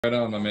Right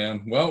on, my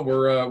man. Well,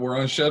 we're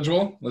on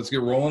schedule. Let's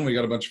get rolling. We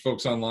got a bunch of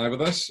folks on live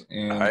with us,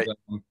 and All right.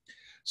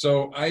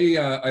 so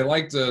I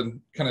like to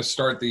kind of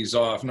start these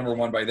off. Number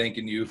one, by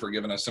thanking you for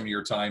giving us some of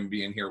your time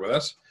being here with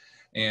us.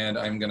 And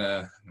let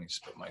me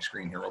split my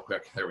screen here real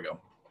quick. There we go.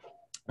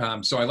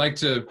 So I like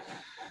to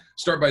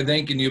start by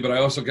thanking you, but I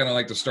also kind of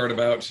like to start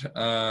about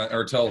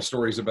or tell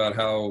stories about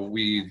how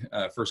we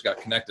first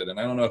got connected. And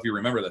I don't know if you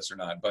remember this or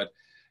not, but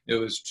it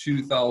was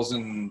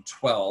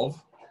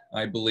 2012.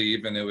 I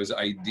believe, and it was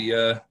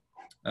IDEA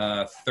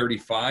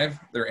 35,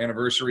 their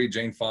anniversary.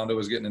 Jane Fonda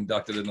was getting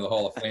inducted into the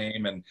Hall of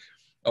Fame and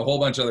a whole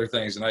bunch of other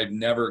things. And I'd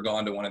never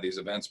gone to one of these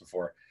events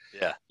before.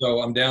 Yeah.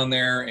 So I'm down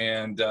there,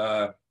 and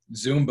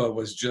Zumba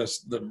was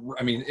just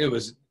it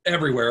was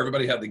everywhere.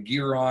 Everybody had the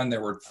gear on.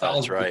 There were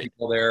thousands of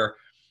people there.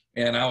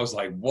 And I was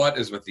like, what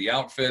is with the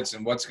outfits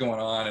and what's going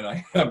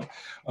on? And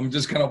I'm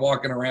just kind of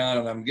walking around,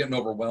 and I'm getting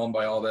overwhelmed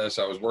by all this.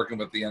 I was working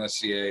with the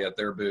NSCA at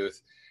their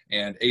booth,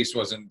 and Ace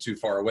wasn't too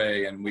far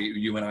away. And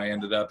you and I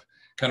ended up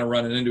kind of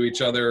running into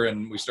each other,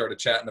 and we started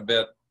chatting a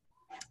bit.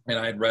 And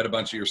I had read a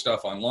bunch of your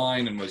stuff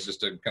online and was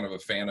just a kind of a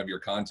fan of your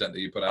content that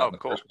you put out in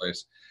the first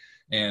place.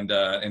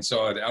 And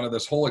so out of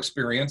this whole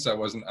experience, I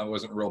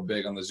wasn't real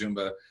big on the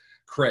Zumba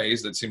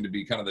craze that seemed to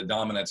be kind of the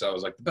dominance. I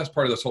was like, the best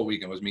part of this whole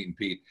weekend was meeting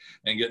Pete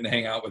and getting to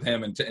hang out with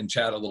him and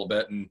chat a little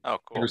bit. And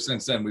ever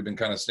since then, we've been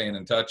kind of staying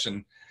in touch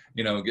and,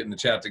 getting to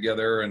chat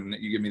together, and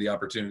you give me the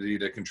opportunity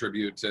to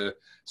contribute to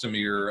some of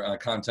your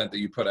content that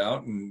you put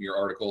out and your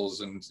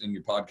articles and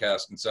your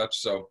podcast and such.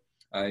 So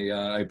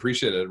I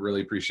appreciate it. Really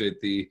appreciate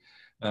the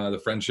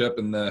friendship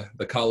and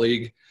the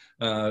colleague,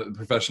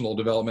 professional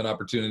development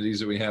opportunities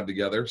that we have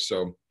together.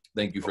 So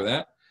thank you for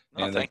that.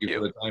 And thank you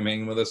for the time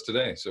hanging with us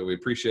today. So we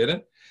appreciate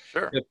it.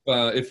 Sure.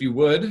 If you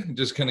would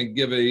just kind of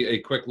give a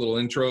quick little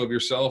intro of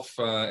yourself,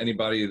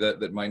 anybody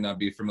that might not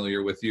be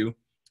familiar with you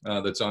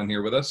that's on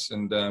here with us,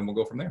 and we'll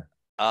go from there.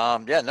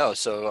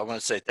 So I want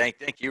to say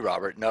thank you,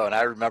 Robert. No, and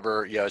I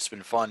remember, it's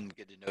been fun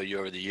getting to know you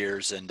over the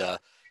years and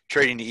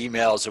trading the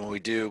emails. And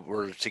when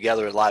we're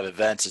together at live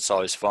events, it's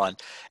always fun.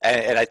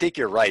 And I think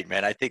you're right,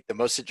 man. I think the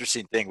most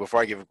interesting thing,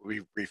 before I give a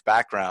brief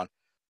background,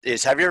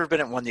 is have you ever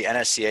been at one of the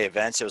NSCA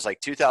events? It was like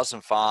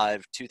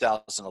 2005,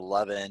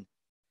 2011, and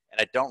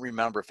I don't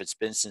remember if it's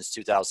been since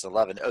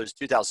 2011. It was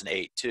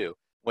 2008 too,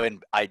 when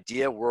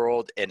Idea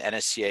World and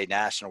NSCA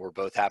National were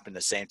both happening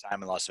at the same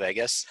time in Las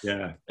Vegas.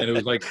 Yeah, and it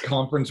was like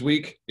conference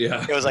week.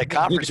 Yeah, it was like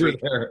conference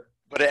week.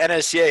 But at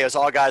NSCA, it was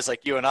all guys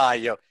like you and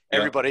I.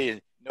 Everybody,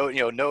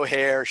 no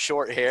hair,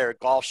 short hair,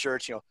 golf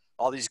shirts.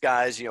 All these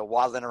guys,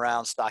 waddling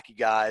around, stocky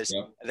guys.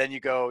 Yep. And then you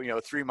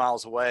go, 3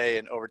 miles away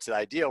and over to the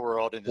Idea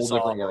World, and it's whole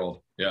different world.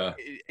 Yeah.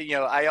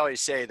 I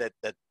always say that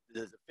the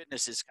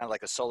fitness is kind of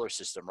like a solar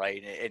system,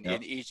 right? And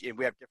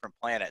we have different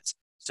planets.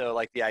 So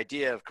like the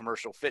idea of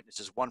commercial fitness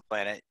is one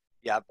planet.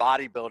 Yeah,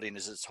 bodybuilding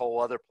is this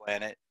whole other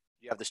planet.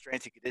 You have the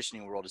strength and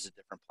conditioning world is a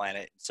different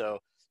planet. And so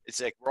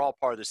it's like we're all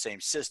part of the same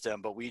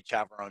system, but we each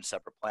have our own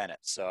separate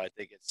planets. So I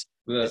think it's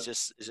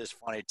just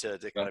funny to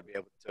kind of be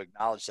able to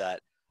acknowledge that.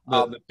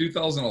 The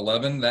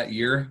 2011, that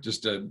year,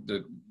 just I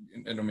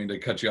don't mean to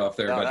cut you off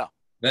there,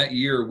 that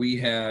year we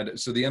had,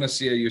 so the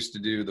NSCA used to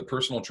do the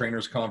personal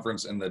trainers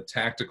conference and the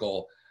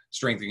tactical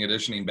strength and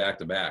conditioning back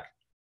to back.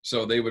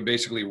 So they would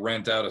basically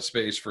rent out a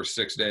space for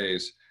 6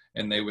 days,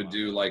 and they would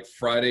do like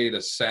Friday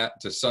to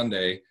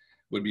Sunday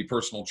would be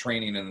personal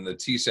training, and the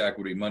TSAC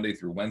would be Monday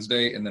through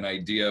Wednesday, and then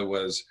Idea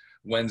was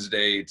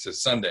Wednesday to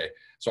Sunday.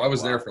 So I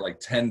was there for like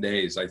 10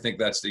 days. I think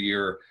that's the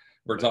year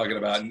we're talking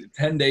about.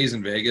 10 days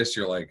in Vegas,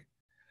 you're like,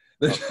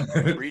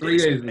 3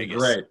 days is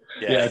great.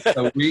 Yeah,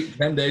 a week,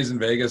 10 days in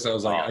Vegas. I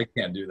was like, I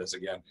can't do this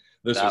again.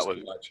 This was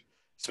too much.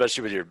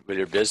 Especially with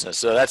your business.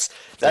 So that's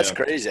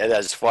crazy.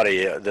 That's funny.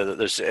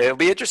 It'll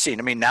be interesting.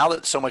 I mean, now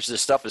that so much of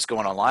this stuff is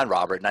going online,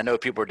 Robert, and I know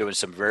people are doing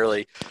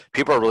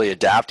people are really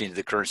adapting to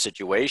the current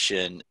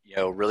situation,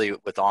 really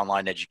with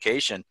online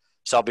education.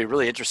 So I'll be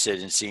really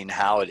interested in seeing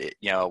how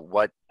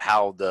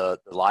how the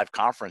live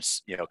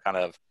conference, kind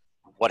of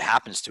what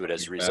happens to it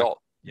as a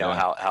result,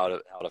 how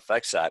it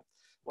affects that.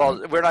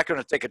 Well, we're not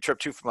going to take a trip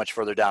too much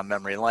further down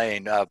memory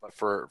lane, but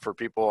for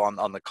people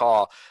on the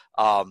call,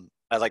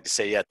 I'd like to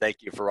say, thank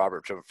you for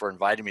Robert for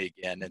inviting me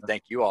again, and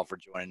thank you all for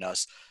joining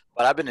us.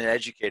 But I've been an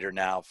educator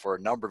now for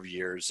a number of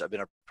years. I've been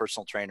a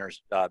personal trainer,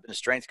 been a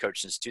strength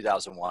coach since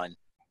 2001,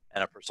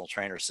 and a personal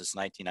trainer since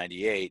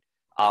 1998.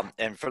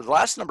 And for the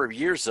last number of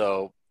years,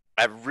 though,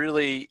 I've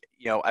really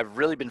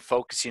been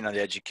focusing on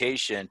the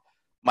education.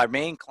 My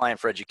main client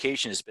for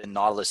education has been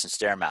Nautilus and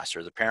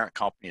Stairmaster. The parent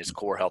company is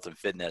Core Health and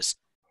Fitness.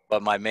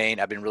 But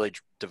I've been really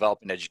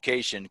developing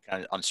education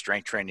kind of on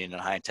strength training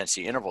and high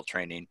intensity interval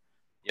training.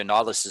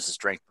 Nautilus is a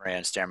strength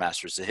brand,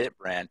 Stairmaster is a HIIT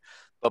brand.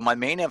 But my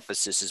main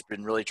emphasis has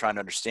been really trying to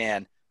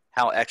understand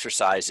how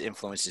exercise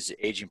influences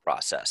the aging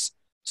process.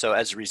 So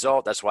as a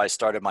result, that's why I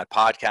started my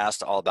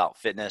podcast, All About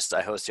Fitness.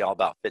 I host the All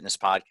About Fitness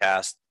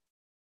podcast.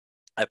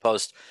 I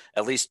post,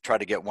 at least try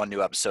to get one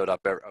new episode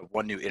up,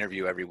 one new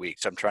interview every week.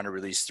 So I'm trying to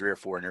release 3 or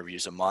 4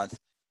 interviews a month,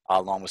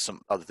 along with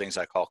some other things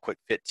I call quick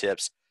fit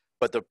tips.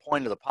 But the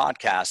point of the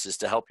podcast is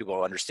to help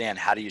people understand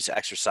how to use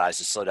exercise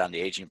to slow down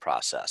the aging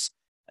process.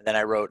 And then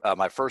I wrote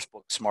my first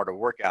book, Smarter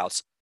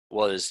Workouts,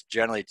 was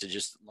generally to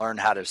just learn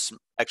how to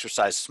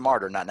exercise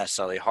smarter, not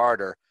necessarily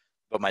harder.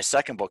 But my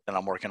second book that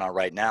I'm working on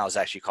right now is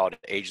actually called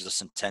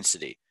Ageless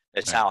Intensity.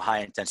 It's how high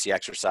intensity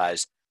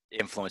exercise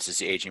influences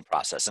the aging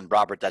process. And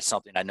Robert, that's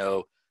something I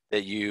know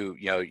that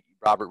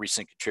Robert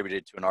recently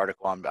contributed to an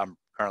article I'm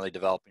currently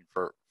developing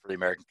for the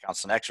American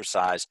Council on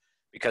Exercise,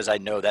 because I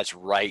know that's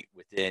right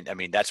within, I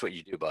mean, that's what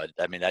you do, bud.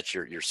 I mean, that's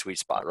your sweet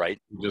spot, right?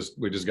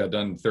 We just got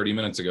done 30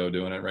 minutes ago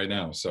doing it right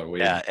now. So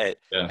so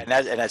I'm going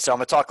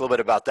to talk a little bit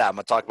about that. I'm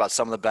going to talk about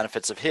some of the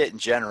benefits of HIIT in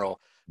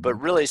general, but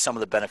really some of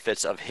the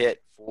benefits of HIIT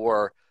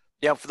for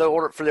the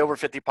over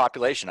 50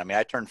 population. I mean,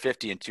 I turned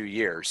 50 in 2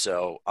 years.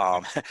 So,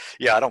 I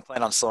don't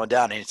plan on slowing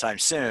down anytime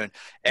soon.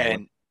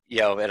 And,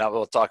 and I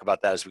will talk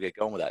about that as we get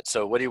going with that.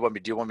 So what do you want me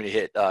to do? You want me to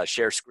hit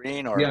share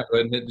screen or? Yeah, go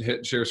ahead and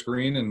hit share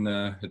screen,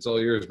 and it's all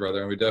yours,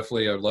 brother. And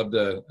I'd love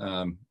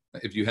to,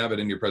 if you have it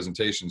in your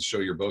presentations, show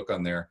your book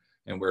on there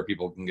and where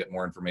people can get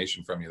more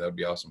information from you. That would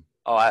be awesome.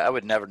 Oh, I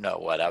would never know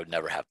what. I would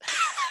never have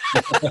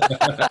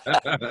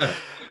that.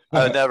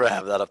 I would never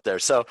have that up there.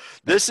 So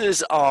this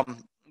is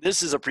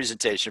a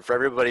presentation for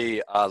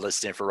everybody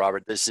listening for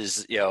Robert. This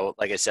is,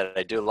 like I said,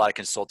 I do a lot of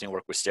consulting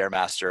work with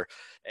Stairmaster.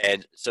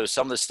 And so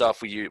some of the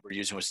stuff we're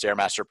using with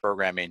Stairmaster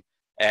programming,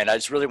 and I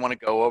just really want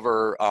to go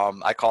over,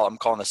 I'm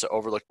calling this the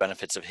overlooked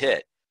benefits of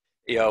HIIT,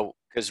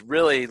 because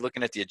really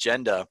looking at the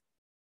agenda,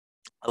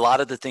 a lot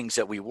of the things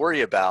that we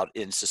worry about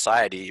in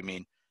society, I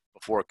mean,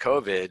 before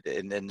COVID,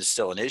 and then it's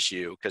still an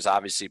issue because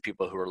obviously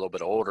people who are a little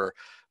bit older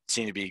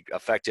seem to be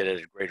affected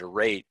at a greater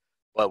rate,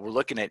 but we're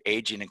looking at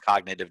aging and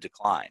cognitive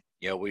decline.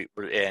 So what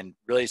I'm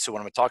going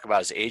to talk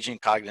about is aging,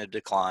 cognitive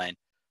decline.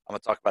 I'm going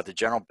to talk about the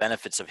general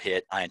benefits of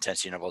HIIT, high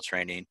intensity interval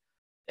training,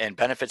 and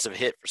benefits of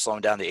HIIT for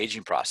slowing down the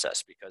aging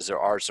process, because there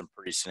are some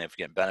pretty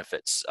significant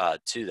benefits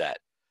to that.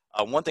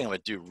 One thing I'm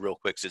going to do real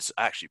quick, because it's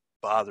actually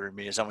bothering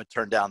me, is I'm going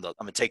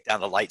to take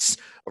down the lights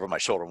over my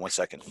shoulder. 1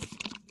 second.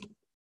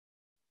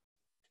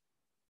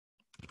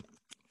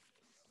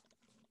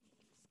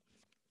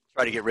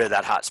 Try to get rid of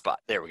that hot spot.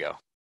 There we go.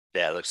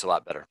 Yeah, it looks a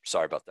lot better.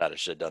 Sorry about that. I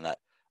should have done that.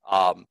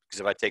 Because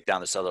if I take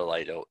down this other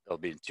light, it'll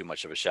be too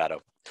much of a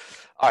shadow.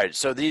 All right,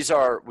 so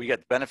we got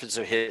the benefits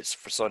of HIIT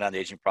for slowing down the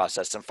aging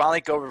process, and finally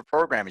go over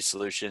programming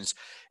solutions.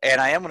 And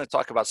I am going to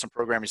talk about some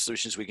programming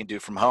solutions we can do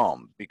from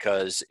home,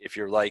 because if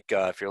you're like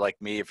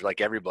me, if you're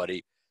like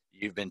everybody,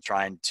 you've been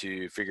trying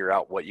to figure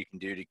out what you can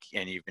do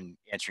and you've been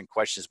answering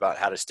questions about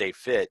how to stay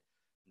fit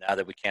now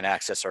that we can't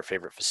access our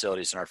favorite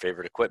facilities and our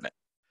favorite equipment.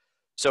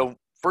 So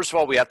first of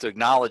all, we have to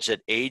acknowledge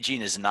that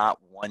aging is not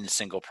one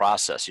single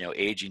process.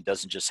 Aging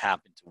doesn't just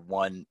happen to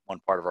one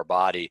part of our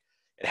body.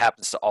 It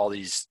happens to all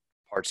these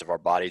parts of our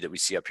body that we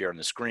see up here on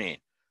the screen.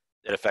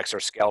 It affects our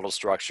skeletal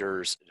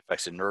structures. It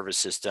affects the nervous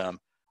system,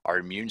 our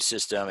immune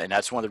system. And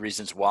that's one of the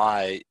reasons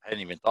why, I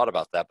hadn't even thought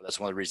about that, but that's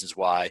one of the reasons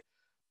why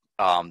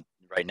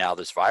right now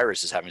this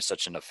virus is having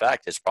such an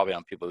effect. It's probably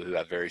on people who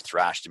have very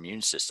thrashed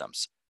immune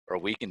systems or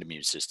weakened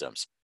immune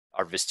systems.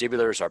 Our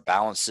vestibular is our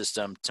balance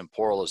system.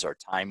 Temporal is our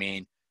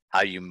timing,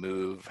 how you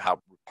move, how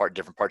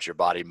different parts of your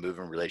body move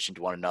in relation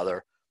to one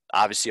another.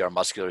 Obviously, our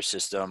muscular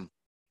system.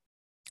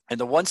 And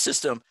the one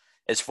system,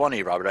 it's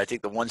funny, Robert, I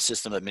think the one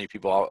system that many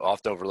people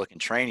often overlook in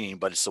training,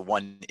 but it's the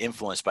one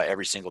influenced by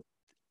every single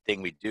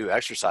thing we do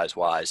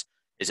exercise-wise,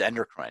 is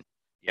endocrine.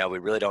 We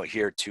really don't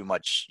hear too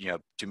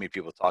many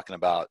people talking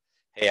about,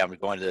 hey, I'm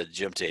going to the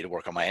gym today to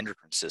work on my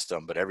endocrine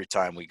system. But every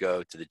time we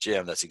go to the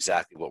gym, that's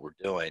exactly what we're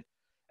doing.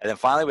 And then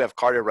finally, we have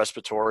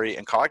cardiorespiratory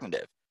and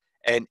cognitive.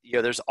 And,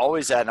 there's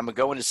always that, and I'm going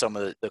to go into some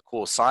of the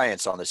cool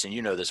science on this, and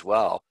you know this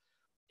well,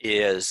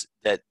 is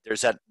that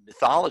there's that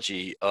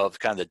mythology of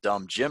kind of the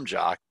dumb gym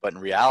jock, but in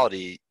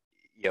reality,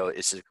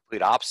 it's the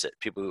complete opposite.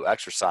 People who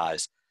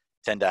exercise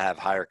tend to have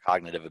higher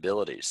cognitive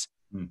abilities.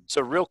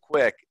 So real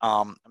quick,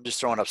 I'm just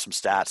throwing up some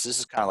stats. This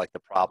is kind of like the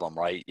problem,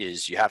 right?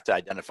 Is you have to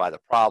identify the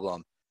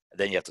problem, and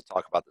then you have to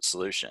talk about the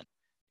solution.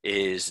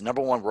 Is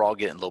number one, we're all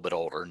getting a little bit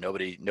older.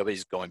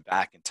 Nobody's going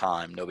back in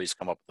time. Nobody's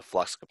come up with the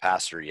flux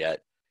capacitor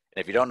yet.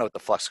 And if you don't know what the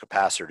flux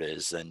capacitor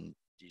is, then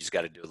you just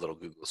got to do a little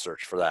Google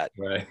search for that.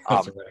 Right.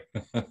 That's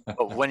right.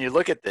 But when you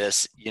look at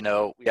this, we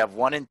have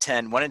 1 in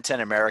 10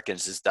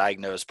 Americans is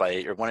diagnosed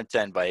by, or 1 in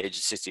 10 by age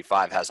of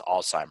 65 has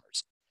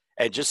Alzheimer's.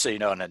 And just so you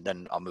know, and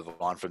then I'll move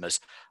on from this.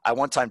 I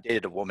one time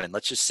dated a woman.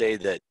 Let's just say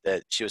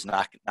that she was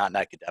not an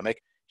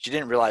academic. She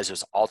didn't realize it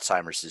was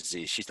Alzheimer's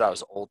disease. She thought it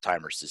was old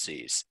timers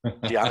disease.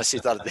 She honestly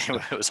thought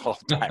it was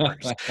old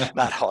timers,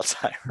 not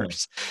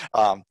Alzheimer's.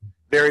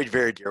 Very,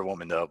 very dear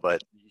woman though,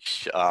 but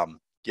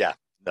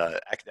the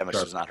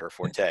academics was not her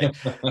forte.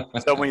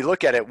 So when you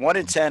look at it, 1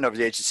 in 10 over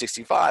the age of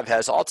 65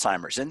 has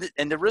Alzheimer's,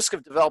 and the risk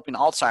of developing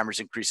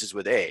Alzheimer's increases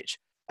with age.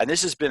 And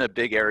this has been a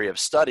big area of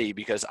study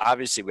because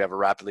obviously we have a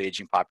rapidly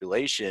aging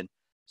population.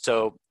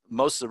 So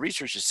most of the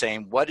research is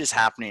saying what is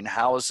happening,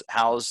 how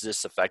is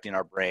this affecting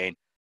our brain,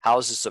 how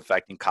is this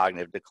affecting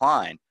cognitive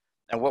decline?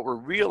 And what we're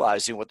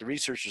realizing, what the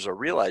researchers are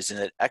realizing,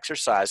 that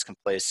exercise can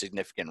play a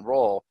significant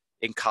role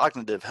in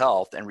cognitive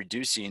health and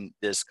reducing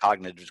this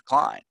cognitive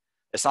decline.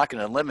 It's not going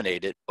to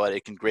eliminate it, but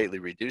it can greatly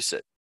reduce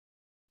it.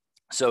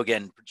 So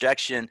again,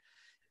 projection,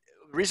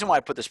 the reason why I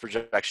put this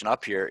projection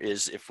up here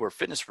is if we're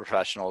fitness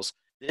professionals,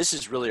 this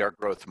is really our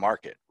growth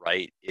market,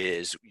 right?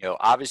 Is,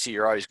 obviously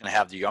you're always going to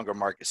have the younger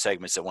market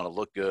segments that want to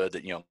look good,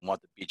 that,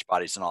 want the beach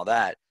bodies and all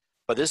that.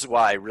 But this is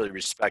why I really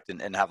respect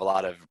and have a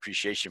lot of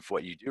appreciation for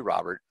what you do,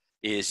 Robert,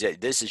 is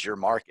that this is your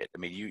market. I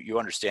mean, you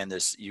understand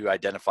this, you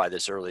identify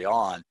this early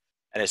on,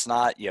 and it's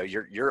not,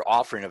 you're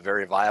offering a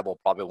very viable,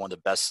 probably one of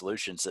the best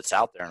solutions that's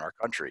out there in our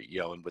country,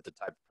 and with the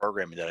type of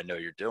programming that I know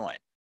you're doing.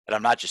 And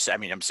I'm not just,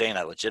 I'm saying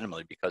that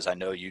legitimately because I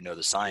know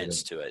the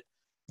science to it.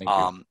 Thank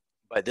you.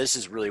 But this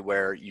is really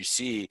where you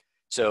see,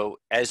 so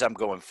as I'm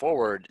going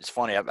forward, it's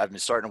funny, I've been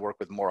starting to work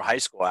with more high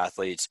school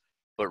athletes,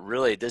 but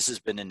really this has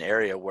been an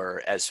area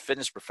where as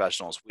fitness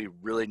professionals, we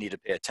really need to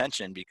pay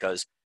attention,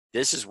 because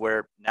this is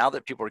where now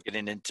that people are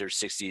getting into their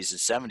 60s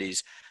and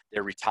 70s,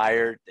 they're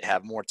retired, they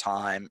have more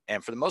time,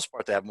 and for the most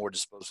part, they have more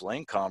disposable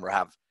income or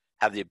have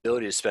the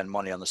ability to spend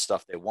money on the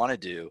stuff they want to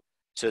do.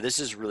 So this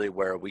is really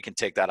where we can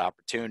take that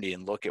opportunity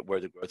and look at where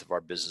the growth of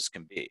our business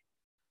can be.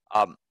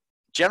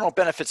 General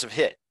benefits of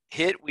HIIT.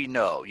 HIIT, we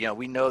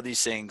know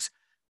these things,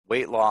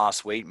 weight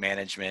loss, weight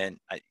management.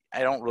 I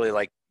don't really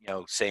like,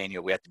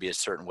 saying, we have to be a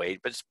certain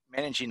weight, but it's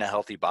managing a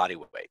healthy body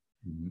weight.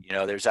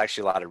 Mm-hmm. There's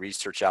actually a lot of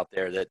research out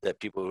there that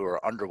people who are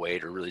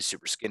underweight or really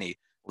super skinny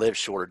live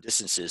shorter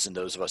distances than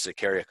those of us that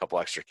carry a couple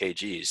extra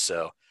kgs.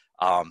 So,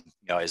 I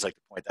always like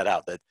to point that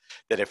out, that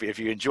if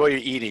you enjoy your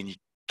eating, you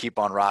keep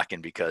on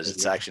rocking, because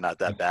it's actually not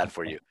that bad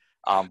for you.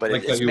 But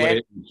like it's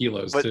weigh in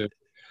kilos too.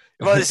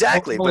 Well,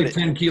 exactly. Only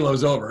 10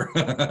 kilos over.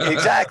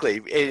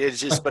 Exactly.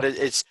 It's just, but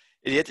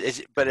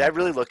but I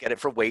really look at it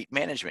for weight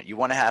management. You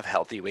want to have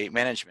healthy weight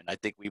management. I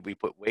think we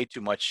put way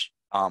too much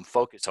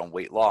focus on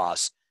weight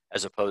loss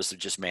as opposed to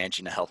just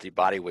managing a healthy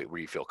body weight where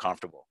you feel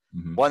comfortable.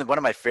 Mm-hmm. One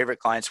of my favorite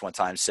clients one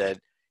time said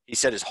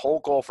his whole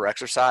goal for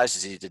exercise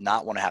is he did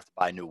not want to have to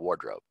buy a new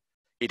wardrobe.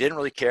 He didn't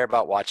really care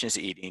about watching his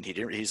eating.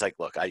 He's like,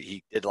 look,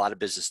 he did a lot of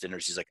business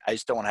dinners. He's like, I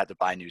just don't want to have to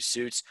buy new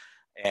suits,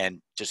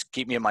 and just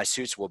keep me in my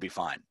suits. We'll be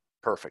fine.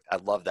 Perfect. I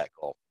love that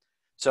goal.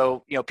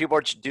 So, people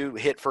do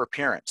HIIT for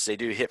appearance. They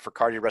do HIIT for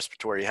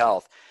cardiorespiratory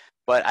health.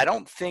 But I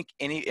don't think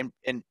and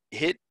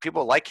HIIT,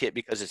 people like HIIT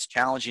because it's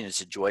challenging,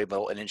 it's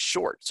enjoyable, and it's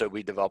short. So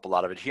we develop a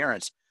lot of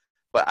adherence.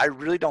 But I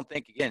really don't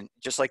think, again,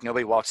 just like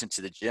nobody walks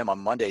into the gym on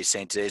Monday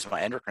saying today's my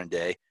endocrine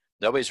day,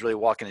 nobody's really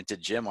walking into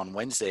the gym on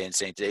Wednesday and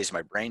saying today's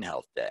my brain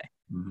health day.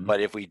 Mm-hmm.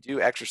 But if we do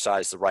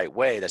exercise the right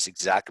way, that's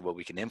exactly what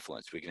we can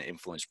influence. We can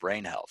influence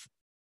brain health.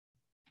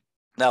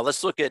 Now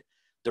let's look at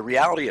the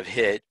reality of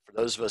HIIT. For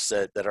those of us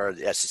that are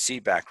the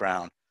SEC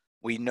background,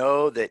 we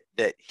know that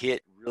HIIT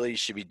really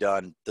should be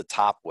done the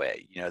top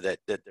way, that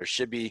there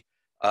should be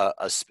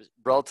a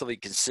relatively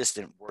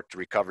consistent work to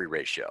recovery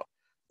ratio.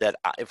 That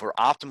if we're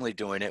optimally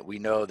doing it, we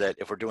know that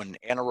if we're doing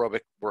an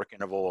anaerobic work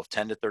interval of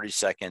 10 to 30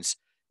 seconds,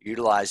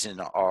 utilizing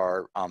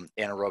our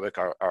anaerobic,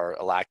 our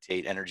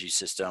lactate energy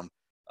system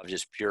of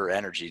just pure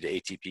energy, the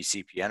ATP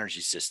CP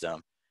energy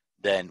system,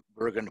 then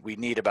we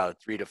need about a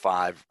 3 to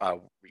 5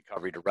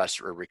 recovery to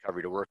rest or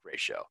recovery to work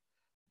ratio.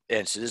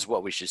 And so this is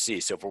what we should see.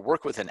 So if we're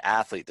working with an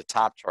athlete, the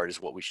top chart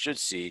is what we should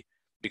see,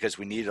 because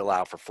we need to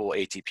allow for full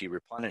ATP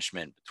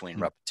replenishment between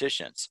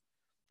repetitions.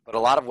 But a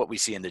lot of what we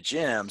see in the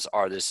gyms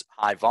are this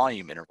high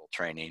volume interval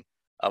training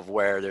of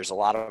where there's a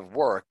lot of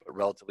work, but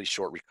relatively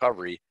short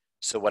recovery.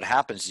 So what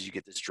happens is you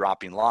get this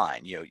dropping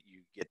line, you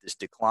get this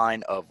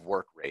decline of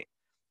work rate,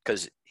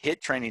 because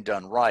HIIT training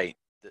done right,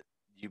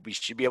 we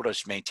should be able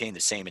to maintain the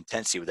same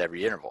intensity with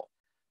every interval.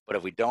 But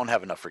if we don't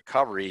have enough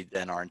recovery,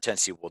 then our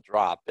intensity will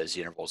drop as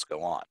the intervals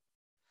go on.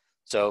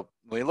 So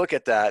when we look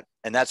at that,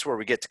 and that's where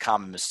we get to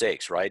common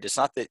mistakes, right? It's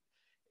not that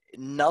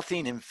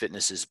nothing in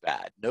fitness is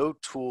bad. No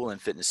tool in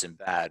fitness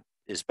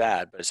is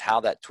bad, but it's how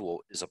that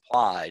tool is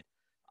applied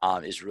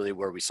is really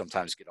where we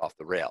sometimes get off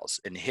the rails.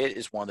 And HIIT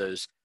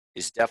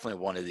is definitely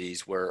one of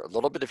these where a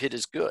little bit of HIIT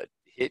is good.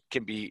 HIIT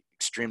can be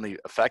extremely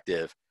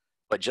effective,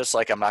 but just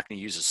like I'm not going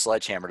to use a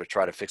sledgehammer to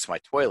try to fix my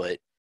toilet,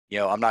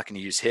 I'm not going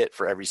to use HIIT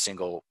for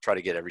try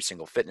to get every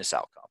single fitness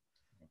outcome.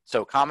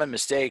 So common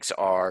mistakes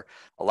are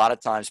a lot of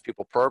times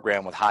people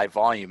program with high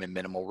volume and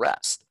minimal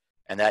rest,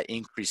 and that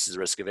increases the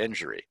risk of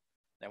injury.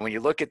 And when you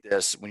look at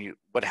this,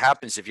 what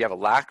happens if you have a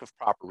lack of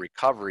proper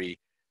recovery,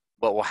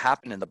 what will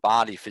happen in the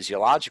body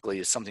physiologically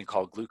is something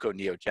called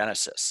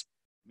gluconeogenesis,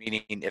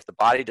 meaning if the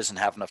body doesn't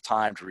have enough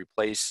time to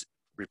replace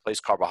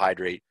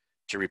carbohydrate,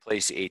 to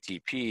replace the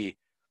ATP,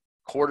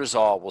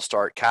 cortisol will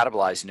start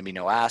catabolizing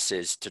amino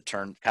acids to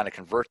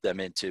convert them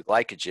into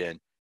glycogen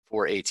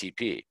for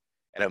ATP.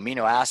 And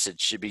amino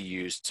acids should be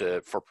used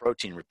for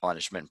protein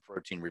replenishment,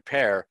 protein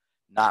repair,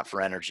 not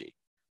for energy.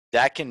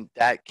 That can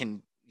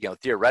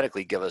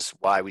theoretically give us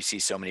why we see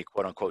so many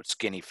quote unquote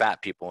skinny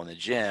fat people in the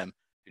gym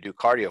who do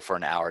cardio for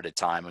an hour at a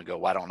time and go,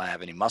 why don't I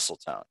have any muscle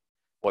tone?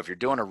 Well, if you're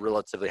doing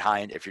relatively high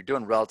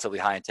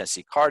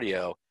intensity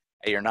cardio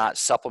and you're not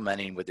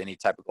supplementing with any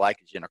type of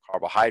glycogen or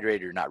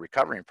carbohydrate, or you're not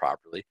recovering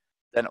properly,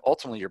 then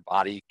ultimately your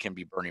body can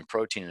be burning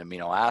protein and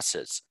amino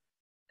acids.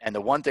 And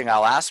the one thing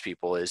I'll ask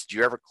people is, do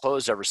your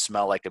clothes ever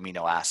smell like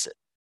amino acid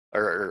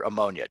or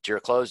ammonia? Do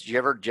you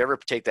ever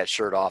take that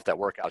shirt off, that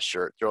workout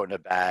shirt, throw it in a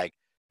bag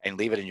and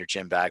leave it in your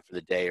gym bag for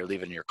the day, or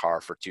leave it in your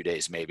car for 2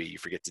 days, maybe you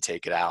forget to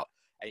take it out,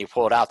 and you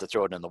pull it out to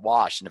throw it in the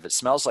wash. And if it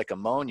smells like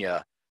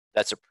ammonia,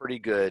 that's a pretty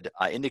good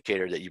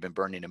indicator that you've been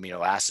burning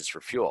amino acids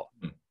for fuel,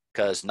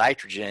 because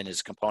nitrogen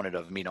is a component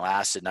of amino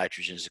acid.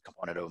 Nitrogen is a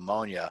component of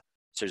ammonia.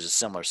 So there's a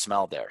similar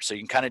smell there. So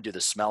you can kind of do the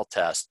smell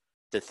test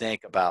to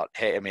think about,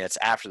 hey, I mean, it's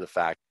after the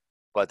fact,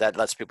 but that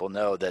lets people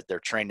know that they're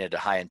trained at a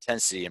high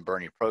intensity and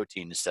burning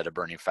protein instead of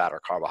burning fat or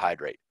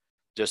carbohydrate.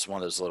 Just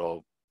one of those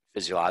little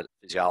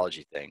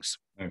physiology things.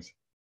 Thanks.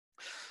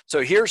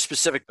 So here are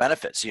specific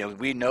benefits.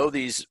 We know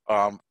these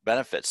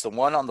benefits. The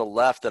one on the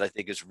left that I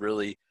think is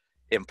really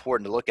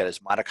important to look at is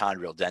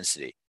mitochondrial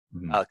density.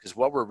 Because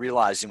what we're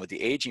realizing with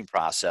the aging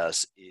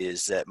process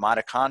is that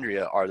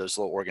mitochondria are those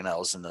little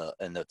organelles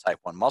in the type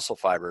 1 muscle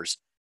fibers,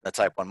 the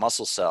type 1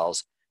 muscle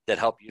cells that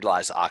help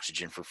utilize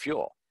oxygen for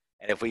fuel.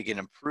 And if we can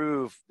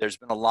improve, there's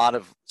been a lot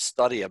of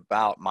study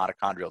about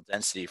mitochondrial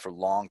density for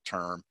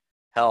long-term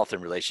health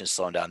in relation to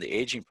slowing down the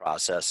aging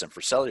process and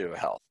for cellular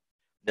health.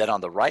 Then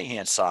on the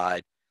right-hand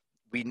side,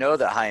 we know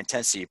that high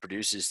intensity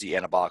produces the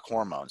anabolic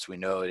hormones. We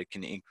know it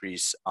can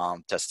increase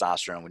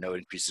testosterone. We know it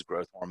increases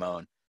growth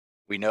hormone.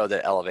 We know that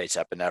it elevates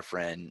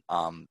epinephrine,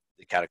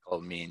 the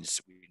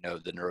catecholamines. We know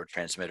the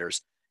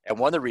neurotransmitters. And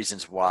one of the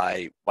reasons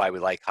why we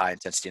like high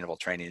intensity interval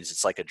training is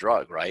it's like a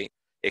drug, right?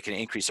 It can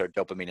increase our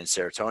dopamine and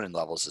serotonin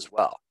levels as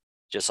well.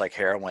 Just like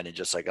heroin and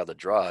just like other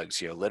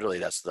drugs, literally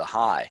that's the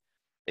high.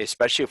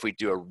 Especially if we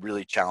do a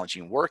really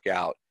challenging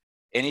workout,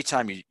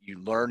 anytime you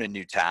learn a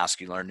new task,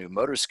 you learn new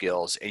motor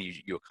skills, and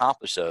you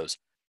accomplish those,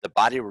 the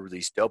body will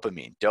release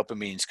dopamine.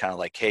 Dopamine's kind of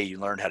like, hey, you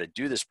learned how to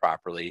do this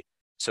properly.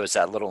 So it's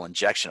that little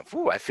injection of,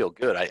 ooh, I feel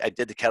good. I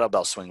did the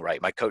kettlebell swing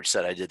right. My coach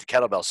said I did the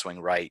kettlebell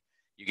swing right.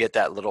 You get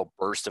that little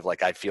burst of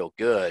like, I feel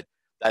good.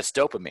 That's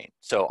dopamine.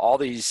 So all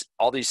these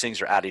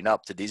things are adding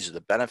up to, these are the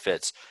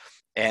benefits.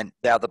 And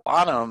now the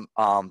bottom,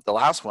 the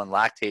last one,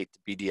 lactate to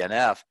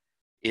BDNF,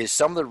 is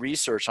some of the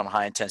research on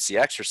high intensity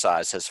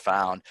exercise has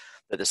found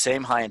that the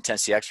same high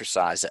intensity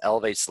exercise that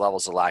elevates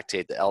levels of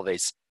lactate, that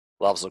elevates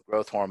levels of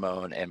growth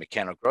hormone and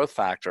mechanical growth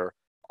factor,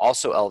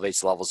 also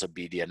elevates levels of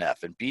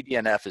BDNF. And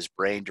BDNF is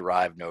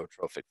brain-derived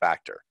neurotrophic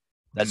factor.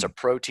 That's a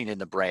protein in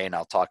the brain.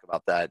 I'll talk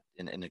about that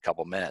in a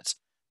couple minutes.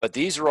 But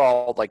these are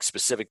all like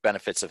specific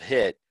benefits of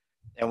HIIT.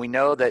 And we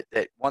know that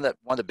one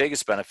of the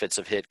biggest benefits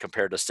of HIIT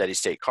compared to steady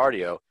state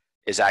cardio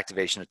is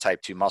activation of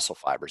type 2 muscle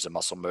fibers and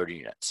muscle motor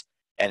units.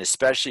 And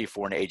especially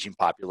for an aging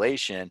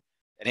population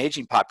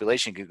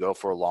could go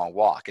for a long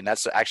walk. And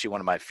that's actually one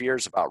of my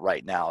fears about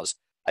right now is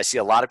I see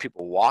a lot of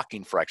people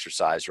walking for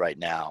exercise right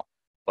now,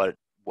 but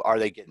are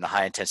they getting the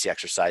high intensity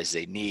exercise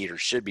they need or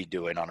should be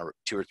doing on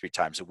 2 or 3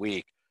 times a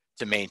week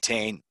to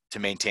maintain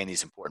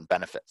these important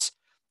benefits?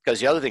 Because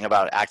the other thing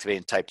about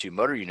activating type 2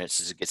 motor units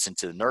is it gets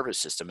into the nervous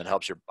system and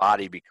helps your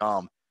body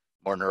become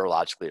more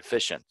neurologically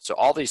efficient. So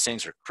all these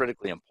things are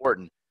critically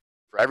important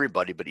for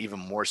everybody, but even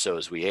more so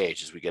as we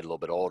age, as we get a little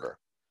bit older.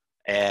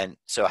 And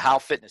so how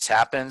fitness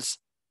happens,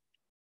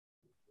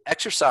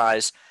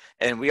 exercise,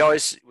 and we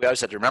always have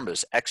to remember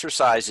this,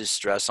 exercise is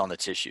stress on the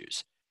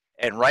tissues.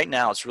 And right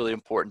now it's really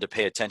important to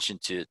pay attention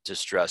to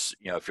stress.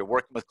 If you're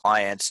working with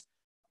clients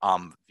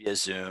via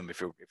Zoom,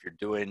 if you're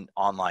doing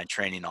online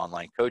training,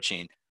 online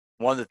coaching,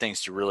 one of the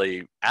things to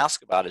really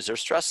ask about is their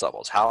stress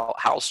levels.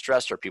 How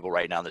stressed are people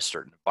right now in this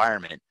certain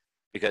environment?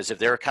 Because if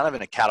they're kind of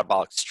in a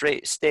catabolic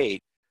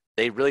state,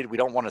 we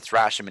don't want to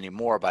thrash them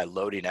anymore by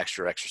loading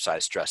extra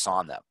exercise stress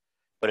on them.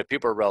 But if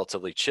people are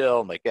relatively chill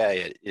and like,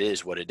 hey, it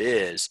is what it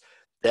is,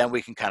 then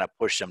we can kind of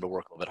push them to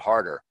work a little bit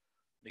harder,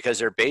 because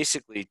there are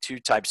basically 2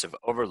 types of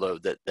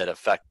overload that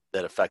affect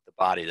the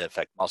body, that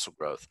affect muscle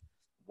growth.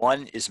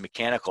 One is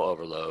mechanical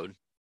overload,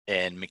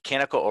 and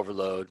mechanical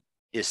overload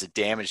is to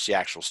damage the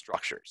actual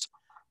structures.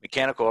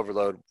 Mechanical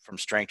overload from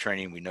strength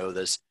training, we know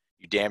this.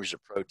 You damage the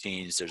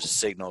proteins. There's a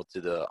signal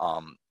to the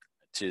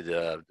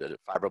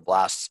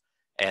fibroblasts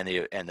and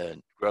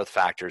the growth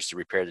factors to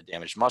repair the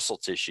damaged muscle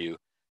tissue.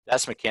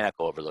 That's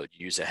mechanical overload.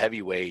 You use a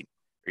heavy weight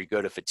or you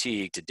go to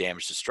fatigue to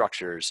damage the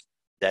structures.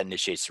 That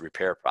initiates the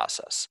repair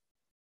process.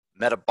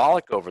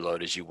 Metabolic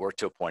overload is you work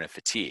to a point of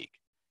fatigue.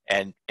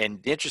 And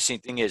the interesting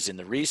thing is in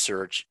the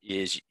research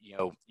is,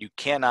 you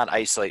cannot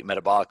isolate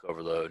metabolic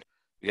overload,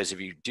 because if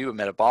you do a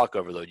metabolic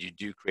overload, you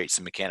do create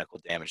some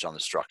mechanical damage on the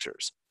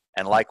structures.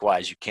 And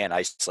likewise, you can't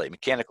isolate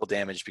mechanical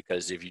damage,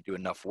 because if you do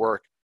enough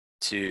work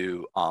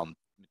to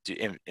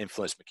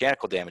influence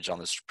mechanical damage on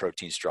the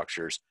protein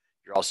structures,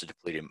 you're also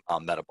depleting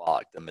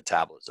metabolic, the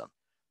metabolism.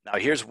 Now,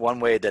 here's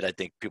one way that I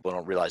think people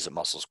don't realize that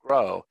muscles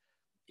grow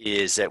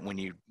is that when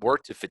you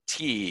work to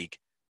fatigue,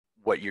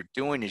 what you're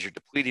doing is you're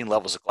depleting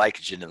levels of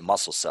glycogen in the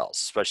muscle cells,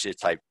 especially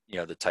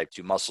the type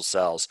 2 muscle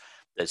cells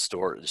that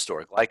store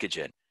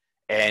glycogen.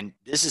 And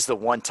this is the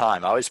one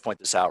time, I always point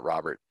this out,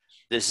 Robert,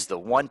 this is the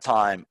one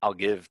time I'll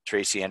give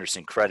Tracy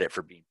Anderson credit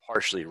for being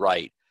partially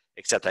right,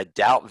 except I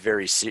doubt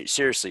very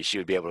seriously she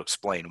would be able to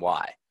explain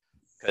why.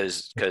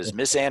 because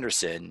Miss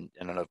Anderson,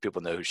 I don't know if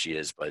people know who she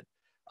is, but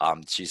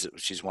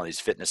she's one of these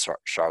fitness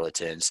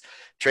charlatans.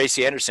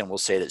 Tracy Anderson will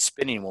say that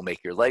spinning will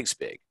make your legs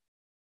big,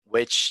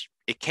 which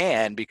it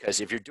can, because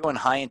if you're doing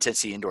high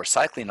intensity indoor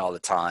cycling all the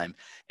time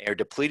and you're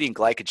depleting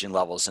glycogen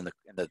levels in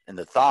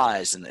the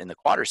thighs and in the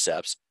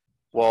quadriceps,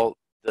 well,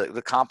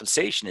 the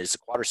compensation is the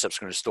quadriceps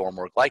are going to store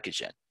more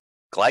glycogen.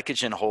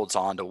 Glycogen holds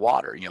on to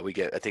water.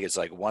 I think it's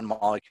like 1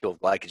 molecule of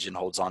glycogen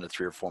holds on to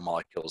 3 or 4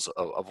 molecules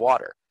of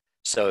water.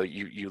 So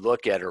you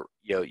look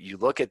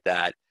at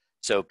that.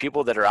 So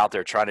people that are out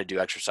there trying to do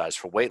exercise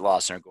for weight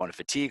loss and are going to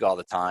fatigue all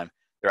the time,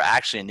 they're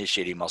actually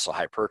initiating muscle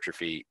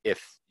hypertrophy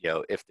if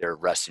they're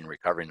resting and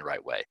recovering the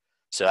right way.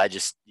 So I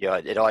just,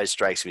 it always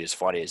strikes me as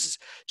funny.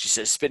 She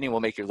says spinning will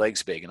make your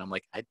legs big, and I'm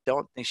like, I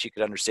don't think she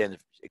could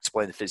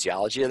explain the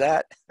physiology of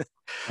that.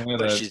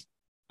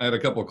 I had a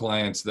couple of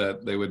clients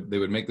that they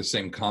would make the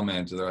same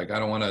comment. They're like, I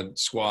don't want to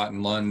squat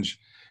and lunge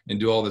and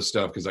do all this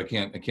stuff because I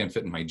can't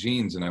fit in my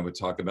jeans. And I would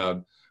talk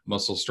about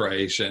muscle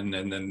striation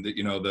and then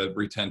the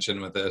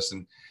retention with this,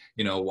 and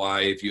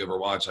why, if you ever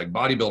watch like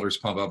bodybuilders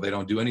pump up, they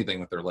don't do anything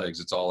with their legs.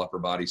 It's all upper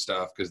body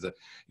stuff because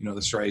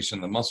the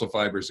striation, the muscle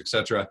fibers,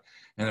 etc.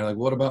 And they're like,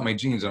 what about my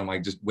jeans? And I'm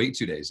like, just wait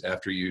 2 days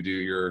after you do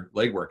your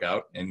leg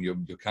workout and you'll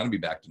kind of be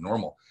back to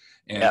normal.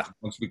 And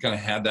once we kind of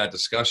had that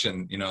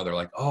discussion, they're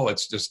like, oh,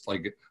 it's just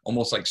like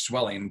almost like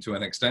swelling to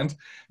an extent,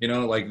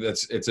 like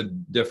it's a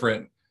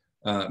different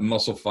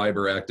muscle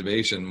fiber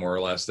activation, more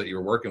or less, that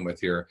you're working with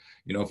here,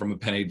 from a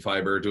pinnate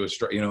fiber to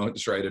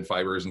striated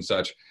fibers and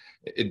such.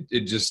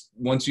 It just,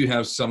 once you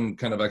have some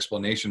kind of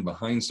explanation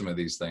behind some of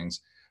these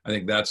things, I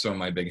think that's some of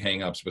my big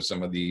hangups with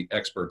some of the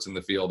experts in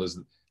the field, is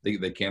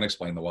they can't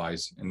explain the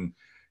whys. And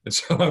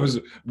so I was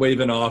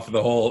waving off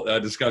the whole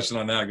discussion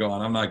on that,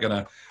 going, I'm not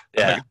gonna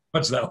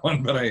touch that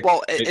one. But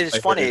it's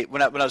funny,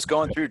 when I was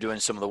going through doing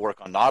some of the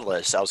work on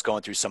Nautilus, I was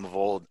going through some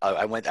of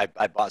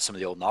I bought some of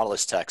the old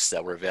Nautilus texts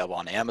that were available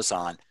on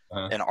Amazon,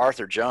 and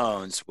Arthur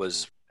Jones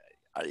was,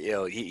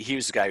 he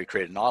was the guy who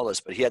created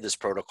Nautilus, but he had this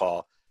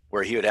protocol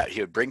where he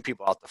would bring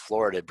people out to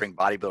Florida, bring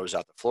bodybuilders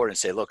out to Florida, and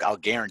say, look, I'll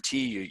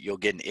guarantee you'll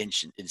get an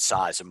inch in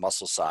size and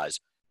muscle size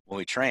when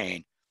we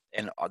train.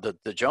 And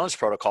the Jones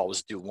protocol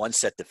was to do 1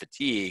 set to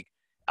fatigue,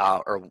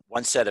 or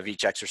 1 set of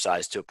each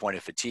exercise to a point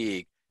of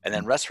fatigue, and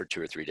then rest for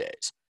 2 or 3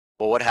 days.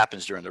 Well, what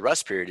happens during the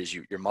rest period is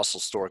your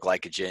muscles store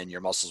glycogen,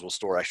 your muscles will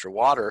store extra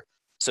water.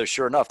 So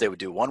sure enough, they would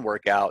do 1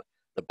 workout.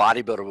 The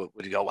bodybuilder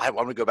would go, why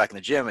don't we go back in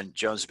the gym? And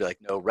Jones would be like,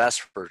 no,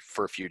 rest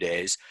for a few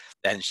days.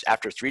 Then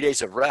after 3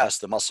 days of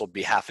rest, the muscle would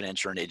be half an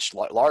inch or an inch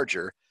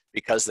larger,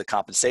 because the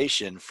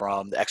compensation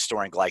from the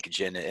storing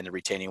glycogen and the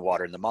retaining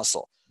water in the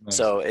muscle. Nice.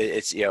 So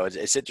it's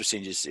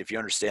interesting. Just if you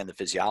understand the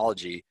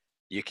physiology,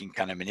 you can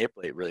kind of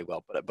manipulate really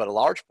well. But a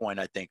large point,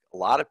 I think a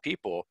lot of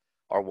people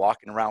are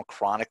walking around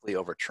chronically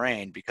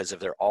overtrained because if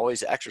they're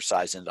always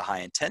exercising at a high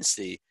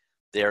intensity,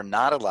 they're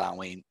not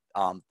allowing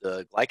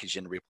the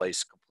glycogen to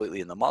replace completely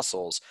in the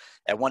muscles.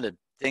 And one of the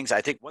things,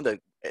 I think one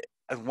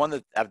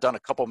that I've done a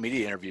couple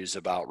media interviews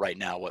about right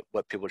now,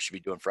 what people should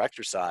be doing for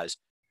exercise.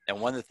 And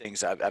one of the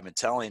things I've been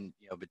telling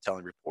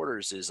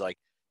reporters is, like,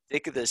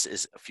 think of this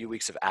as a few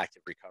weeks of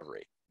active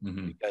recovery.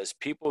 Mm-hmm. Because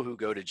people who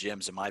go to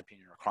gyms, in my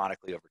opinion, are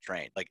chronically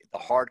overtrained. Like, the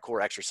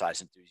hardcore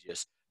exercise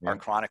enthusiasts are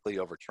chronically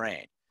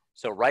overtrained.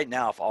 So right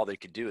now, if all they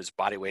could do is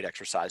body weight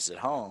exercises at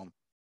home,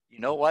 you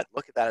know what?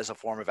 Look at that as a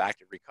form of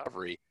active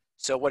recovery.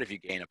 So what if you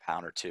gain a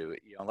pound or two?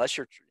 Unless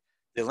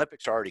the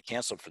Olympics are already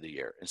canceled for the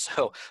year. And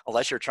so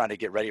unless you're trying to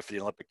get ready for the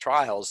Olympic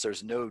trials,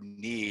 there's no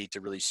need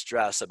to really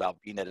stress about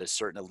being at a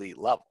certain elite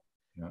level.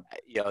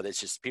 Yeah. That's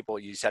just people,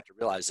 you just have to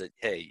realize that,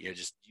 hey,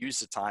 just use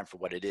the time for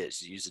what it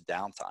is. Use the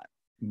downtime.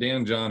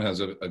 Dan John has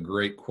a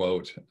great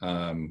quote.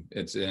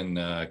 It's in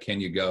Can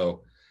You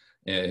Go?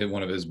 In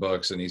one of his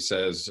books. And he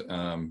says,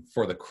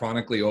 for the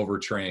chronically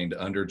overtrained,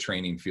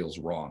 undertraining feels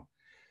wrong.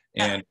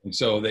 And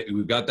so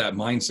we've got that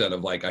mindset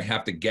of like, I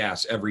have to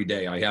gas every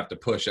day. I have to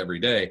push every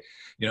day.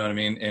 You know what I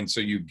mean? And so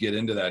you get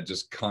into that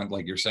just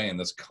like you're saying,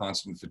 this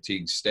constant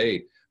fatigue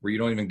state where you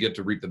don't even get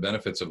to reap the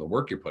benefits of the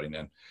work you're putting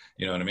in.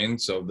 You know what I mean?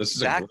 So this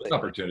is a great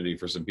opportunity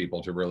for some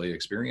people to really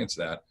experience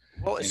that.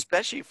 Well,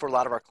 especially for a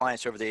lot of our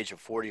clients over the age of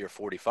 40 or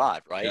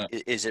 45, right?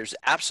 Yeah. There's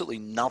absolutely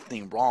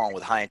nothing wrong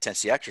with high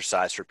intensity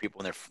exercise for people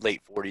in their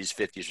late 40s,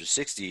 50s, or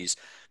 60s,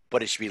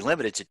 but it should be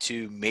limited to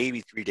 2,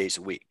 maybe 3 days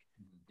a week.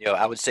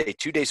 I would say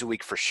 2 days a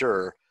week for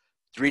sure,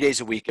 3 days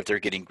a week if they're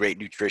getting great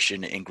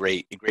nutrition and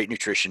great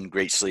nutrition,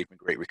 great sleep, and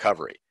great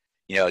recovery.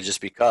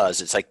 Just because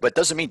it's like, but it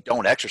doesn't mean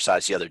don't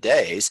exercise the other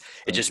days.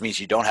 It just means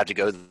you don't have to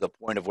go to the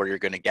point of where you're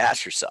going to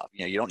gas yourself.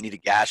 You don't need to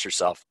gas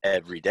yourself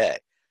every day.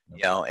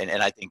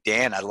 And I think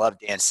I love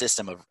Dan's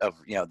system of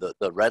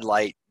the red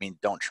light means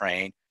don't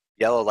train,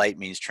 yellow light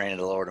means train at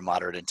a lower to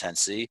moderate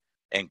intensity,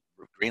 and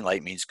green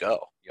light means go.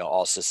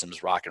 All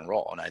systems rock and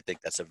roll. And I think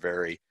that's a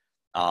very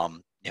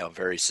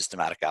very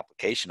systematic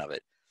application of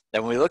it.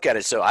 And when we look at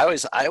it, so I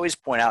always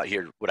point out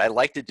here, what I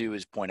like to do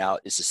is point out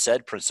is the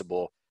SAID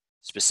principle,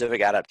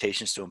 specific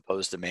adaptations to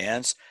impose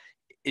demands,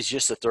 is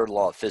just the third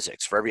law of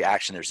physics. For every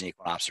action, there's an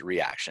equal and opposite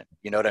reaction.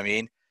 You know what I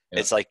mean? Yeah.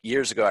 It's like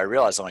years ago, I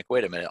realized, I'm like,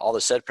 wait a minute, all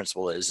the SAID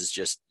principle is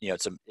just,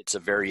 it's a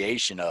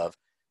variation of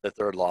the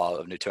third law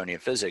of Newtonian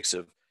physics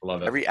of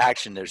every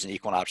action, there's an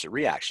equal and opposite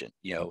reaction.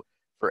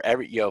 For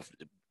every,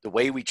 the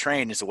way we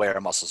train is the way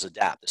our muscles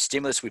adapt. The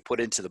stimulus we put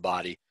into the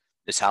body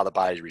is how the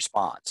body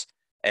responds.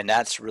 And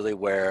that's really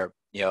where,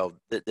 the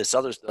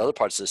other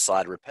parts of the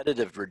slide,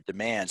 repetitive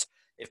demands,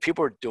 if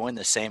people are doing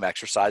the same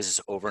exercises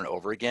over and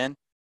over again,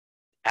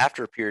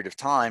 after a period of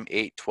time,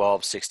 8,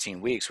 12,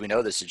 16 weeks, we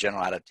know this is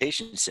general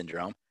adaptation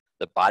syndrome.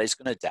 The body's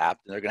going to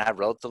adapt, and they're going to have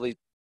relatively,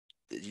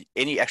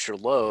 any extra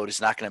load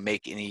is not going to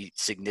make any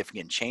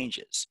significant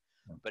changes.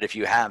 But if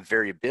you have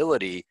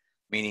variability,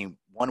 meaning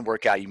one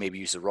workout you maybe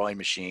use the rowing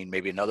machine,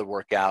 maybe another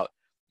workout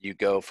you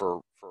go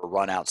for a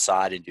run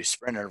outside and do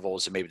sprint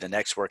intervals, and maybe the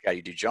next workout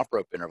you do jump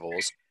rope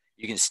intervals,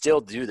 you can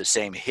still do the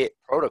same HIIT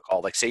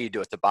protocol. Like say you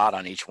do a Tabata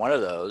on each one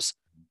of those,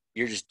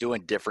 you're just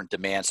doing different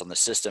demands on the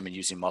system and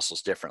using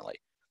muscles differently.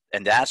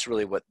 And that's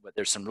really what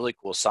there's some really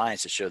cool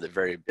science to show that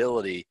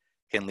variability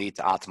can lead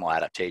to optimal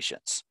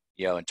adaptations,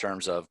 in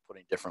terms of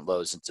putting different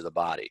loads into the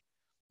body.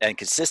 And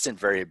consistent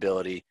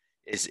variability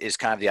is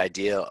kind of the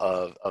idea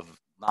of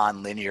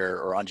nonlinear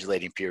or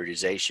undulating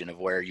periodization, of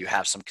where you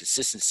have some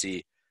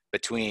consistency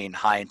between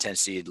high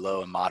intensity,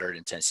 low and moderate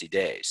intensity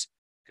days,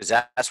 because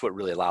that's what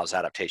really allows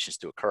adaptations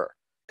to occur.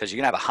 Because you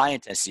can have a high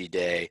intensity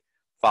day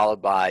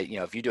followed by,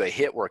 if you do a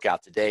HIIT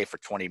workout today for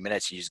 20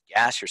 minutes, you just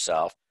gas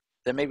yourself,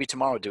 then maybe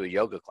tomorrow do a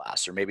yoga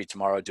class, or maybe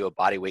tomorrow do a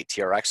bodyweight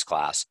TRX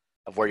class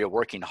of where you're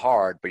working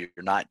hard, but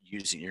you're not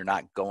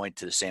going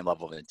to the same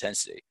level of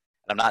intensity.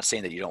 And I'm not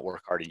saying that you don't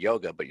work hard in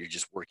yoga, but you're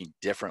just working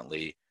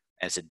differently,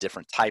 and it's a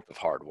different type of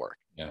hard work.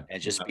 Yeah.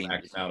 And just being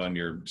maxing out on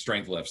your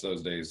strength lifts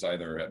those days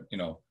either,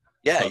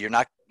 Yeah, you're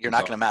not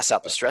going to mass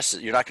out the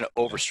stresses. You're not going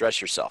to overstress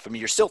yourself. I mean,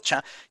 you're still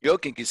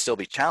yoga can still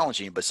be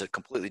challenging, but it's a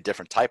completely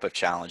different type of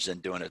challenge than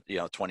doing a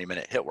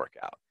 20-minute HIIT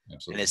workout.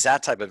 Absolutely. And it's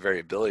that type of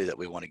variability that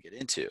we want to get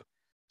into.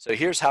 So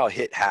here's how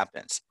HIIT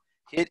happens.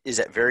 HIIT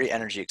is very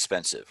energy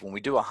expensive. When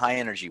we do a high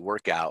energy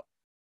workout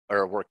or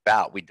a work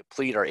bout, we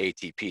deplete our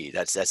ATP.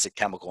 That's a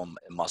chemical in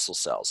muscle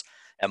cells.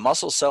 And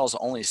muscle cells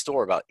only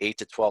store about 8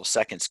 to 12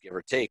 seconds, give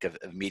or take, of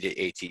immediate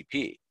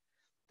ATP.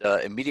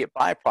 The immediate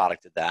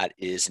byproduct of that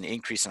is an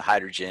increase in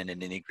hydrogen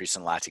and an increase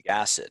in lactic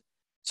acid.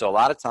 So a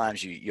lot of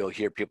times you'll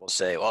hear people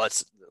say, well,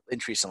 it's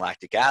increase in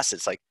lactic acid.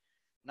 It's like,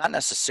 not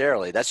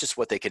necessarily. That's just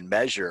what they can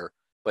measure.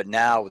 But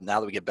now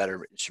that we get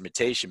better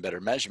instrumentation,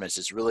 better measurements,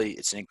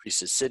 it's an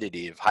increased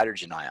acidity of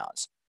hydrogen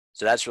ions.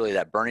 So that's really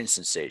that burning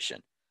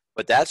sensation.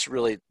 But that's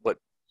really what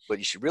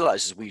you should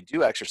realize is when you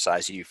do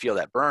exercise and you feel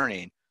that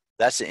burning,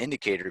 that's an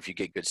indicator. If you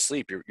get good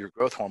sleep, your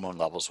growth hormone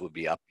levels would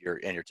be up,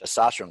 and your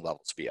testosterone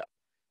levels would be up.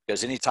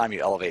 Because anytime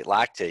you elevate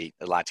lactic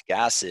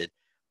acid,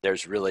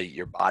 there's really,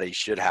 your body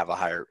should have a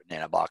higher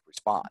anabolic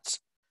response.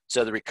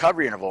 So the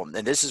recovery interval,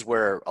 and this is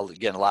where,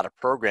 again, a lot of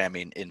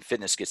programming in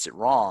fitness gets it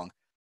wrong.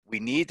 We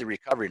need the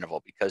recovery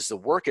interval, because the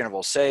work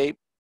interval, say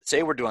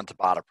we're doing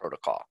Tabata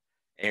protocol,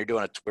 and we're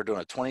doing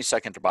a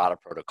 20-second Tabata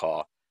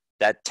protocol.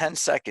 That 10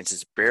 seconds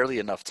is barely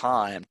enough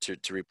time to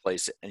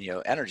replace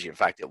energy. In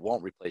fact, it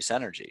won't replace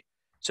energy.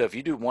 So if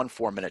you do 1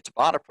 4-minute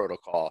Tabata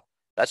protocol,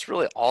 that's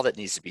really all that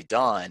needs to be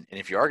done. And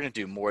if you are going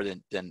to do more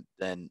than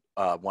 1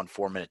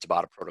 4-minute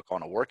Tabata protocol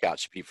in a workout, it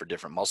should be for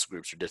different muscle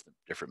groups or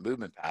different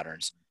movement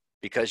patterns,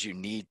 because you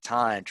need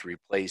time to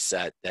replace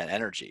that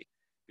energy.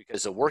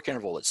 Because the work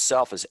interval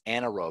itself is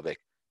anaerobic,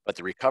 but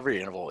the recovery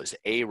interval is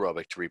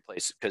aerobic to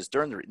replace it. Because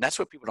and that's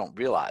what people don't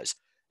realize,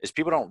 is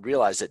people don't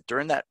realize that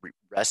during that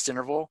rest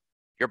interval,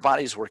 your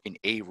body is working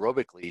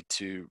aerobically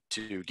to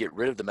get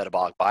rid of the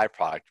metabolic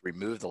byproduct,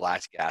 remove the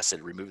lactic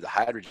acid, remove the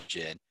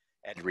hydrogen,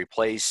 and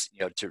replace,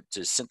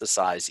 to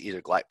synthesize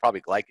either probably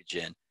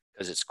glycogen,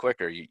 because it's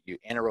quicker.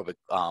 Anaerobic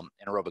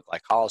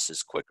glycolysis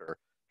is quicker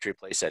to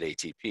replace that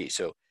ATP.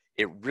 So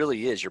it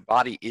really is, your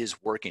body is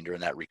working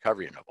during that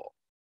recovery interval.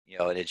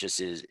 And it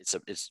just is,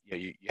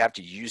 you have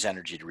to use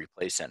energy to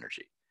replace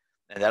energy.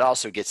 And that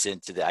also gets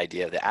into the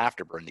idea of the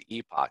afterburn,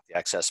 the EPOC, the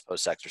excess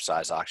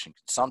post-exercise oxygen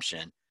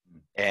consumption.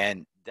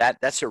 And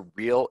that's a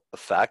real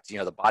effect.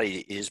 The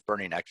body is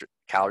burning extra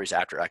calories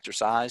after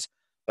exercise,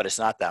 but it's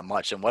not that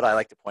much. And what I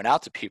like to point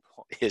out to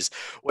people is,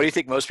 what do you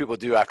think most people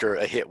do after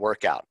a HIIT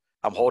workout?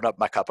 I'm holding up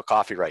my cup of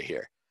coffee right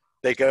here.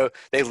 They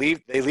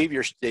leave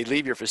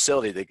your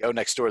facility. They go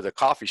next door to the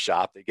coffee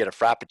shop. They get a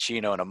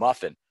Frappuccino and a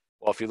muffin.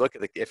 Well, if you look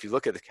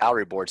at the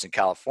calorie boards in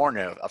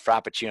California, a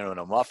Frappuccino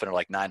and a muffin are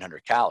like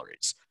 900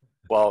 calories.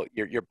 Well,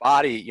 your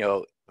body,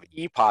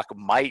 EPOC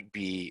might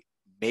be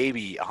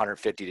maybe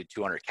 150 to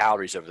 200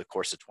 calories over the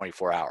course of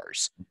 24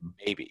 hours,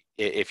 maybe,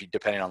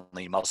 depending on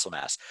the muscle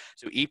mass.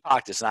 So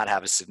EPOC does not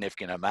have a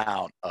significant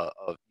amount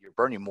of you're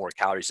burning more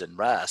calories than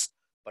rest,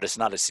 but it's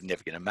not a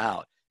significant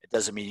amount. It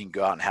doesn't mean you can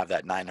go out and have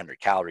that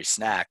 900 calorie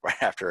snack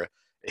right after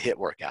a HIIT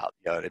workout.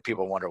 And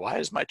people wonder, why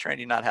is my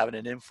training not having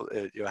an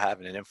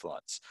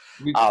influence?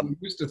 We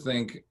used to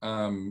think,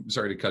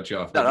 sorry to cut you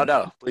off, but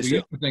no, please we do.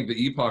 used to think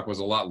the epoch was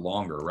a lot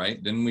longer,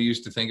 right? Didn't we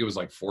used to think it was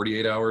like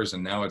 48 hours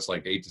and now it's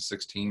like 8 to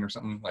 16 or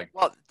something like?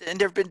 Well, and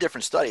there have been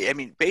different studies. I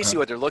mean, basically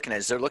what they're looking at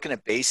is they're looking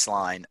at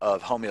baseline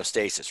of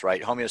homeostasis,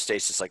 right?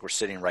 Homeostasis, like we're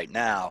sitting right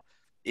now,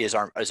 is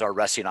our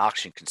resting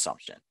oxygen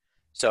consumption.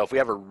 So if we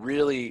have a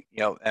really,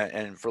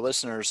 and for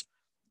listeners,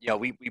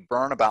 we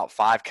burn about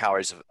 5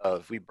 calories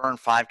we burn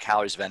 5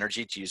 calories of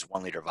energy to use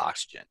 1 liter of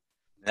oxygen.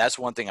 And that's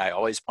one thing I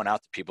always point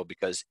out to people,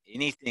 because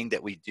anything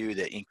that we do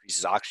that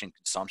increases oxygen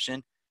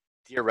consumption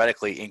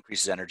theoretically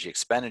increases energy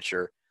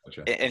expenditure.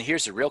 Gotcha. And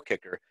here's the real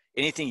kicker.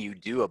 Anything you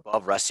do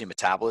above resting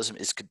metabolism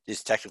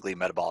is technically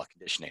metabolic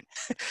conditioning.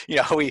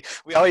 We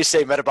always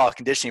say metabolic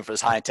conditioning for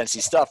this high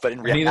intensity stuff, but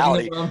in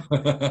reality,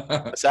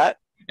 what's that?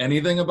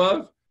 Anything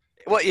above?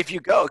 Well, if you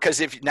go, because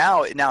if you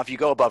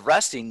go above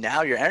resting,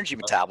 now your energy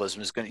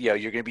metabolism is going to,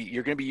 you're going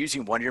to be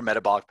using one of your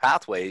metabolic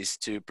pathways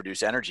to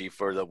produce energy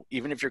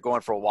even if you're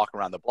going for a walk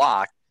around the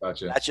block.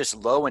 Gotcha. That's just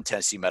low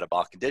intensity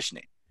metabolic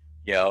conditioning.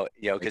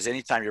 Because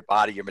anytime your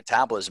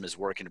metabolism is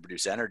working to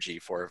produce energy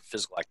for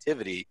physical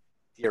activity,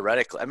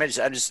 theoretically, I'm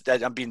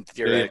being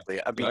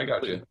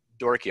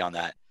dorky on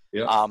that.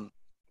 Yeah.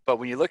 But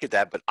when you look at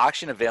that, but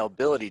oxygen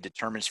availability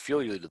determines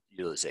fuel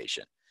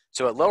utilization.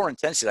 So at lower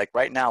intensity, like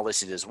right now,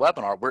 listening to this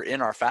webinar, we're in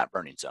our fat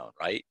burning zone,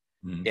 right?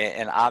 Mm-hmm.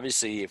 And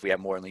obviously, if we have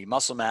more lean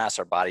muscle mass,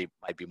 our body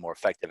might be more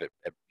effective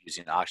at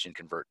using oxygen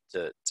convert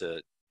to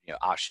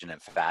oxygen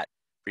and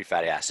free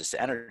fatty acids to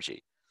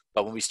energy.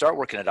 But when we start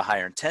working at a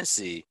higher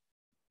intensity,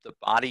 the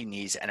body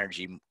needs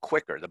energy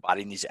quicker. The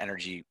body needs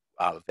energy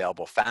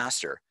available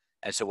faster.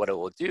 And so what it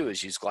will do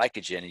is use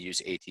glycogen and use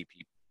ATP,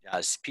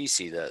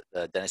 PC, the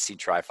adenosine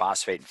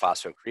triphosphate and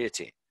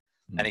phosphocreatine.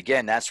 Mm-hmm. And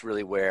again, that's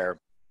really where,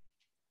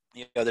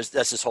 that's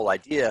this whole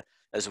idea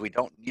as we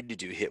don't need to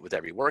do HIIT with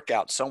every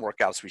workout. Some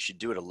workouts we should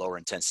do at a lower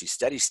intensity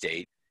steady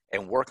state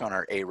and work on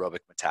our aerobic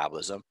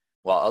metabolism,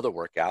 while other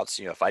workouts,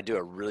 if I do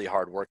a really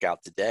hard workout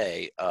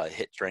today,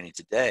 HIIT training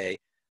today,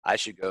 I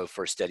should go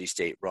for a steady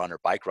state run or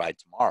bike ride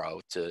tomorrow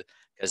because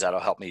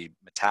that'll help me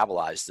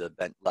metabolize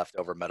the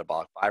leftover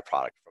metabolic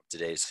byproduct from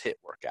today's HIIT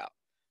workout.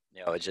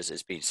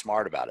 It's being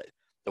smart about it.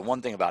 The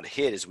one thing about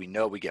HIIT is we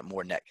know we get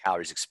more net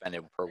calories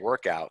expended per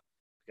workout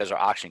because our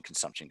oxygen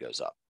consumption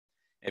goes up.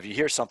 If you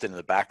hear something in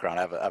the background,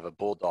 I have a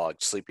bulldog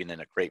sleeping in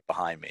a crate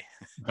behind me.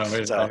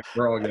 So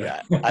we're all good.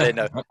 I didn't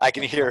know. I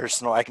can hear her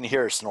snore. I can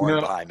hear her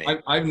snoring behind me.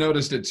 I've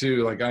noticed it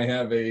too. Like I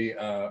have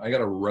I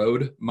got a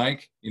Rode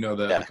mic,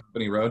 the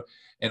company Rode,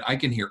 and I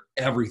can hear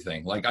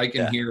everything. Like I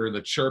can hear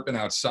the chirping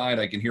outside.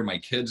 I can hear my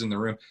kids in the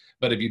room.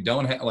 But if you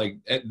don't have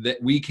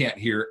we can't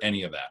hear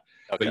any of that.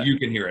 Okay. But you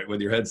can hear it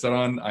with your headset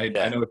on. I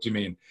know what you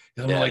mean.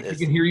 I'm like, I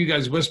can hear you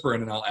guys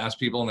whispering, and I'll ask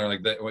people, and they're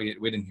like,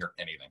 we didn't hear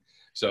anything.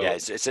 So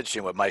it's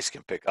interesting what mice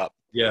can pick up.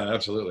 Yeah,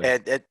 absolutely.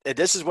 And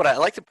this is what I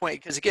like to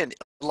point, because again,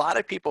 a lot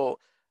of people,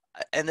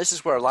 and this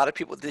is where a lot of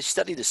people, they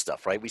study this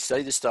stuff, right? We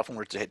study this stuff when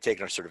we're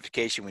taking our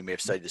certification. We may have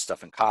studied this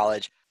stuff in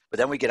college, but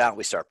then we get out and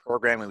we start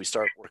programming, we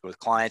start working with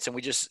clients, and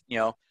we just,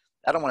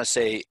 I don't want to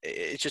say,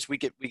 it's just we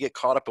get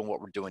caught up in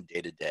what we're doing day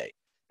to day.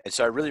 And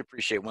so I really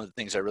appreciate, one of the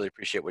things I really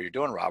appreciate what you're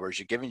doing, Robert, is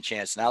you're giving a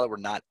chance, now that we're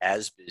not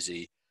as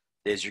busy,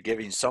 is you're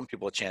giving some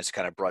people a chance to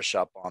kind of brush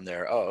up on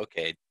their,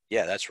 okay,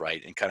 yeah, that's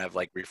right, and kind of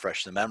like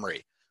refresh the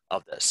memory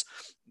of this.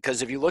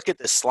 Because if you look at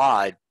this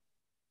slide,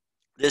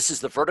 this is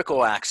the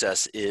vertical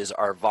axis is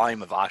our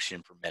volume of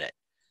oxygen per minute.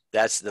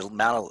 That's the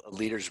amount of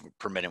liters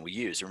per minute we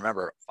use.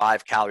 Remember,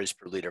 5 calories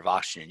per liter of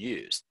oxygen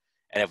used.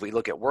 And if we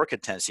look at work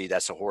intensity,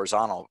 that's a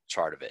horizontal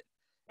chart of it.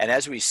 And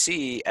as we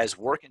see, as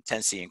work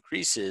intensity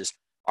increases,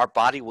 our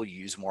body will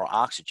use more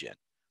oxygen.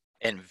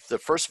 And the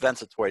first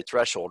ventilatory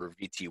threshold, or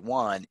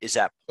VT1, is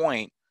that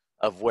point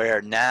of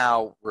where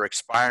now we're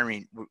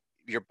expiring.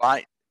 Your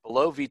body,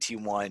 below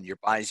VT1, your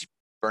body's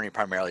burning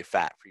primarily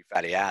free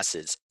fatty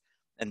acids.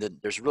 And then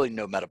there's really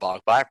no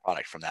metabolic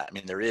byproduct from that. I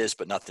mean, there is,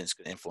 but nothing's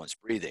going to influence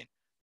breathing.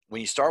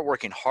 When you start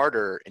working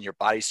harder and your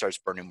body starts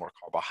burning more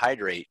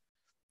carbohydrate,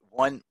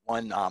 one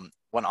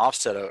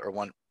offset or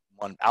one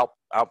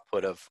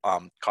output of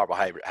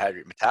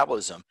carbohydrate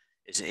metabolism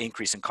is an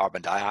increase in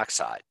carbon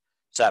dioxide.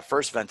 So that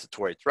first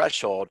ventilatory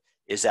threshold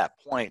is that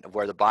point of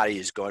where the body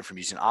is going from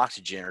using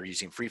oxygen or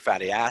using free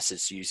fatty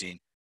acids to using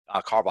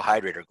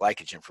carbohydrate or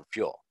glycogen for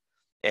fuel.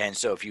 And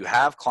so if you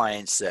have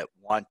clients that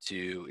want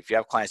to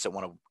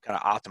kind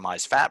of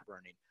optimize fat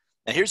burning,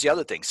 and here's the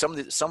other thing, some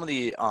of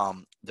the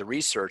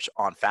research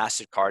on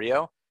fasted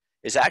cardio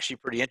is actually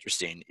pretty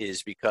interesting,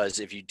 is because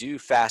if you do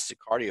fasted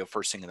cardio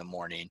first thing in the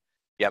morning,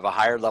 you have a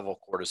higher level of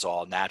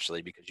cortisol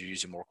naturally because you're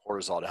using more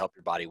cortisol to help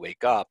your body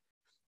wake up.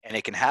 And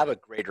it can have a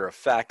greater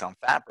effect on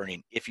fat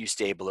burning if you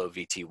stay below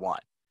VT1.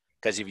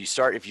 Because if you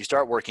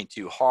start working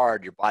too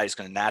hard, your body's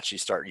going to naturally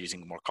start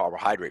using more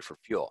carbohydrate for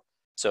fuel.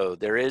 So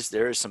there is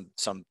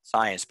some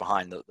science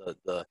behind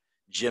the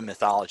gym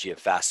mythology of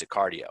fasted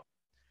cardio.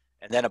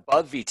 And then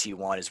above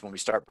VT1 is when we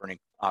start burning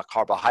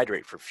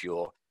carbohydrate for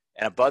fuel.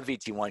 And above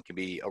VT1 can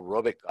be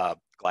aerobic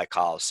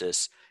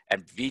glycolysis.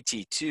 And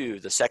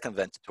VT2, the second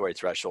ventilatory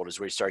threshold, is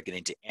where you start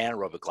getting to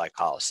anaerobic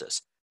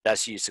glycolysis.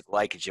 That's use of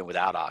glycogen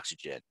without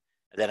oxygen.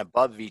 And then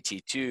above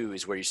VT2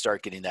 is where you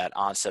start getting that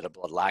onset of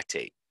blood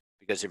lactate.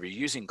 Because if you're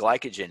using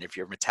glycogen, if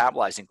you're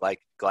metabolizing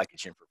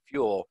glycogen for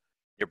fuel,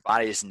 your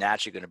body is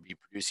naturally going to be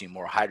producing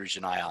more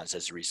hydrogen ions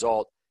as a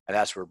result, and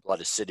that's where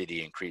blood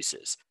acidity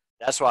increases.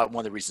 That's why one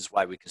of the reasons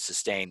why we can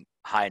sustain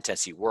high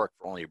intensity work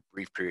for only a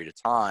brief period of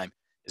time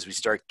is we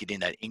start getting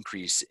that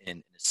increase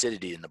in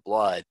acidity in the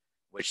blood,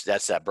 which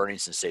that's that burning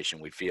sensation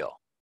we feel.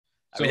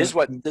 I mean, this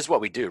is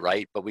what we do,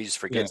 right? But we just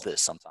forget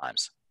this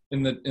sometimes.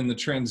 In the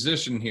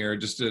transition here,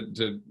 just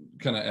to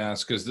kind of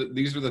ask, because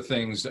these are the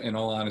things, in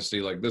all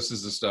honesty, like this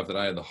is the stuff that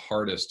I had the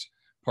hardest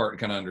part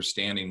kind of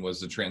understanding, was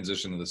the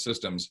transition of the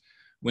systems.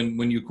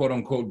 When you quote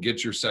unquote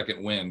get your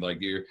second wind, like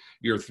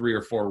you're 3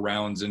 or 4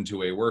 rounds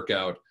into a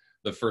workout,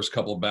 the first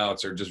couple of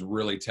bouts are just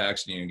really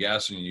taxing you and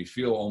gassing you. You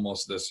feel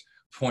almost this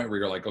point where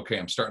you're like, okay,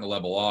 I'm starting to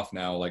level off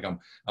now. Like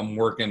I'm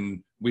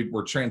working,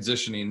 we're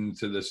transitioning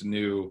to this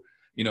new,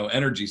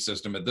 energy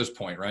system at this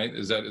point, right?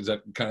 Is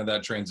that kind of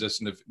that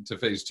transition to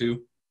phase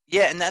 2?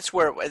 Yeah, and that's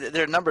where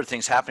there are a number of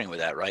things happening with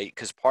that, right?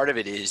 Because part of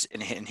it is,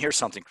 and here's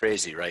something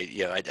crazy, right?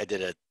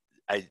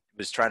 I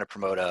was trying to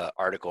promote an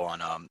article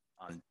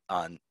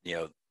on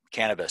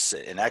cannabis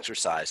and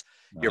exercise.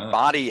 Your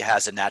body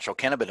has a natural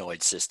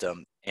cannabinoid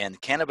system, and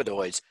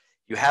cannabinoids,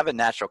 you have a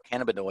natural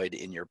cannabinoid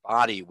in your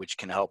body which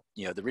can help.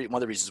 One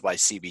of the reasons why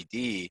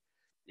CBD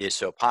is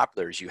so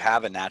popular is you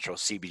have a natural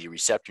CBD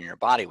receptor in your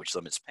body which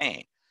limits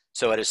pain.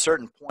 So at a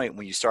certain point,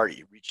 when you start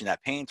reaching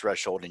that pain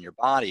threshold in your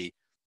body,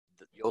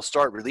 you'll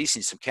start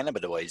releasing some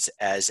cannabinoids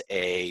as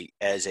a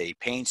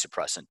pain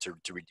suppressant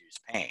to reduce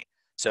pain.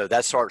 So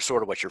that's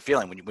sort of what you're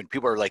feeling when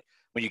people are like,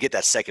 when you get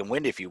that second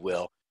wind, if you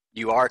will,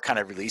 you are kind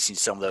of releasing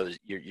some of those.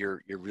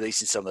 You're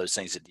releasing some of those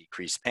things that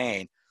decrease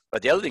pain.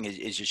 But the other thing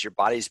is just your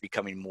body is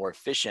becoming more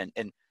efficient.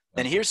 And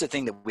here's the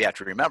thing that we have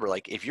to remember: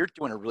 like if you're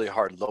doing a really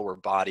hard lower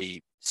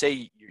body,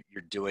 say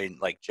you're doing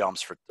like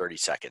jumps for 30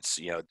 seconds,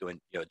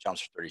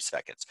 jumps for 30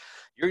 seconds,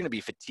 you're going to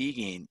be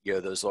fatiguing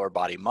those lower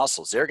body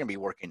muscles. They're going to be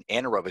working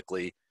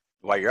anaerobically,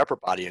 while your upper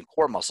body and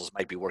core muscles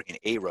might be working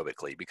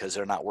aerobically because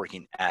they're not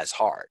working as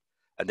hard.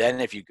 And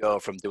then if you go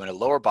from doing a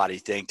lower body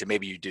thing to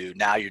maybe you're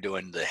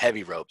doing the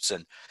heavy ropes,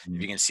 and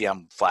if you can see,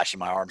 I'm flashing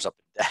my arms up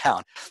and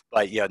down,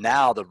 but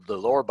now the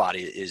lower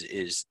body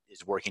is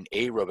working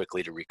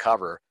aerobically to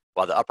recover,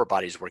 while the upper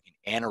body is working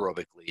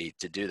anaerobically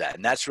to do that.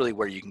 And that's really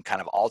where you can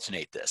kind of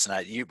alternate this.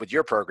 And with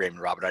your programming,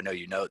 Robert, I know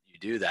you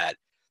do that,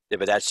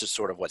 but that's just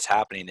sort of what's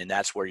happening, and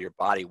that's where your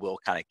body will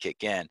kind of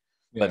kick in.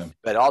 Yeah.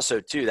 But also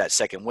too, that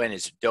second wind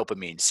is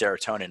dopamine,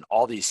 serotonin,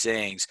 all these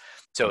things.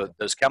 So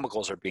those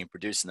chemicals are being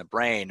produced in the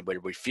brain where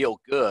we feel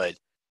good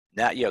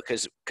now,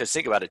 because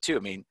think about it too.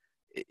 I mean,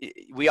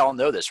 we all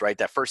know this, right?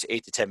 That first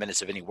 8 to 10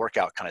 minutes of any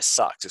workout kind of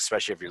sucks,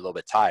 especially if you're a little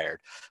bit tired.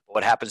 But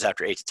what happens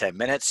after 8 to 10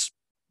 minutes?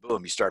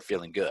 Boom, you start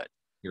feeling good.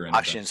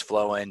 Oxygen's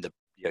flowing,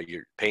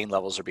 your pain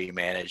levels are being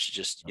managed.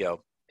 Just,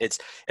 it's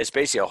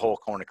basically a whole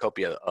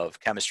cornucopia of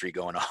chemistry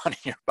going on in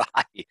your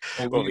body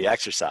when we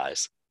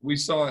exercise. We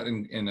saw it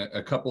in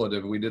a couple of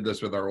different, we did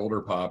this with our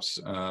older pops.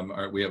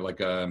 We have like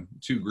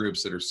 2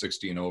 groups that are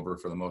 60 and over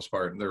for the most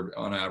part. They're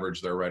on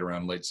average, they're right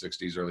around late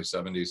 60s, early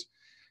 70s.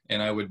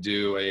 And I would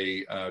do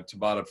a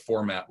Tabata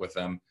format with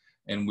them.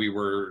 And we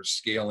were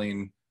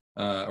scaling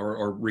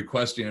or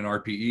requesting an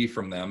RPE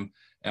from them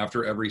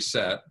after every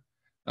set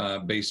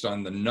based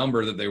on the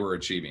number that they were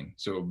achieving.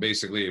 So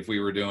basically, if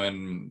we were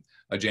doing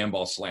a jam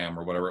ball slam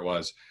or whatever it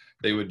was,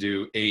 they would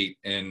do 8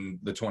 in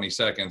the 20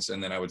 seconds.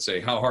 And then I would say,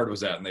 how hard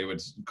was that? And they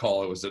would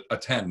call it was a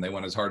 10. They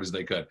went as hard as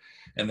they could.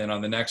 And then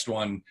on the next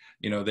one,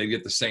 they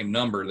get the same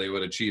number. They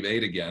would achieve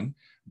 8 again,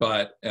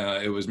 but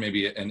it was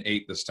maybe an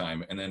 8 this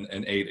time, and then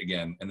an 8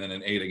 again, and then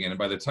an 8 again. And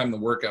by the time the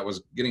workout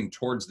was getting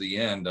towards the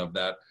end of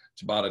that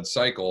Tabata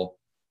cycle,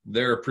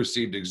 their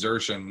perceived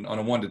exertion on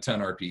a 1 to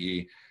 10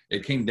 RPE,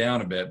 it came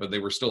down a bit, but they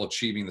were still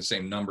achieving the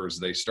same numbers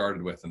they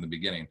started with in the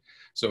beginning.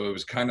 So it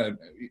was kind of,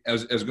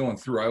 as going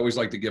through, I always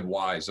like to give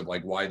whys of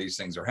like why these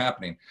things are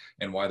happening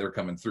and why they're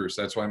coming through.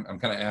 So that's why I'm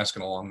kind of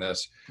asking along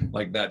this,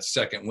 like that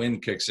second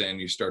wind kicks in,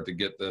 you start to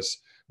get this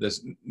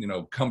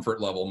comfort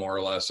level more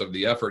or less of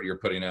the effort you're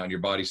putting out, and your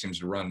body seems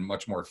to run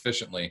much more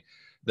efficiently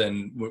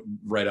than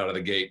right out of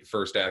the gate,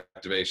 first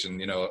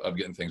activation, of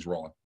getting things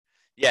rolling.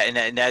 Yeah,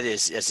 and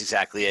that's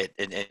exactly it.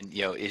 And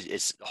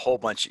it's a whole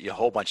bunch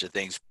of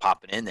things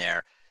popping in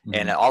there,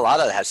 and a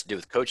lot of that has to do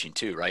with coaching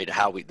too, right?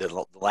 How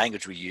the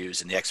language we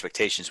use and the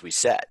expectations we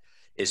set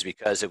is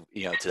because of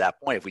to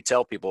that point, if we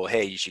tell people,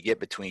 hey, you should get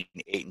between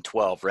 8 and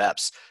 12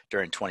 reps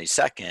during 20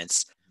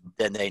 seconds,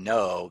 then they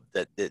know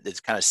that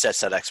it kind of sets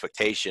that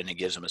expectation and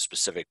gives them a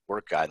specific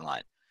work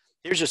guideline.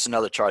 Here's just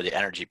another chart of the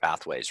energy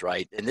pathways,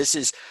 right? And this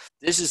is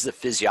the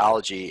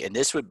physiology, and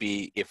this would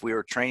be if we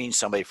were training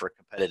somebody for a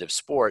competitive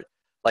sport.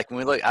 Like when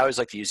we look, I always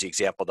like to use the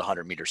example of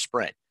the 100-meter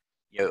sprint.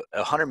 A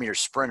 100-meter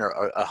sprinter,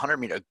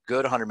 a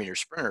good 100-meter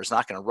sprinter is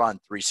not going to run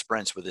 3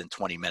 sprints within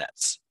 20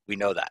 minutes. We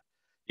know that.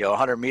 A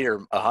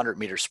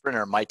 100-meter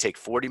sprinter might take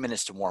 40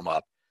 minutes to warm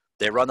up,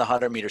 They run the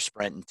 100-meter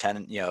sprint in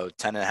 10, 10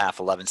 and a half,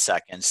 11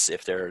 seconds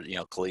if they're,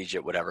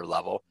 collegiate, whatever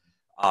level,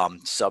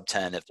 sub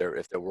 10 if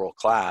they're world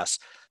class.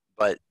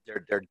 But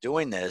they're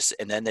doing this,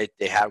 and then they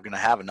have going to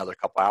have another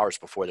couple hours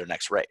before their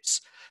next race.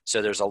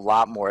 So there's a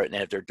lot more. And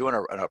if they're doing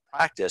a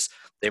practice,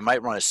 they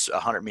might run a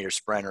 100-meter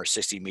sprint or a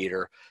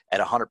 60-meter at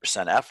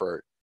 100%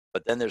 effort.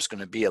 But then there's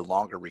going to be a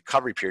longer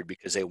recovery period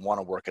because they want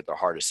to work at their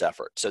hardest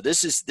effort. So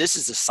this is the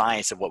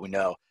science of what we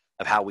know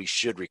of how we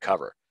should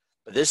recover.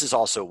 But this is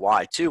also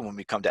why, too, when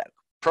we come to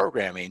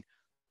programming,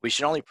 we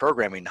should only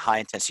programming high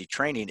intensity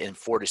training in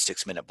 4 to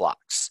 6 minute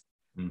blocks.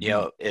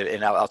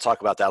 And I'll talk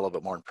about that a little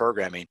bit more in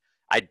programming.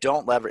 I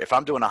don't if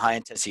I'm doing a high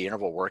intensity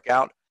interval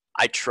workout,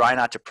 I try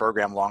not to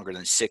program longer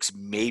than 6,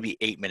 maybe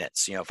 8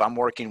 minutes. If I'm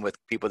working with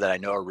people that I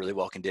know are really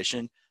well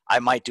conditioned, I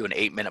might do an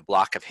 8-minute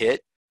block of HIIT,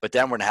 but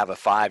then we're going to have a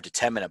 5 to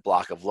 10 minute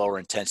block of lower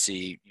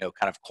intensity, kind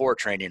of core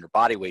training or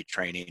body weight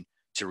training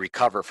to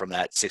recover from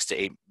that 6 to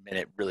 8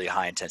 minute really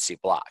high intensity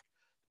block.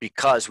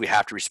 Because we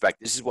have to respect,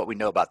 this is what we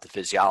know about the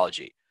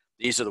physiology.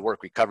 These are the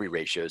work recovery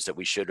ratios that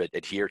we should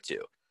adhere to.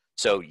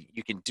 So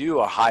you can do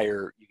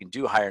higher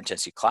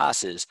intensity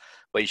classes,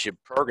 but you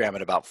should program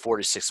at about 4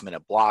 to 6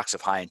 minute blocks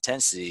of high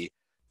intensity,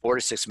 4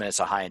 to 6 minutes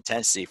of high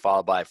intensity,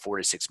 followed by 4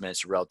 to 6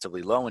 minutes of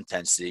relatively low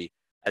intensity,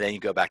 and then you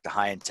go back to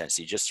high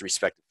intensity just to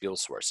respect the fuel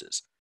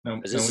sources.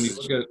 Now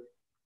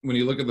when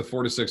you look at the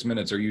 4 to 6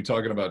 minutes, are you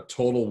talking about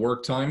total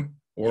work time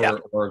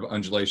or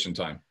undulation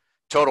time?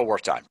 Total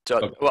work time.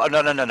 Okay. Well,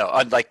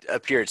 no. Like a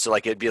period. So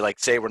like it'd be like,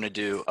 say we're going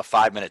to do a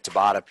 5-minute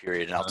Tabata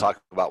period, and I'll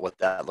talk about what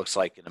that looks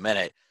like in a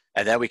minute.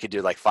 And then we could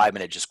do like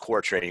 5-minute just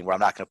core training where I'm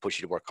not going to push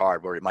you to work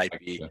hard, where it might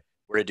be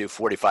we're going to do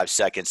 45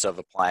 seconds of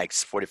a plank,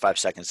 45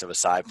 seconds of a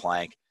side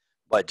plank,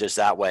 but just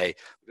that way,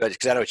 because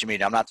I know what you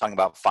mean. I'm not talking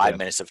about 5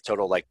 minutes of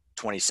total like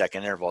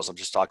 20-second intervals. I'm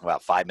just talking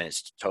about 5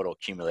 minutes total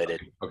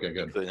accumulated. Okay,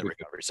 good. Including the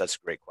recovery. So that's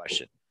a great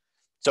question.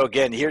 So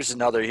again, here's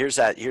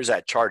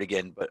that chart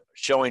again, but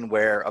showing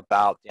where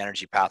about the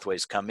energy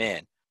pathways come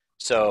in.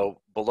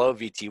 So below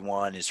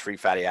VT1 is free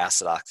fatty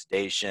acid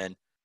oxidation.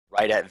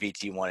 Right at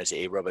VT1 is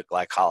aerobic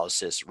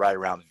glycolysis. Right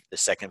around the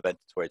second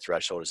ventilatory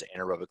threshold is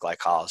anaerobic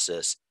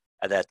glycolysis.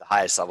 And then at the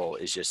highest level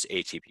is just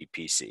ATP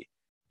PC.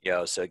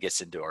 So it gets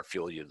into our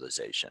fuel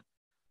utilization.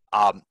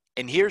 And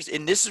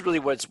this is really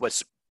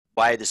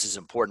why this is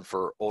important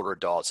for older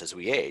adults as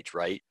we age,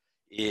 right?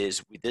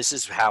 This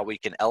is how we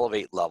can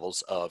elevate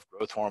levels of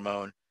growth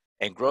hormone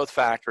and growth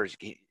factors.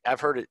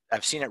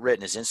 I've seen it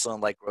written as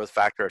insulin-like growth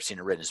factor. I've seen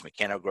it written as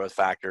mechano growth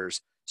factors.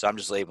 So I'm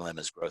just labeling them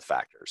as growth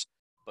factors.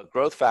 But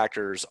growth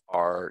factors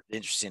are, the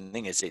interesting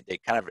thing is they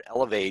kind of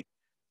elevate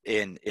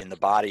in the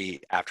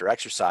body after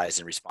exercise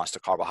in response to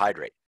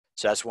carbohydrate.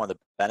 So that's one of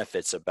the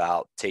benefits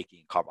about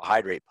taking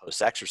carbohydrate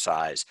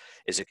post-exercise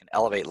is it can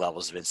elevate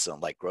levels of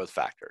insulin-like growth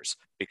factors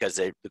because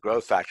the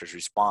growth factors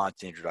respond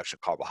to the introduction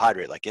of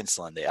carbohydrate like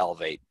insulin. They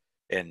elevate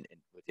with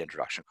the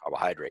introduction of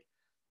carbohydrate.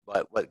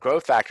 But what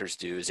growth factors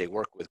do is they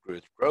work with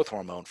growth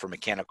hormone for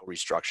mechanical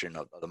restructuring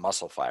of the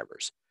muscle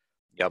fibers.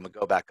 I'm going to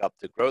go back up.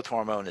 The growth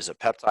hormone is a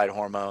peptide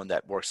hormone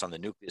that works on the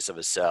nucleus of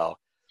a cell.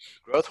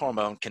 Growth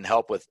hormone can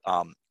help with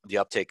the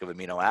uptake of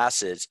amino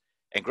acids,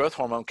 and growth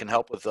hormone can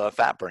help with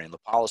fat burning.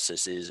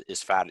 Lipolysis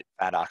is fat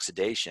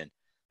oxidation.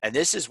 And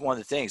this is one of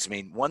the things,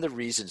 one of the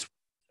reasons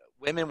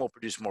women will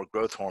produce more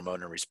growth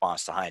hormone in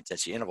response to high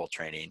intensity interval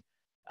training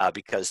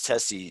because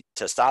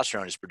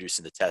testosterone is produced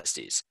in the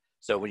testes.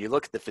 So when you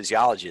look at the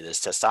physiology of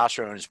this,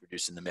 testosterone is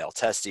produced in the male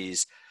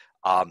testes.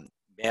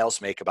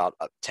 Males make about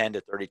 10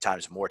 to 30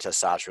 times more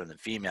testosterone than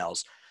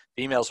females.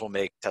 Females will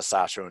make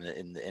testosterone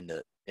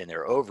in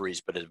their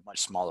ovaries, but at a much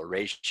smaller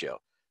ratio.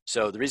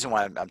 So the reason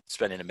why I'm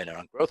spending a minute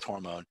on growth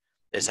hormone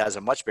is it has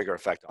a much bigger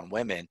effect on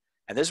women.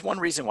 And there's one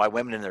reason why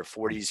women in their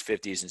 40s,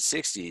 50s, and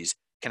 60s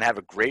can have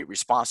a great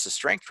response to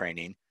strength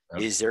training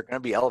is they're going to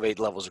be elevated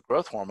levels of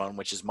growth hormone,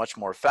 which is much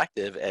more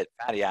effective at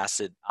fatty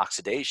acid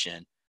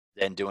oxidation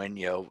than doing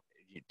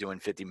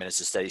 50 minutes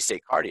of steady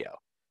state cardio.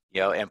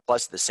 And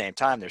plus at the same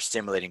time, they're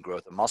stimulating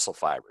growth of muscle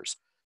fibers.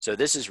 So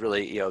this is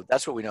really,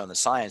 that's what we know in the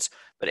science.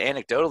 But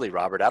anecdotally,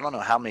 Robert, I don't know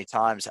how many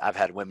times I've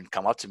had women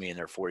come up to me in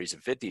their 40s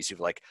and 50s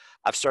who've like,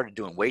 I've started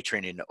doing weight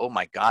training. And, oh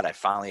my God, I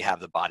finally have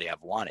the body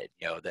I've wanted.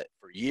 That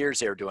for years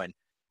they were doing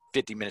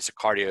 50 minutes of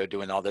cardio,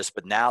 doing all this,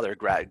 but now they're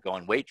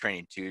going weight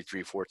training 2,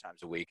 3, 4 times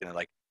a week. And they're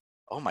like,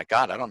 oh my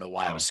God, I don't know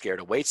why I was scared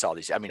of weights all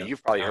these.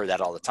 You've probably heard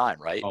that all the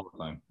time, right? All the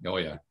time. Oh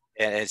yeah.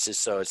 And it's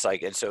just, so it's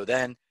like, and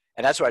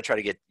that's why I try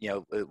to get,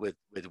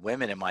 with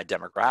women in my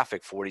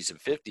demographic, 40s and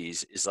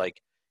 50s, is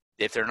like,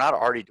 if they're not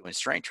already doing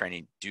strength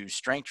training, do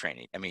strength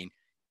training.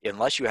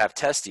 Unless you have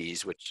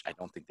testes, which I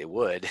don't think they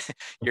would,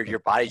 your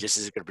body just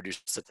isn't going to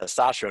produce the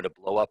testosterone to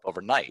blow up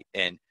overnight.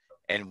 And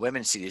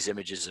women see these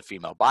images of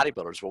female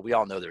bodybuilders. Well, we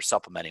all know they're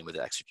supplementing with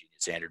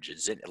exogenous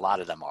androgens, and a lot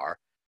of them are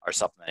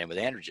supplementing with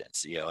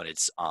androgens. And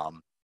it's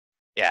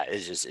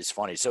it's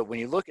funny. So when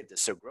you look at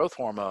this, so growth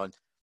hormone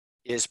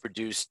is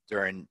produced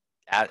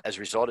as a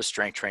result of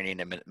strength training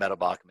and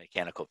metabolic and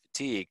mechanical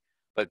fatigue,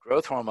 but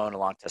growth hormone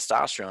along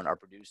testosterone are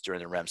produced during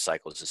the REM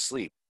cycles of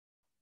sleep.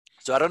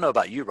 So I don't know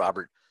about you,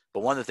 Robert,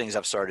 But one of the things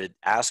I've started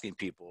asking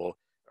people,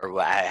 or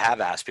what I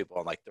have asked people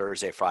on like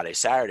Thursday, Friday,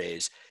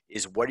 Saturdays,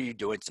 is what are you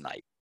doing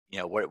tonight?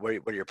 What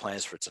are your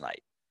plans for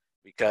tonight?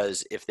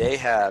 Because if they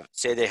have,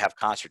 say they have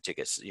concert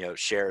tickets,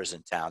 shares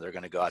in town, they're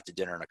going to go out to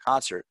dinner and a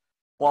concert.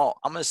 Well,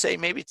 I'm going to say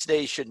maybe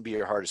today shouldn't be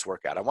your hardest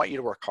workout. I want you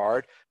to work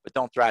hard, but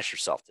don't thrash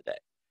yourself today.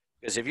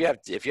 Because if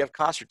you have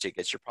concert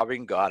tickets, you're probably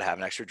going to go out and have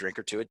an extra drink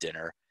or two at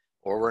dinner.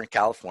 Or we're in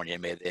California,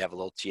 maybe they have a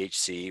little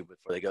THC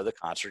before they go to the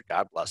concert.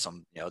 God bless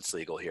them. It's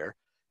legal here.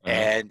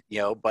 And,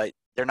 but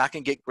they're not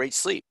going to get great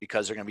sleep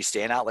because they're going to be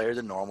staying out later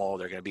than normal.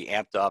 They're going to be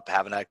amped up,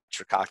 having an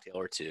extra cocktail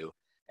or two.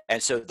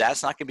 And so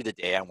that's not going to be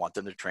the day I want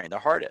them to train their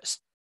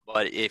hardest.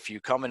 But if you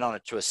come in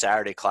to a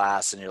Saturday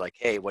class and you're like,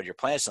 hey, what are your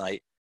plans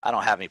tonight? I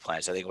don't have any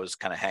plans. I think we'll just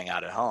kind of hang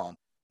out at home.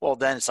 Well,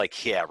 then it's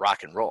like, yeah,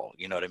 rock and roll.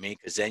 You know what I mean?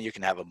 Because then you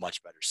can have a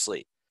much better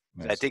sleep.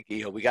 Nice. I think,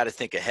 we got to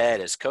think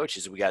ahead as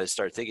coaches. We got to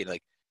start thinking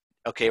like,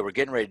 okay, we're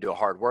getting ready to do a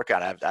hard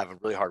workout. I have a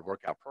really hard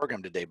workout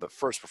program today. But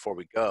first, before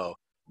we go,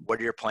 what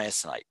are your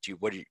plans tonight? Do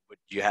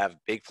you have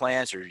big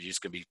plans, or are you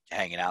just going to be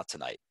hanging out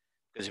tonight?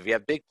 Because if you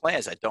have big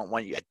plans, I don't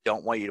want you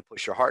to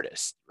push your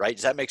hardest. Right?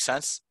 Does that make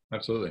sense?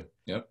 Absolutely.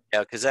 Yep. Yeah.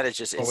 Because then it's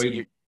just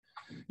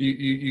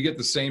you get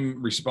the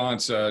same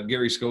response.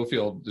 Gary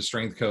Schofield, the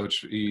strength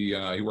coach, he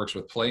works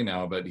with Play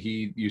now, but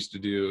we used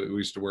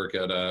to work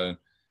at a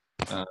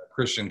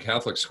Christian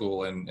Catholic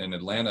school in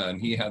Atlanta,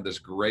 and he had this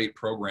great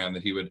program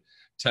that he would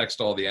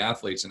text all the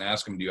athletes and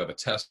ask them, do you have a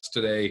test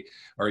today?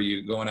 Are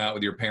you going out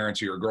with your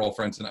parents or your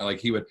girlfriends? And like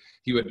he would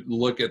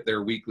look at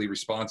their weekly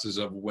responses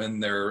of when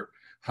their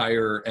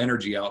higher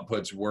energy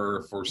outputs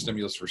were for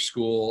stimulus for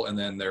school and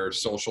then their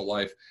social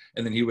life.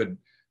 And then he would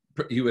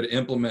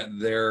implement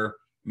their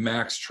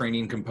max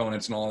training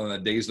components and all on the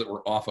days that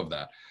were off of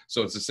that.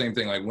 So it's the same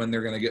thing, like when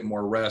they're going to get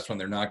more rest, when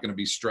they're not going to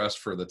be stressed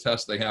for the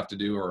test they have to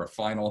do or a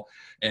final.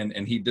 And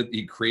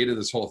he created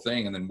this whole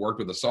thing and then worked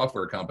with a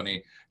software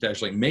company to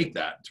actually make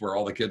that to where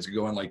all the kids could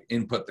go and like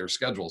input their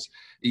schedules.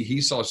 He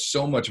saw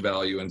so much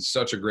value and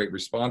such a great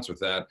response with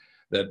that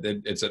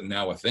it's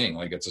now a thing.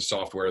 Like it's a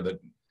software that,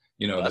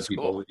 that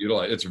people would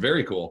utilize. It's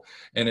very cool.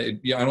 And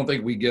I don't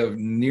think we give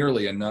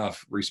nearly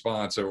enough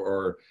response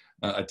or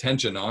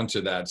attention onto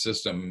that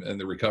system and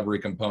the recovery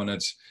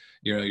components,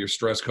 your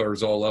stress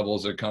cortisol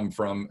levels that come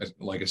from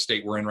like a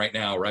state we're in right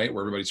now, right?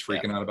 Where everybody's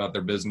freaking out about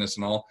their business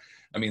and all.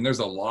 I mean, there's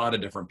a lot of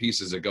different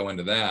pieces that go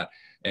into that.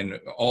 And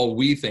all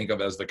we think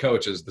of as the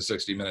coach is the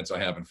 60 minutes I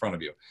have in front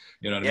of you.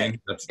 You know what I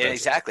mean? That's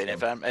exactly.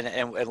 And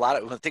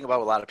the thing about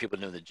what a lot of people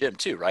do in the gym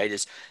too, right,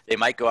 is they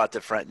might go out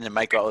with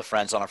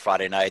friends on a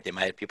Friday night. They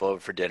might have people over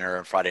for dinner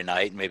on Friday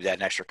night, and maybe they had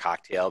an extra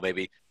cocktail.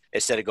 Maybe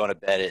instead of going to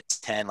bed at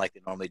 10 like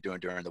they normally do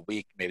during the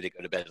week, maybe they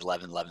go to bed at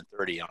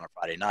 11:30 on a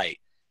Friday night.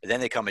 But then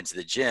they come into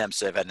the gym,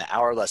 so they've had an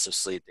hour less of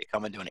sleep. They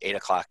come into an 8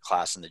 o'clock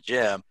class in the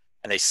gym,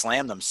 and they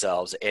slam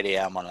themselves at 8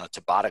 a.m. on a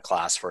Tabata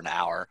class for an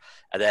hour.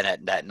 And then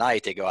at that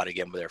night, they go out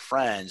again with their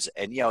friends.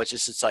 And,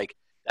 it's like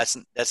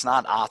that's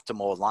not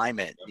optimal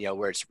alignment,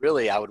 where it's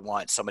really I would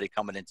want somebody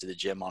coming into the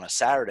gym on a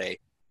Saturday,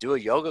 do a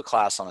yoga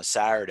class on a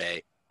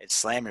Saturday, and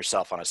slam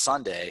yourself on a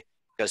Sunday,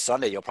 because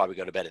Sunday you'll probably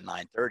go to bed at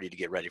 9:30 to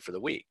get ready for the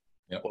week.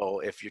 Yep. Well,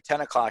 if you're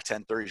 10 o'clock,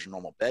 10:30 is your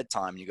normal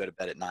bedtime, and you go to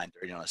bed at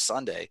 9:30 on a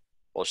Sunday,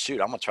 well, shoot,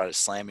 I'm going to try to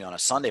slam you on a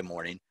Sunday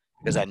morning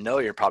because I know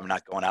you're probably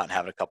not going out and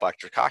having a couple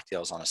extra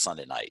cocktails on a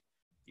Sunday night.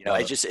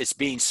 It's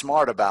being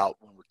smart about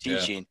when we're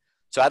teaching. Yeah.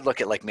 So I'd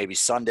look at like maybe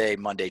Sunday,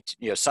 Monday,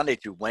 Sunday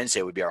through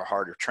Wednesday would be our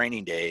harder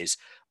training days,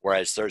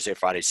 whereas Thursday,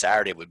 Friday,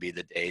 Saturday would be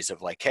the days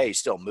of like, hey,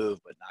 still move,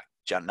 but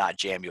not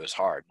jam you as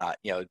hard, not,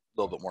 a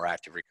little bit more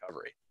active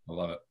recovery. I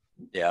love it.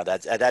 Yeah,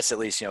 that's at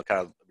least, kind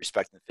of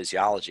respecting the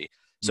physiology.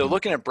 So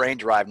looking at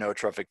brain-derived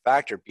neurotrophic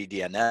factor,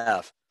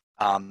 BDNF,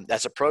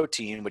 that's a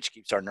protein which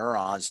keeps our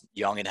neurons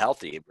young and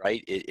healthy,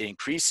 right? It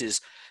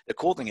increases, the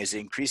cool thing is it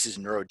increases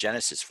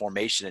neurogenesis,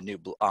 formation of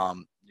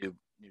new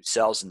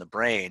cells in the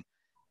brain.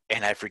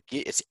 And I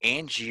forget, it's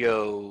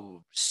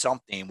angio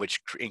something,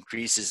 which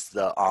increases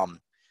the,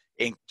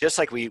 just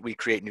like we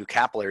create new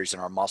capillaries in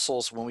our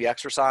muscles when we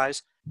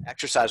exercise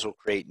will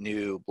create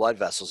new blood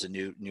vessels and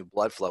new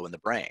blood flow in the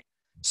brain.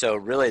 So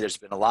really there's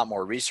been a lot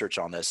more research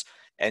on this.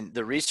 And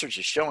the research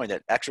is showing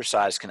that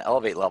exercise can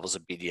elevate levels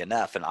of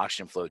BDNF and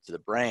oxygen flow to the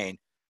brain.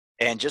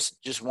 And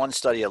just one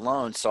study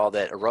alone saw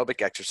that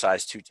aerobic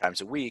exercise 2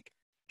 times a week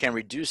can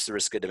reduce the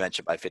risk of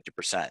dementia by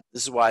 50%.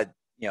 This is why,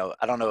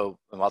 I don't know,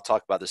 and I'll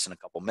talk about this in a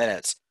couple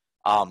minutes.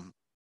 And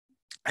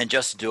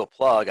just to do a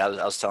plug, I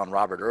was telling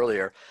Robert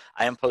earlier,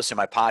 I am posting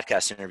my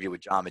podcast interview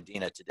with John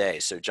Medina today.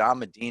 So John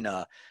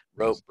Medina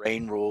wrote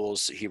Brain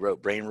Rules. He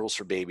wrote Brain Rules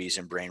for Babies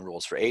and Brain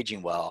Rules for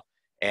Aging Well.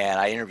 And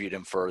I interviewed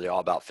him for the All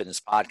About Fitness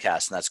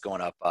podcast, and that's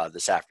going up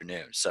this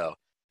afternoon. So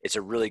it's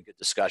a really good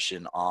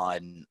discussion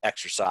on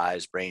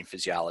exercise, brain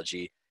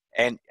physiology.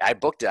 And I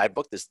booked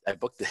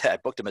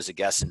him as a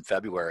guest in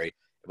February,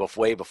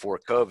 way before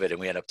COVID, and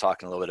we ended up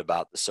talking a little bit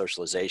about the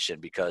socialization,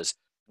 because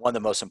one of the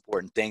most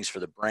important things for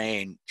the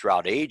brain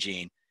throughout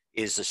aging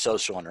is the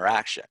social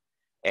interaction.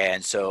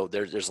 And so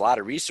there's a lot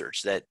of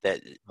research that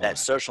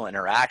social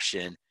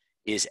interaction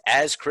is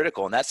as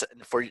critical. And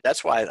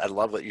that's why I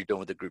love what you're doing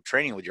with the group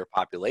training with your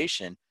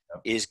population.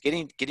 Is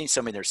getting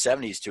somebody in their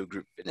 70s to a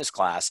group fitness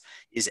class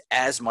is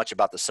as much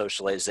about the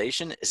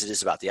socialization as it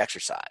is about the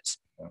exercise.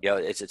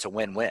 It's a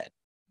win-win.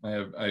 I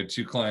have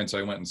 2 clients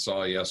I went and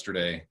saw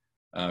yesterday,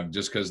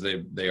 just because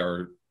they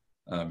are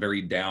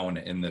very down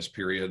in this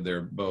period.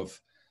 They're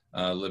both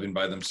living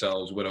by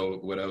themselves,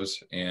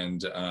 widows,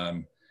 and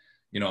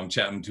I'm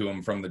chatting to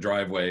them from the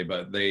driveway,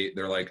 but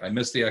they're like, I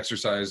miss the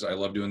exercise. I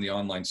love doing the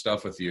online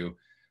stuff with you,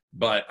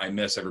 but I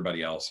miss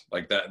everybody else.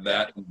 Like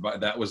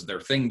that was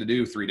their thing to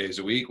do 3 days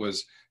a week.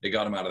 Was it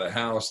got them out of the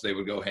house. They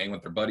would go hang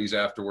with their buddies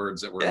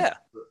afterwards.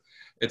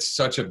 It's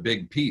such a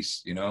big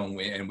piece,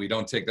 and we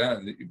don't take that.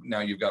 Now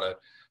you've got a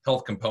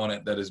health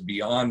component that is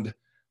beyond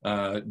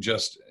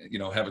just,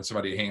 having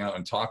somebody hang out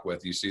and talk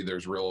with. You see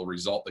there's real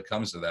result that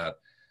comes to that.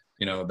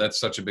 That's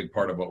such a big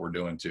part of what we're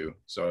doing too.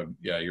 So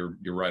yeah, you're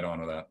right on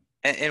to that.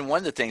 And one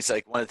of the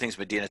things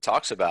Medina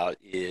talks about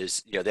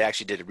is, they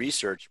actually did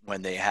research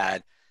when they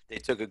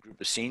took a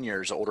group of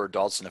seniors, older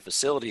adults in a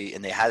facility,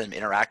 and they had them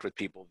interact with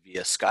people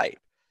via Skype.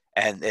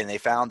 And they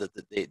found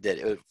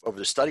that over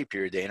the study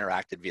period, they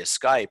interacted via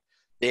Skype.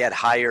 They had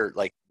higher,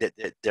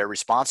 their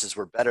responses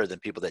were better than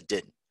people that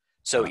didn't.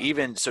 So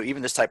even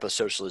this type of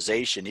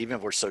socialization, even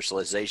if we're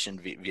socialization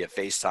via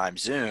FaceTime,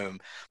 Zoom,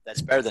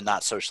 that's better than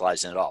not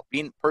socializing at all.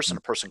 Being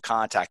person-to-person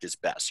contact is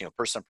best.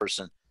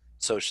 Person-to-person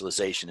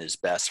socialization is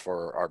best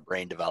for our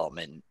brain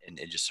development and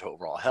just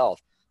overall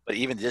health. But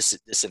even this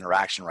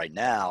interaction right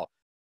now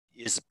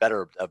is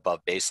better above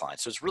baseline.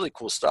 So it's really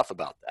cool stuff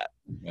about that.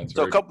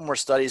 So a couple more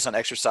studies on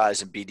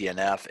exercise and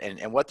BDNF,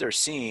 and what they're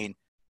seeing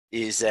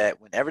is that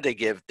whenever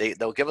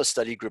they'll give a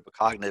study group a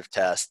cognitive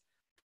test,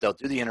 they'll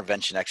do the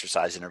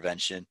exercise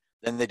intervention,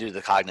 then they do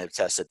the cognitive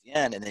test at the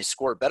end, and they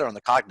score better on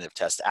the cognitive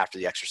test after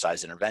the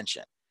exercise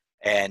intervention.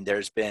 And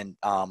there's been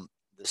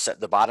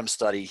the bottom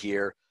study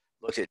here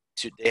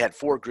they had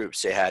 4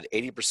 groups. They had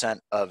 80%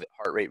 of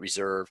heart rate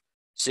reserve,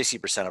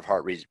 60% of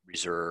heart rate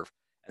reserve,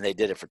 and they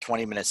did it for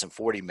 20 minutes and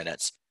 40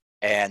 minutes.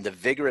 And the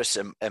vigorous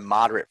and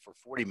moderate for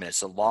 40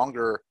 minutes, the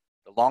longer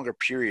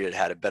period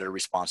had a better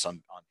response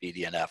on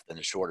BDNF than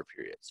the shorter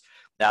periods.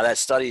 Now that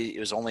study, it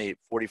was only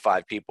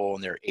 45 people,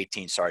 and they're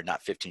 18 to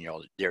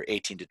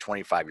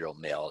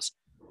 25-year-old males.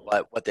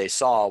 But what they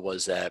saw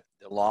was that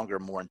the longer,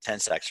 more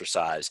intense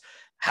exercise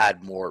had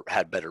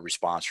better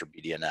response for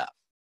BDNF.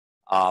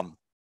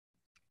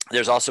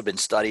 There's also been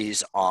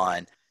studies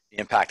on the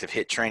impact of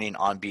HIIT training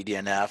on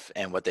BDNF,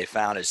 and what they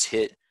found is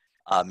HIIT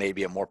may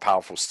be a more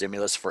powerful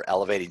stimulus for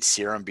elevating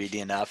serum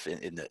BDNF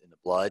in the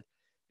blood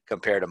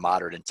compared to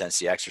moderate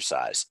intensity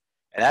exercise.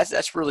 And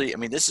that's really,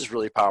 this is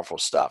really powerful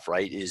stuff,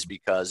 right? Is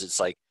because it's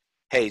like,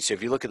 hey, so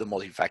if you look at the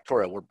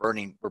multifactorial, we're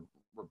burning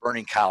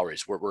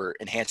calories, we're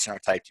enhancing our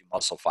type 2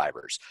 muscle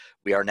fibers.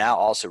 We are now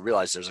also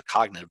realize there's a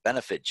cognitive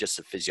benefit just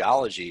of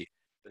physiology,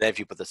 but then if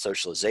you put the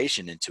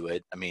socialization into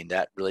it,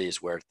 that really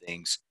is where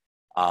things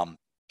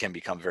can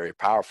become very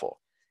powerful.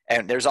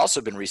 And there's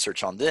also been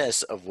research on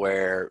this of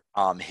where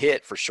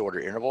HIIT for shorter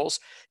intervals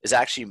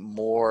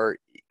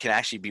can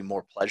actually be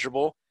more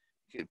pleasurable.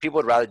 People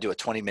would rather do a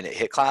 20-minute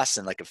HIIT class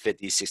than like a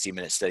 50,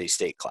 60-minute steady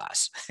state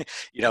class.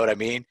 You know what I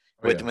mean?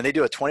 When they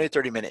do a 20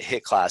 to 30-minute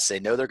HIIT class, they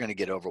know they're going to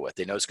get over with.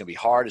 They know it's going to be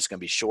hard. It's going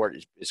to be short.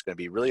 It's going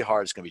to be really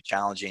hard. It's going to be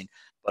challenging,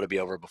 but it'll be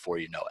over before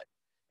you know it.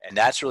 And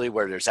that's really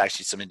where there's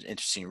actually some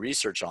interesting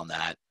research on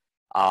that.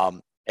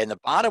 And the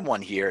bottom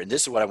one here, and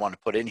this is what I want to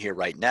put in here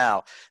right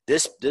now,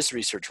 this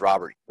research,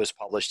 Robert, was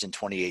published in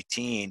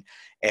 2018.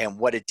 And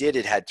what it did,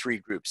 it had 3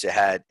 groups. It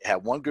had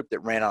one group that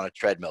ran on a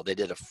treadmill. They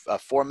did a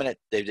 4-minute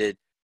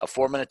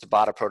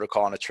Tabata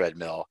protocol on a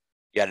treadmill.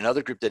 You had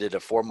another group that did a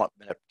 4-minute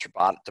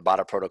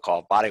Tabata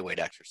protocol body weight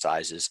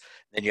exercises.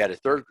 Then you had a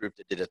third group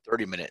that did a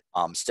 30-minute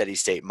steady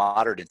state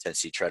moderate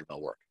intensity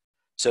treadmill work.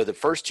 So the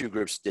first 2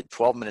 groups did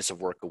 12 minutes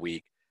of work a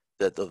week.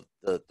 The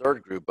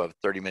third group of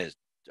 30 minutes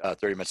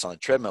on the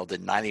treadmill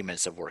did 90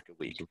 minutes of work a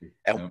week.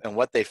 And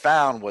what they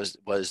found was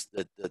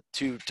that the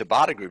 2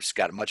 Tabata groups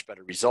got much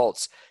better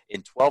results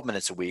in 12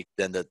 minutes a week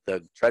than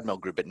the treadmill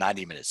group at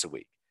 90 minutes a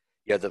week.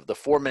 The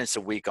 4 minutes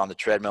a week on the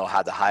treadmill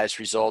had the highest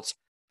results,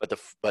 but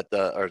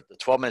the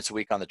 12 minutes a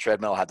week on the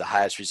treadmill had the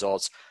highest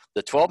results.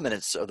 The 12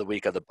 minutes of the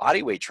week of the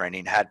body weight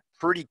training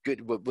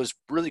was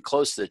really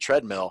close to the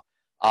treadmill.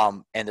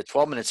 And the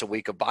 12 minutes a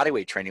week of body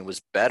weight training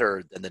was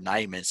better than the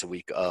 90 minutes a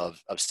week of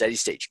steady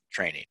state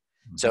training.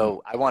 Mm-hmm.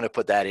 So I want to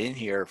put that in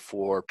here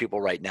for people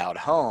right now at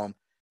home,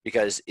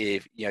 because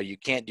if you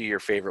can't do your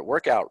favorite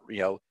workout,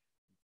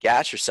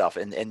 gas yourself.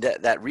 And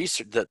that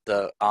research,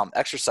 the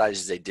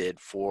exercises they did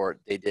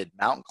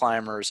mountain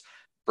climbers,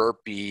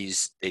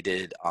 burpees, they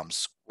did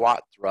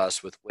squat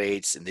thrusts with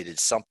weights, and they did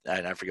something,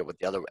 and I forget what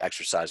the other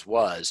exercise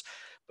was.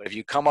 But if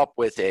you come up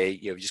with a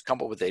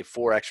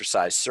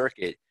 4-exercise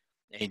circuit,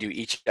 and you do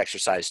each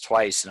exercise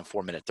twice in a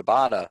 4-minute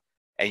Tabata,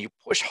 and you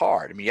push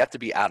hard, you have to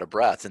be out of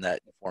breath in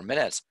that 4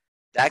 minutes.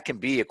 That can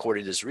be,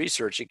 according to this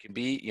research, it can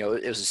be, it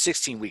was a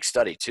 16-week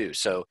study too.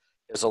 So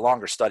it was a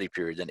longer study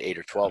period than 8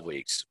 or 12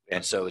 weeks.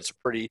 And so it's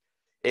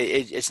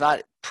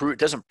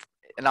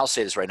and I'll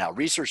say this right now,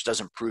 research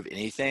doesn't prove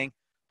anything,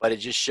 but it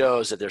just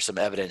shows that there's some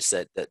evidence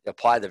that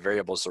apply the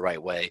variables the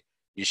right way,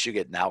 you should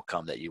get an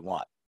outcome that you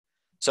want.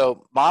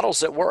 So models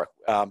that work,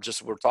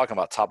 we're talking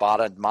about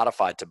Tabata and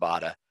modified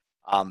Tabata.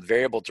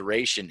 Variable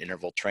duration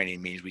interval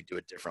training means we do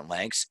at different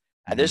lengths.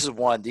 And this is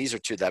these are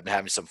two that I've been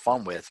having some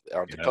fun with,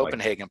 are the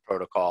Copenhagen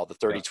protocol, the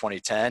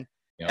 30-20-10,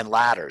 and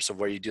ladders, of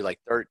where you do like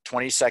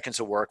 20 seconds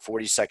of work,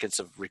 40 seconds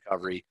of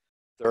recovery,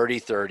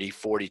 30-30,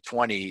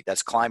 40-20,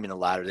 that's climbing the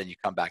ladder, then you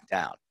come back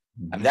down.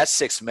 I mean, that's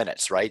 6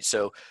 minutes, right?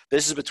 So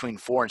this is between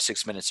 4 and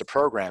 6 minutes of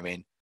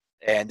programming.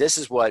 And this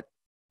is what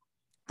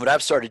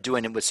I've started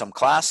doing with some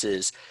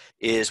classes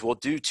is we'll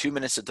do 2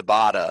 minutes of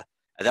Tabata,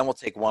 and then we'll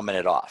take 1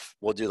 minute off.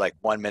 We'll do like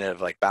 1 minute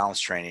of like balance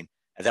training,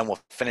 and then we'll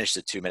finish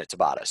the 2 minute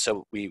Tabata.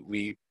 So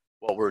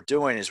what we're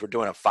doing is we're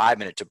doing a 5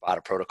 minute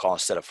Tabata protocol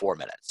instead of 4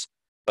 minutes.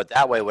 But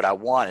that way, what I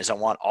want is I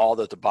want all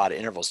the Tabata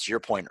intervals, to your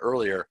point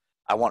earlier,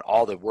 I want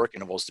all the work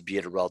intervals to be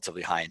at a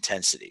relatively high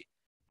intensity.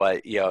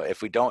 But, you know,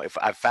 if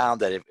I've found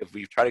that if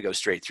we try to go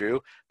straight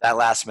through, that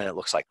last minute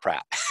looks like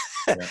crap.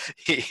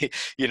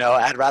 You know,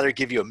 I'd rather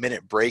give you a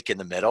minute break in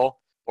the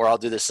middle, or I'll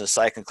do this in a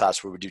cycling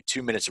class where we do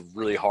 2 minutes of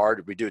really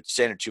hard. We do a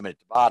standard 2 minute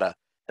Tabata,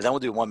 and then we'll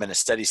do 1 minute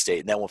steady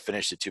state, and then we'll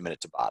finish the 2 minute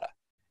Tabata.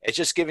 It's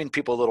just giving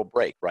people a little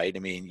break, right? I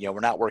mean, you know,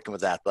 we're not working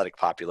with an athletic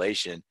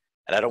population,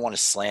 and I don't want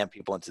to slam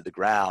people into the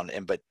ground.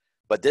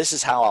 But this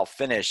is how I'll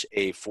finish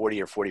a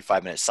 40 or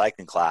 45 minute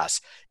cycling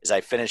class, is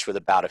I finish with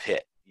a bout of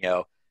HIIT, you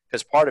know,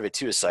 because part of it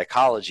too is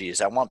psychology,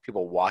 is I want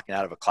people walking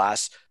out of a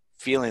class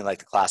feeling like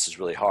the class is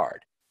really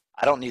hard.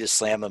 I don't need to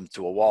slam them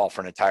to a wall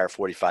for an entire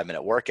 45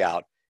 minute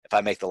workout if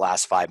I make the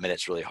last 5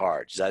 minutes really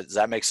hard. Does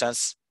that make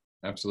sense?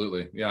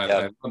 Absolutely.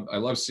 Yeah. I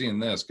love seeing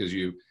this, because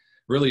you've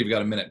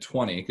got a minute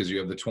 20, because you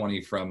have the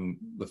 20 from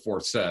the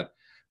fourth set,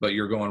 but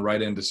you're going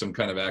right into some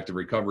kind of active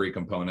recovery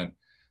component.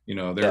 You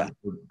know, their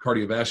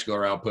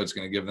cardiovascular output is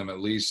going to give them at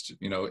least,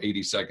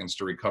 80 seconds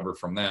to recover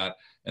from that.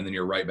 And then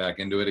you're right back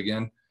into it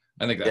again.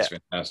 I think that's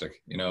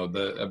fantastic. You know,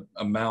 the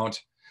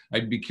amount,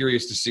 I'd be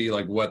curious to see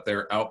like what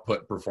their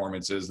output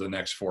performance is the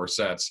next 4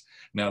 sets,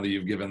 now that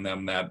you've given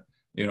them that,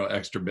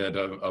 extra bit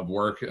of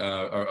work,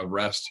 of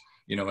rest,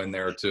 in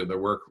there to the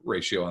work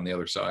ratio on the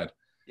other side.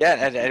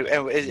 Yeah. And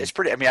it's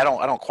pretty, I mean, I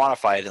don't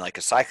quantify it in like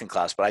a cycling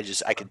class, but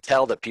I can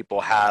tell that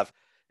people have,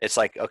 it's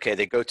like, okay,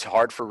 they go too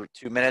hard for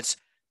 2 minutes,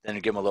 then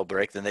you give them a little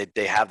break, then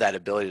they have that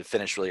ability to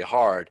finish really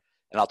hard.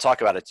 And I'll talk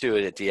about it too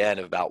at the end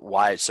about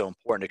why it's so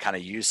important to kind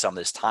of use some of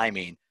this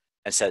timing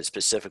and set it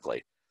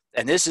specifically.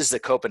 And this is the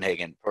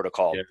Copenhagen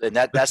protocol. Yeah. And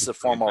that's the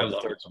formal of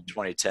the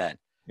 2010.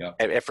 Yeah.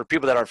 And for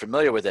people that aren't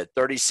familiar with it,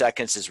 30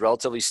 seconds is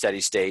relatively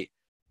steady state.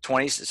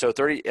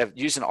 30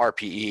 using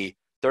RPE,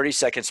 30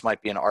 seconds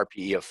might be an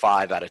RPE of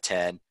 5 out of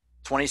 10.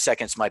 20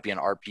 seconds might be an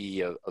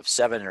RPE of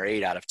 7 or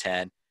 8 out of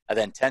 10. And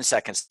then 10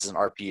 seconds is an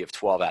RPE of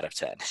 12 out of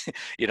 10.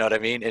 You know what I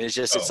mean? And it's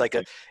just,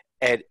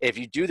 and if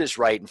you do this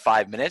right in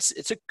 5 minutes,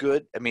 it's a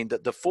good, I mean,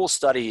 the full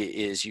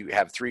study is you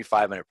have 3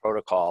 5-minute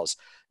protocols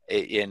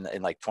in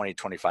like 20,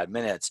 25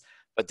 minutes.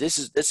 But this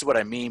is what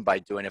I mean by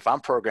doing, if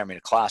I'm programming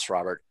a class,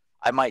 Robert,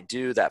 I might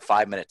do that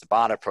 5-minute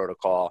Tabata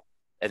protocol.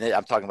 And then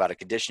I'm talking about a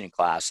conditioning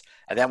class.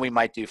 And then we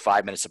might do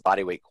 5 minutes of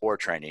bodyweight core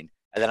training.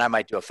 And then I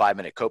might do a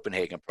 5-minute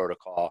Copenhagen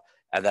protocol.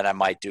 And then I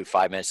might do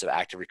 5 minutes of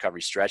active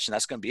recovery stretch. And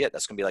that's going to be it.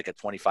 That's going to be like a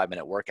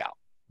 25-minute workout.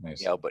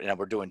 Nice. But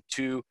we're doing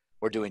 2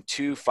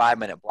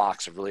 5-minute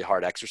blocks of really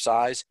hard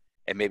exercise,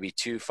 and maybe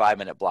 2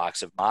 5-minute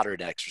blocks of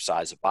moderate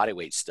exercise of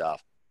bodyweight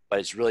stuff. But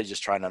it's really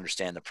just trying to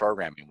understand the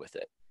programming with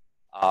it.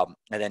 And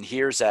then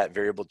here's that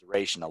variable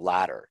duration, a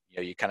ladder.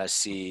 You kind of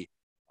see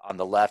on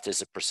the left is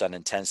the percent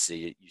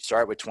intensity. You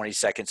start with 20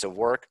 seconds of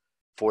work,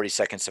 40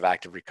 seconds of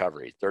active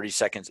recovery, 30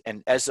 seconds.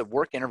 And as the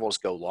work intervals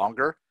go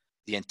longer,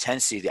 the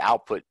intensity, the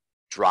output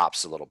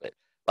drops a little bit.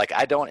 Like,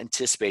 I don't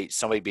anticipate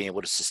somebody being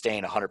able to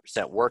sustain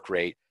 100% work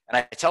rate. And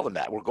I tell them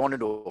that we're going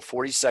into a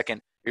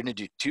 40-second, you're going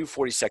to do 2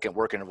 40-second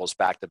work intervals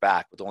back to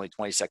back with only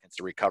 20 seconds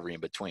to recovery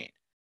in between.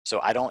 So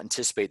I don't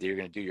anticipate that you're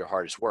going to do your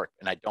hardest work.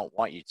 And I don't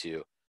want you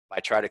to. I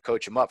try to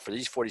coach them up for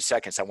these 40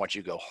 seconds. I want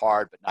you to go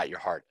hard, but not your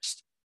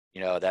hardest,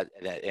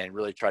 and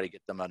really try to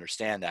get them to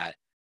understand that.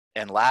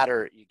 And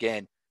ladder,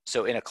 again,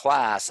 so in a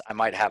class, I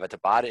might have a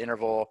Tabata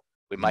interval.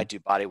 We might do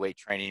body weight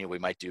training. We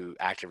might do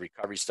active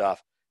recovery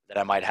stuff. That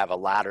I might have a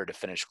ladder to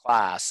finish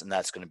class, and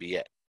that's going to be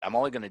it. I'm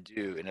only going to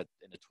do in a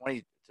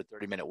 20 to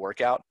 30 minute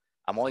workout,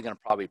 I'm only going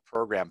to probably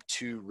program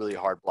 2 really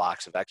hard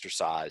blocks of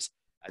exercise,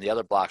 and the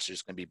other blocks are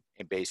just going to be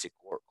in basic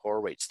core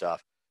weight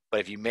stuff.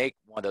 But if you make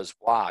one of those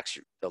blocks,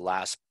 the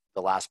last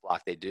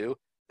block they do,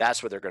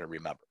 that's what they're going to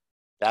remember.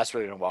 That's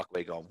where they're going to walk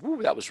away going,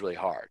 "Woo, that was really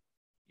hard,"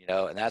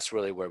 and that's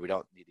really where we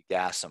don't need to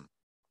gas them.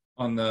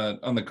 On the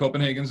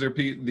Copenhagens there,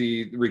 Pete,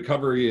 the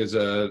recovery is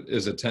a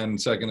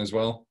 10-second as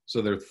well.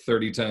 So they're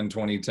 30-10,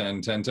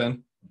 20-10,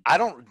 10-10. I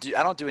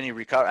don't do any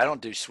recovery. I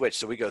don't do switch.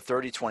 So we go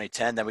 30, 20,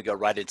 10, then we go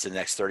right into the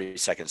next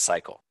 30-second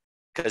cycle,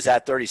 because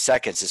that 30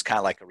 seconds is kind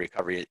of like a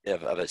recovery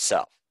of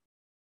itself.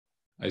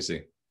 I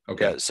see.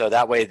 Okay. Yeah, so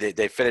that way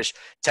they finish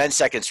 10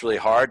 seconds really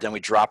hard, then we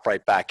drop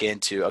right back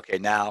into, okay,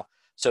 now,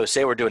 So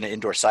say we're doing an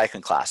indoor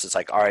cycling class. It's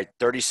like, all right,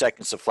 30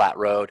 seconds of flat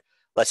road.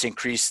 Let's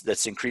increase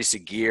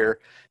the gear.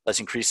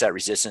 Let's increase that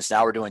resistance.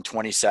 Now we're doing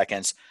 20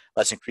 seconds.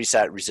 Let's increase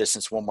that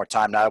resistance one more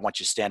time. Now I want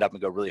you to stand up and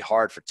go really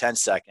hard for 10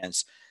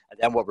 seconds. And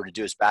then what we're going to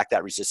do is back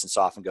that resistance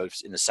off and go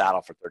in the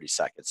saddle for 30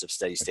 seconds of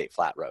steady state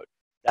flat road.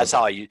 That's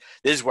how I use.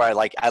 This is where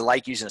I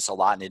like using this a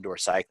lot in indoor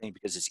cycling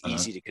because it's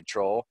easy to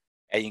control.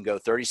 And you can go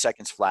 30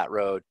 seconds flat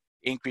road,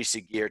 increase the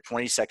gear,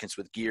 20 seconds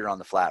with gear on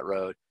the flat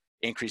road,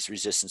 increase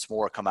resistance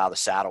more, come out of the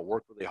saddle,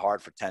 work really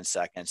hard for 10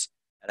 seconds,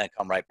 and then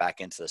come right back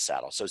into the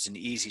saddle. So it's an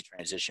easy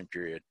transition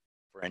period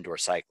for indoor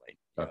cycling.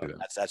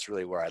 That's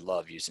really where I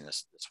love using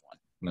this one.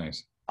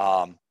 Nice.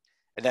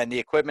 And then the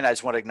equipment, I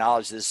just want to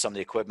acknowledge this is some of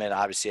the equipment.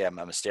 Obviously, I'm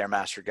a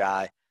Stairmaster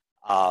guy.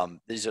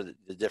 These are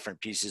the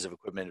different pieces of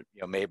equipment,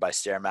 made by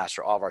Stairmaster.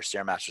 All of our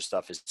Stairmaster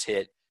stuff is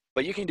HIIT,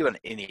 but you can do it on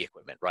any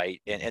equipment,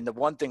 right? And the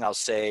one thing I'll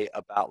say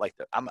about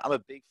I'm a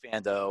big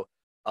fan though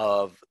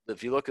of,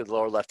 if you look at the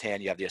lower left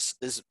hand, you have this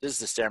is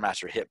the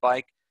Stairmaster HIIT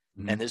bike,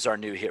 and this is our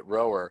new HIIT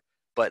rower.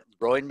 But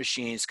rowing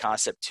machines,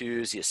 Concept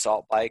 2s, the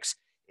assault bikes,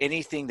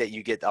 anything that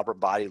you get the upper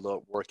body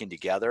load working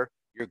together,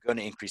 you're going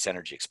to increase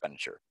energy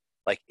expenditure.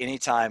 Like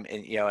anytime,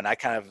 and I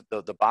kind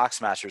of, the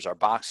Boxmasters, our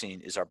boxing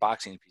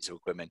piece of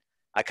equipment.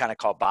 I kind of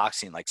call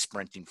boxing like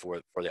sprinting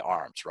for the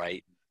arms,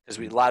 right? Because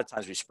a lot of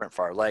times we sprint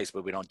for our legs,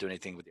 but we don't do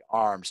anything with the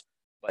arms.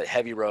 But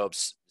heavy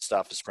ropes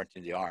stuff is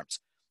sprinting the arms.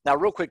 Now,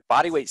 real quick,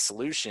 bodyweight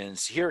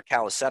solutions here at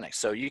Calisthenics.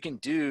 So you can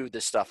do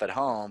this stuff at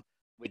home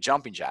with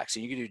jumping jacks. So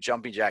you can do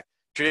jumping jack.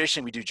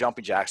 Traditionally, we do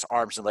jumping jacks,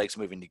 arms and legs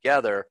moving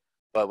together.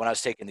 But when I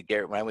was taking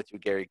when I went through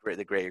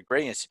the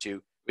Gray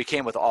Institute, we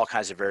came with all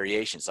kinds of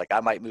variations. Like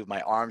I might move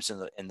my arms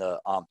in the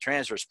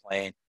transverse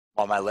plane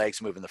while my legs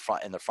move in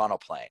the frontal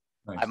plane.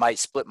 Nice. I might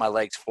split my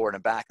legs forward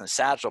and back in the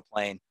sagittal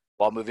plane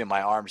while moving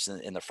my arms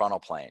in the frontal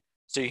plane.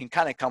 So you can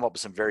kind of come up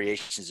with some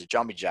variations of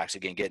jumping jacks,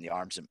 again, getting the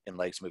arms and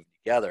legs moving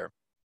together.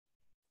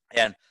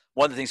 And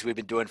one of the things we've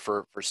been doing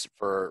for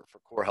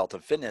core health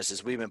and fitness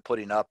is we've been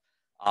putting up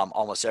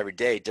almost every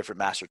day. Different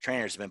master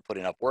trainers have been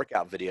putting up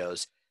workout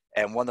videos.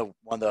 And one of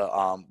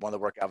the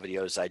workout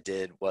videos I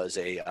did was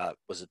a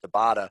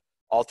Tabata,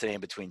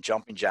 alternating between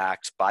jumping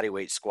jacks,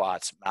 bodyweight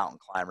squats, mountain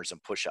climbers,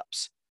 and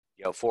push-ups.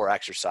 4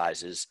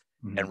 exercises.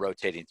 And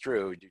rotating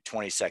through, do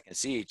 20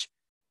 seconds each.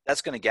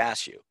 That's going to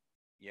gas you,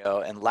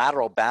 and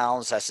lateral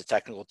bounds, that's the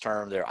technical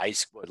term. They're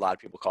what a lot of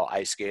people call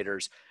ice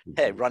skaters.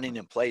 Hey, running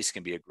in place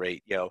can be a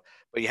great,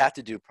 but you have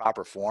to do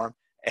proper form.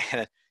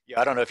 And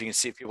I don't know if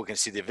people can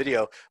see the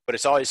video, but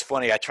it's always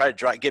funny. I try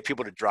to get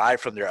people to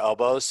drive from their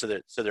elbows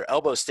so their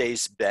elbow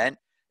stays bent.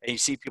 And you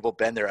see people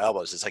bend their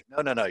elbows. It's like,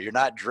 no, you're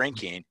not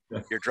drinking.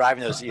 You're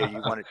driving those. You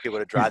wanted people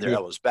to drive their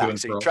elbows back.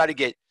 So you try to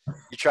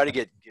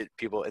get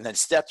people. And then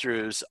step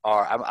throughs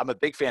are. I'm a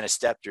big fan of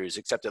step throughs,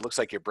 except it looks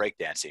like you're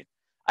breakdancing.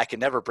 I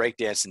can never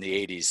breakdance in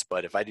the 80s,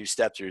 but if I do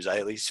step throughs, I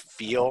at least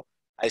feel.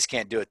 I just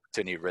can't do it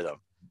to any rhythm.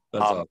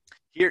 Awesome.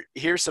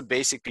 Here's some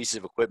basic pieces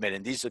of equipment,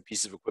 and these are the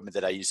pieces of equipment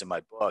that I use in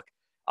my book.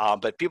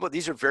 But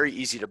these are very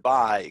easy to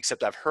buy,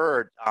 except I've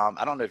heard,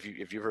 I don't know if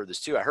you've heard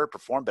this too. I heard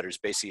Perform Better is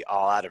basically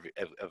all out of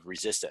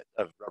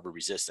rubber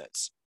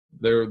resistance.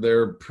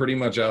 They're pretty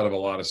much out of a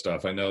lot of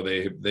stuff. I know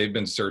they've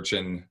been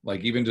searching,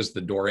 like even just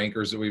the door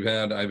anchors that we've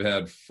had. I've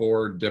had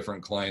 4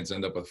 different clients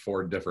end up with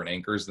 4 different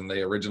anchors than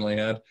they originally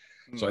had.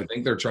 So I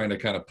think they're trying to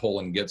kind of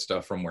pull and get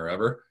stuff from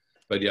wherever.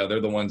 But yeah, they're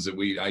the ones that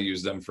I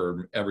use them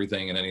for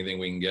everything and anything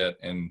we can get.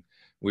 And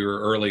we were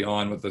early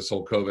on with this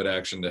whole COVID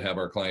action to have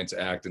our clients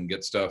act and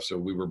get stuff. So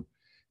we were,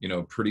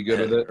 pretty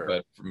good with it.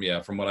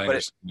 But from what I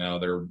understand now,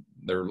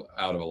 they're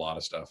out of a lot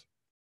of stuff.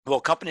 Well,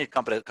 a couple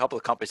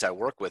of companies I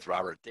work with,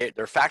 Robert,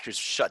 their factories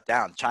shut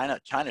down. China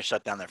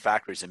shut down their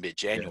factories in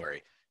mid-January.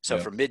 Yeah. So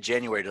from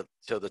mid-January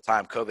till the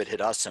time COVID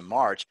hit us in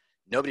March,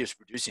 nobody was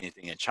producing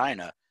anything in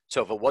China.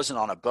 So if it wasn't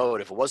on a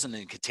boat, if it wasn't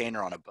in a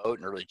container on a boat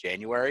in early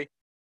January,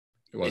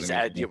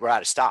 we're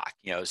out of stock.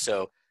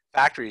 So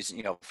factories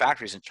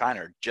in China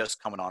are just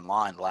coming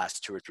online the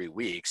last 2 or 3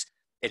 weeks.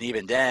 And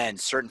even then,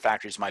 certain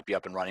factories might be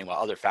up and running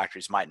while other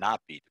factories might not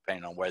be,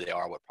 depending on where they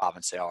are, what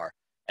province they are,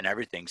 and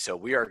everything. So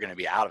we are going to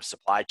be out of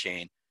supply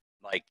chain.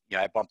 Like,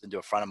 I bumped into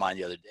a friend of mine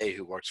the other day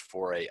who works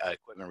for a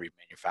equipment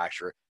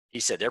manufacturer. He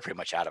said they're pretty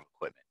much out of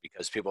equipment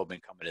because people have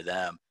been coming to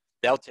them.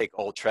 They'll take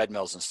old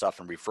treadmills and stuff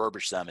and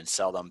refurbish them and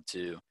sell them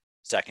to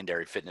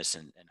secondary fitness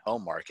and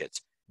home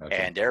markets. Okay.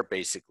 And they're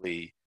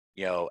basically,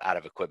 out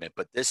of equipment.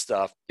 But this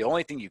stuff, the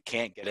only thing you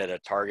can't get at a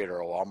Target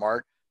or a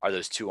Walmart are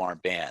those 2-arm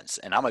bands.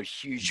 And I'm a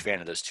huge fan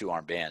of those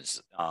 2-arm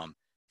bands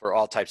for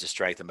all types of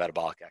strength and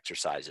metabolic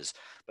exercises.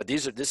 But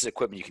this is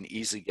equipment you can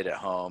easily get at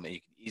home, and you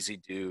can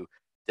easily do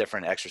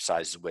different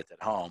exercises with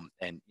at home.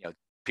 And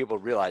people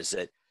realize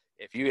that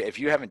if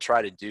you haven't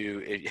tried to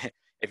do it,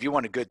 if you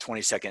want a good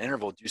 20-second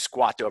interval, do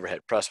squat to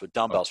overhead press with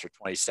dumbbells for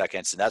 20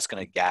 seconds, and that's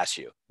going to gas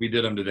you. We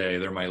did them today.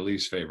 They're my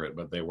least favorite,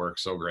 but they work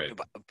so great.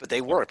 But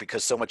they work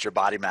because so much of your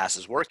body mass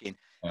is working.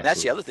 Absolutely. And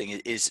that's the other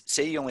thing is,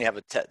 say you only have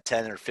a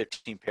 10 or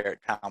 15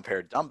 pound pair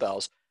of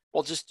dumbbells,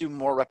 well, just do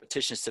more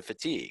repetitions to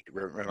fatigue.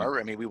 Remember,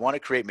 I mean, we want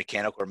to create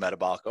mechanical or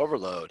metabolic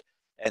overload.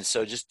 And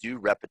so just do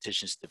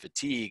repetitions to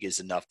fatigue is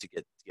enough to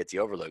get the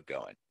overload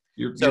going.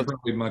 You're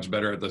probably much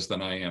better at this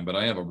than I am, but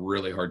I have a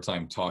really hard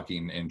time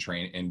talking and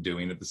training and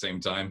doing at the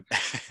same time.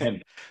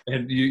 And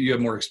you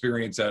have more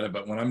experience at it,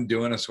 but when I'm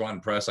doing a squat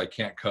and press, I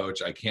can't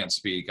coach, I can't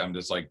speak. I'm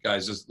just like,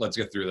 guys, just let's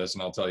get through this,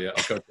 and I'll tell you,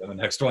 I'll coach you on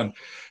the next one.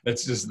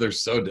 It's just they're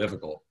so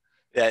difficult.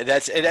 Yeah,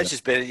 that's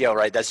just been,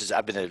 right. That's just,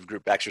 I've been a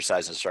group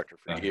exercise instructor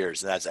for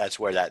years, and that's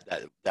where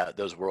that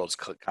those worlds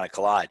kind of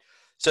collide.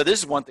 So this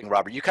is one thing,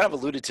 Robert, you kind of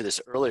alluded to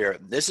this earlier.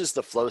 This is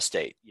the flow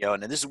state,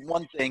 and this is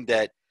one thing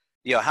that,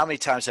 how many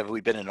times have we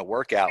been in a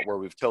workout where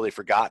we've totally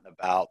forgotten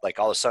about, like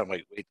all of a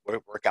sudden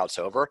workout's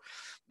over.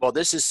 Well,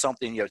 this is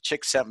something,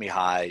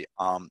 Csikszentmihalyi,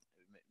 Mihai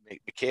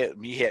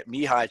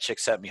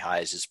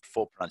Csikszentmihalyi is his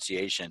full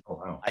pronunciation. Oh,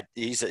 wow.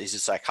 He's a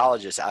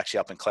psychologist actually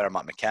up in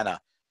Claremont,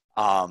 McKenna.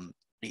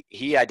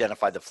 He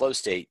identified the flow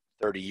state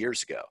 30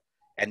 years ago.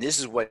 And this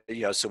is what,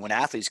 so when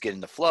athletes get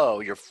in the flow,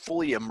 you're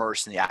fully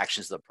immersed in the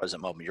actions of the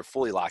present moment. You're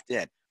fully locked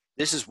in.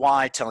 This is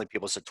why telling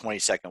people it's a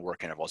 20-second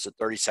work interval, it's a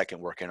 30-second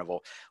work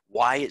interval,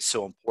 why it's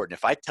so important.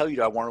 If I tell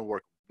you I want to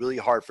work really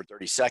hard for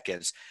 30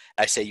 seconds,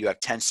 I say you have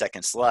 10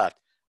 seconds left,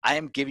 I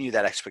am giving you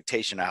that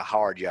expectation of how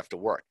hard you have to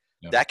work.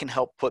 Yep. That can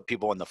help put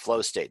people in the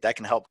flow state. That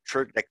can help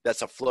trigger,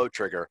 that's a flow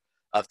trigger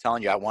of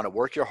telling you I want to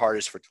work your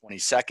hardest for 20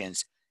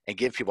 seconds and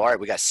give people, all right,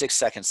 we got 6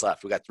 seconds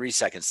left, we got 3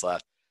 seconds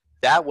left.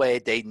 That way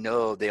they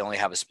know they only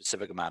have a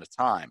specific amount of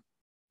time.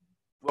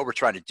 What we're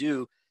trying to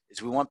do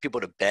is we want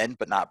people to bend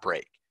but not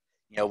break.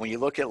 When you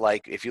look at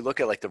if you look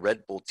at the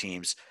Red Bull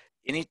teams,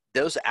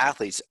 those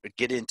athletes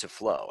get into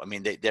flow. I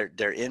mean,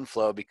 they're in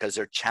flow because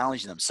they're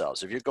challenging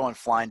themselves. If you're going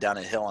flying down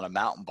a hill on a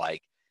mountain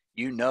bike,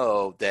 you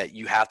know that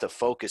you have to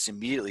focus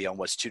immediately on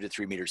what's 2 to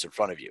 3 meters in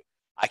front of you.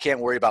 I can't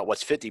worry about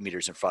what's 50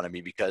 meters in front of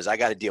me because I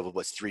got to deal with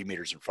what's 3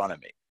 meters in front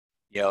of me.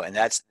 And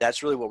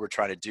that's really what we're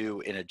trying to do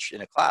in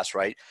a class,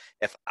 right?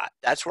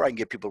 That's where I can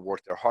get people to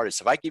work their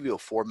hardest. If I give you a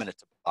 4-minute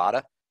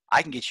Tabata,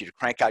 I can get you to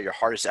crank out your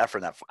hardest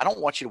effort. I don't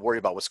want you to worry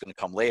about what's going to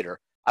come later.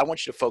 I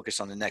want you to focus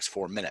on the next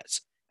 4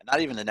 minutes, and not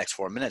even the next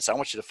 4 minutes. I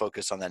want you to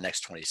focus on the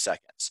next 20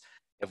 seconds.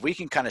 If we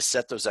can kind of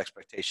set those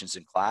expectations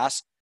in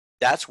class,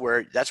 that's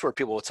where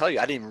people will tell you,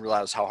 I didn't even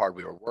realize how hard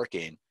we were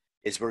working.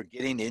 Is we're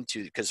getting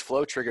into, because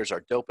flow triggers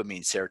are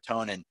dopamine,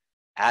 serotonin,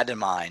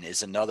 adenine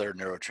is another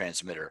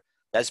neurotransmitter.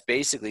 That's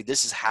basically,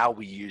 this is how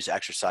we use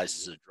exercise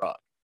as a drug.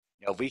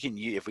 If we can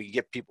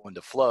get people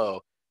into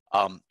flow,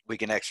 we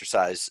can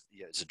exercise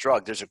as a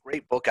drug. There's a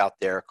great book out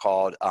there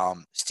called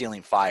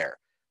Stealing Fire,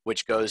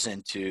 which goes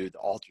into the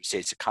altered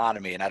states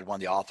economy. And I had one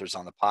of the authors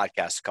on the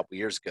podcast a couple of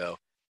years ago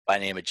by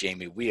the name of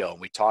Jamie Wheel,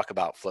 and we talk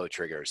about flow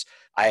triggers.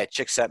 I had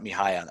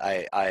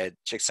Csikszentmihalyi I had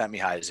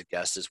Csikszentmihalyi as a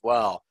guest as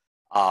well.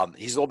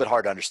 He's a little bit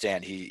hard to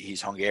understand.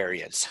 He's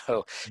Hungarian,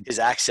 so his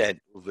accent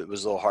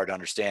was a little hard to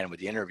understand with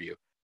the interview.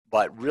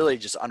 But really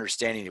just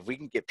understanding, if we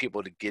can get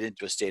people to get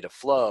into a state of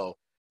flow,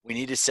 we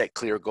need to set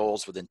clear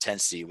goals with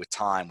intensity, with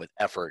time, with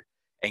effort,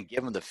 and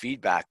give them the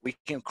feedback. We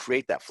can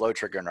create that flow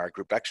trigger in our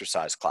group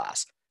exercise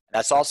class. And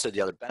that's also the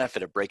other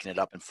benefit of breaking it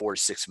up in 4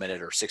 to 6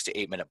 minute or 6 to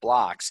 8 minute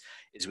blocks,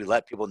 is we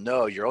let people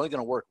know you're only going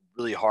to work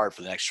really hard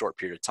for the next short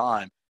period of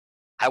time.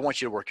 I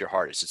want you to work your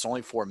hardest. It's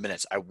only 4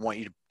 minutes. I want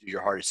you to do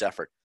your hardest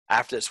effort.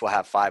 After this, we'll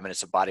have 5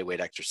 minutes of body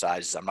weight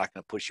exercises. I'm not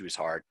going to push you as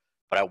hard,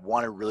 but I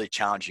want to really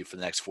challenge you for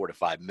the next 4 to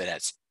 5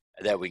 minutes,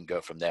 and then we can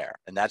go from there.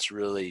 And that's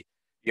really,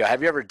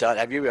 have you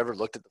ever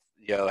looked at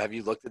have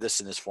you looked at this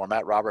in this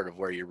format, Robert, of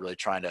where you're really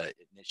trying to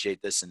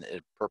initiate this and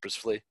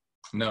purposefully?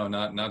 No,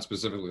 not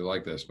specifically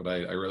like this, but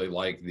I really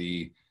like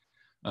the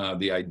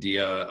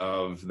idea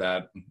of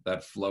that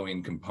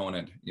flowing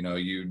component.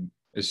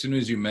 As soon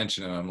as you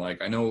mention it, I'm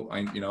like, I know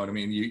you know what I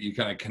mean? You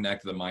kind of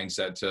connect the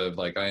mindset to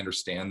like, I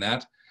understand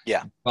that.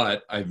 Yeah.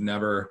 But I've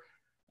never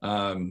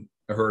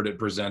heard it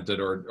presented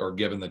or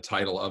given the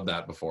title of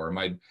that before.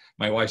 My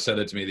wife said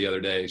it to me the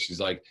other day. She's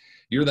like,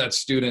 you're that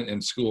student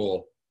in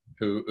school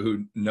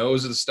who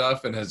knows the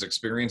stuff and has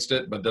experienced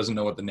it, but doesn't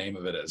know what the name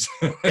of it is.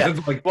 Yeah.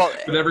 Like, well,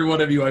 but every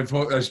one of you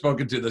I've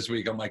spoken to this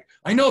week, I'm like,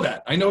 I know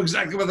that. I know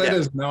exactly what that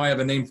is. Now I have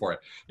a name for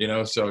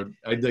it. So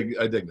I dig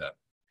that.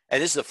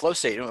 And this is the flow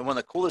state. And one of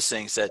the coolest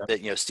things that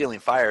Stealing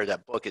Fire,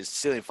 that book is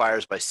Stealing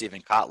Fires by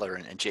Stephen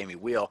Kotler and Jamie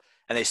Wheel.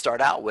 And they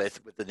start out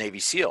with the Navy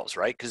SEALs,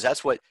 right? Because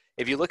that's what,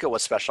 if you look at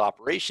what special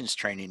operations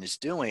training is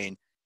doing,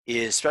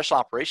 is special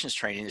operations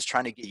training is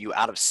trying to get you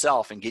out of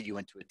self and get you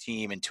into a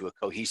team, into a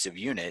cohesive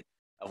unit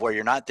of where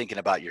you're not thinking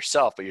about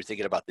yourself, but you're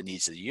thinking about the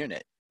needs of the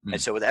unit. Mm.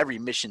 And so with every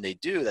mission they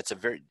do, that's a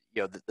very,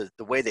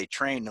 the way they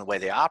train and the way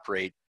they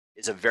operate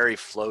is a very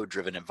flow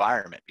driven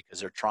environment, because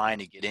they're trying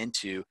to get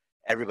into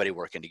everybody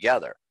working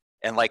together.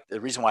 And like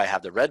the reason why I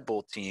have the Red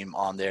Bull team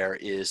on there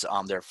is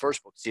their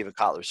first book, Stephen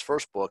Kotler's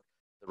first book,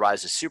 The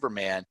Rise of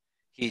Superman.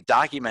 He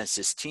documents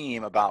this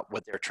team about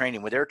what they're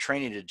training. When they're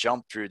training to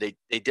jump through, they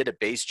did a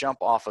base jump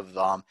off of,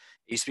 it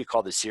used to be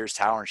called the Sears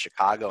Tower in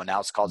Chicago, and now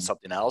it's called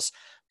something else.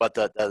 But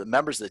the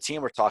members of the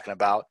team we're talking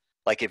about,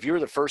 like if you're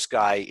the first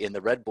guy in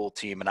the Red Bull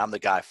team and I'm the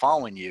guy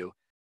following you,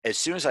 as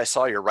soon as I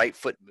saw your right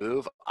foot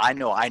move, I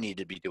know I need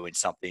to be doing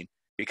something,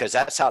 because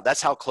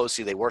that's how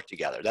closely they work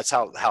together. That's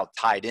how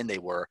tied in they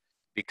were.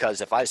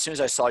 Because as soon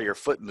as I saw your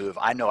foot move,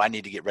 I know I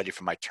need to get ready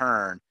for my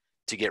turn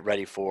to get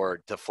ready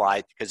to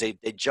fly, because they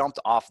jumped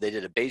off. They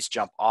did a base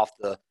jump off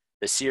the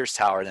Sears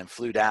Tower, and then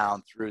flew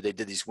down through. They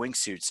did these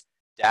wingsuits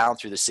down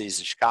through the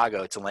cities of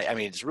Chicago to land. I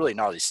mean, it's really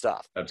gnarly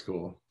stuff. That's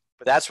cool.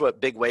 But that's what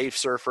big wave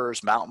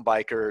surfers, mountain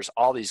bikers,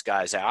 all these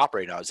guys they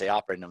operate on. They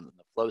operate on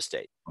the flow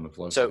state. On the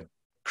flow so state.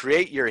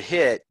 Create your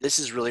HIIT. This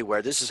is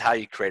how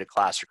you create a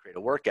class or create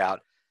a workout.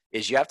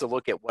 Is you have to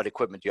look at what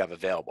equipment you have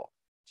available.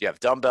 Do you have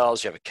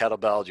dumbbells? Do you have a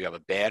kettlebell? Do you have a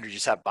band? Or do you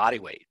just have body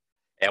weight?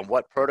 And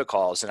what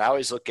protocols? And I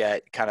always look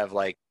at kind of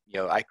like,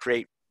 I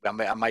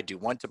might do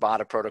one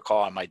Tabata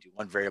protocol. I might do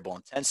one variable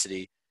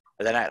intensity.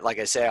 And then I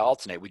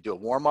alternate. We do a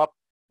warm up.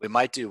 We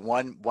might do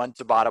one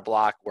Tabata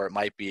block where it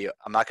might be,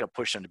 I'm not going to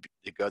push them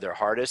to go their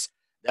hardest.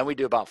 Then we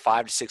do about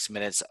 5 to 6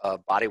 minutes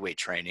of body weight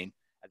training.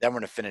 And then we're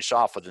going to finish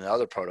off with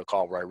another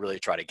protocol where I really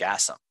try to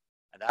gas them.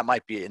 And that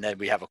might be, and then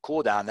we have a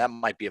cool down. That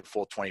might be a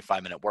full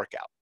 25-minute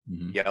workout.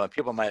 Mm-hmm. And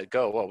people might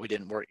go, well, we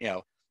didn't work,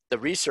 the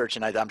research,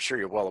 and I'm sure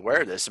you're well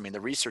aware of this. I mean, the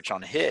research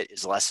on HIIT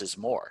is less is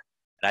more.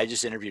 And I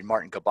just interviewed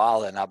Martin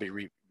Gabala, and I'll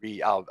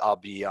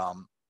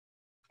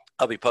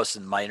be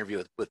posting my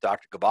interview with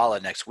Dr.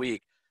 Gabala next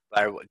week.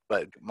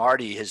 But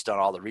Marty has done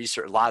all the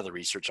research, a lot of the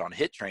research on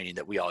HIIT training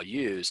that we all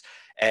use.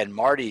 And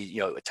Marty,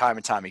 time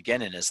and time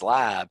again in his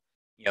lab,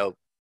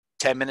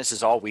 10 minutes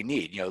is all we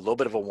need. A little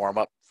bit of a warm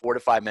up, 4 to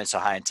 5 minutes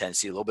of high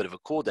intensity, a little bit of a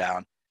cool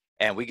down,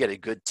 and we get a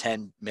good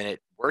 10-minute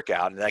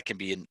workout, and that can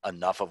be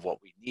enough of what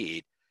we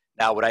need.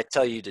 Now, would I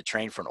tell you to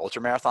train for an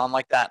ultra marathon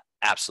like that?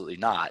 Absolutely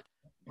not.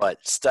 But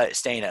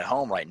staying at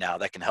home right now,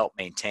 that can help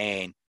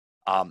maintain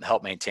our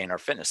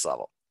fitness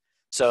level.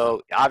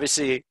 So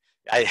obviously,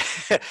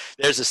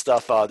 there's the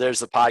stuff. There's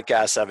the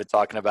podcast I've been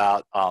talking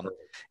about.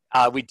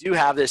 We do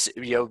have this.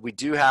 We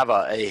do have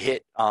a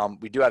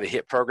HIIT. We do have a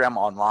HIIT program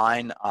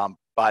online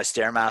by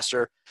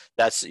Stairmaster.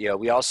 That's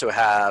we also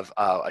have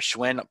a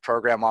Schwinn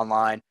program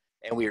online.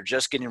 And we are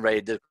just getting ready.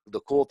 The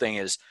cool thing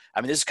is,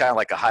 this is kind of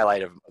like a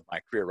highlight of my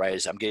career, right?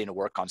 Is I'm getting to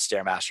work on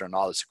Stairmaster and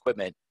all this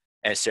equipment,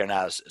 and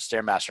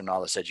Stairmaster and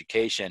all this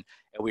education.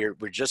 And we're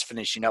just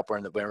finishing up. We're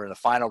in the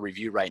final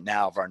review right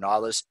now of our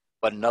Nautilus.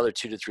 But another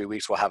 2 to 3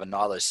 weeks, we'll have a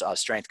Nautilus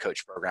strength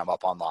coach program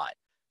up online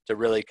to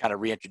really kind of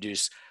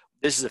reintroduce.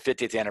 This is the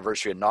 50th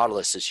anniversary of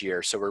Nautilus this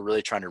year, so we're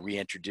really trying to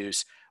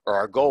reintroduce. Or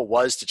our goal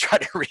was to try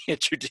to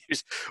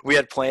reintroduce. We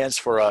had plans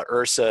for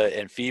Ursa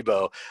and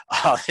FIBO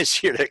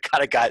this year that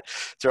kind of got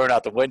thrown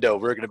out the window.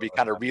 We're going to be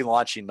kind of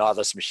relaunching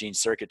Nautilus machine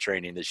circuit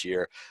training this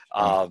year,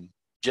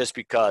 just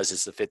because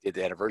it's the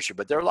 50th anniversary.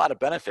 But there are a lot of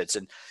benefits,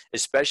 and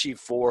especially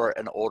for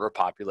an older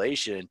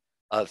population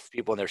of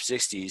people in their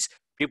 60s,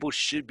 people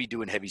should be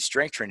doing heavy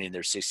strength training in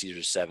their 60s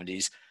or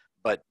 70s.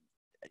 But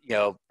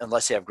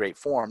unless they have great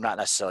form, not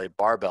necessarily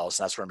barbells,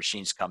 and that's where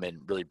machines come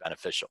in really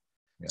beneficial.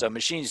 Yeah. So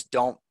machines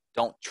don't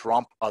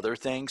trump other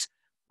things,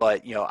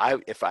 but in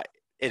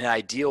an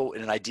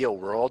ideal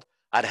world,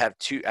 I'd have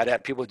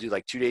people do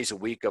like 2 days a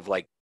week of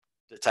like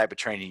the type of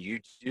training you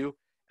do,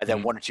 and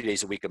then 1 or 2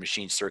 days a week of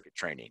machine circuit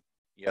training,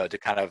 to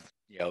kind of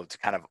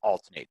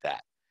alternate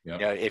that.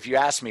 Yeah. If you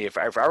ask me if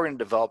I were going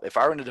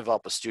to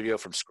develop a studio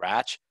from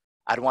scratch,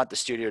 I'd want the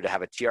studio to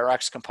have a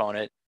TRX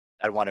component.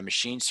 I'd want a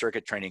machine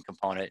circuit training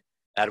component.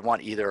 I'd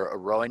want either a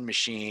rowing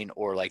machine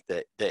or like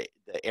the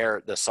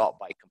assault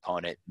bike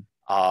component.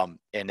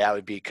 And that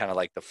would be kind of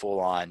like the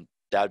full on,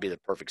 that would be the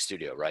perfect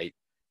studio, right?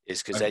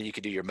 Is because then you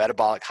could do your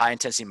high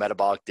intensity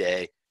metabolic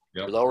day,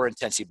 your lower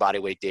intensity body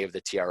weight day of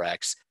the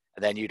TRX,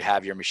 and then you'd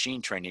have your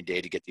machine training day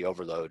to get the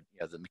overload,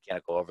 the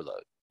mechanical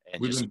overload.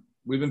 And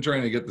we've been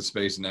trying to get the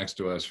space next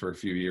to us for a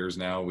few years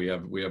now. We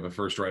have a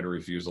first right of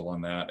refusal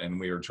on that, and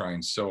we are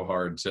trying so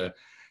hard to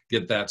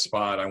get that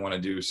spot. I want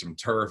to do some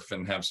turf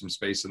and have some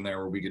space in there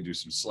where we could do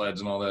some sleds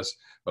and all this,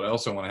 but I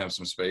also want to have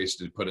some space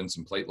to put in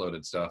some plate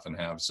loaded stuff and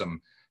have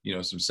some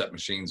some set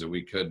machines that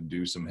we could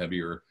do some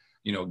heavier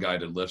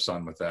guided lifts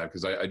on with that,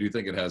 because I do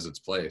think it has its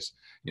place.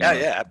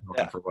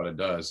 For what it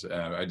does.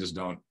 I just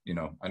don't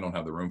I don't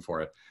have the room for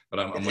it.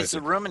 But it's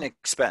the room and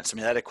expense.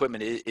 That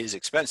equipment is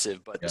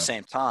expensive, but at the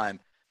same time,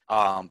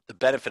 the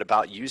benefit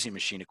about using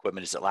machine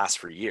equipment is it lasts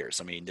for years.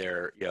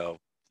 They're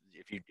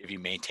if you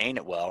maintain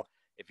it well,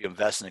 if you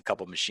invest in a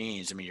couple of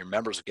machines, your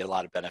members will get a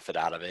lot of benefit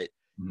out of it.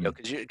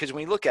 Because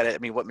when you look at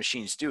it, what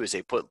machines do is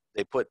they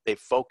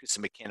focus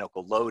the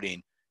mechanical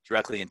loading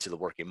directly into the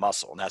working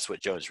muscle. And that's what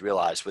Joe's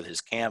realized with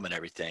his cam and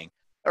everything,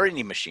 or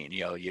any machine,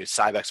 your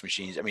Cybex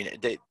machines.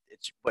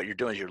 It's what you're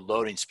doing is you're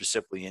loading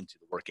specifically into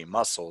the working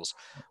muscles.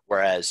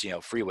 Whereas,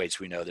 free weights,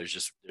 we know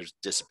there's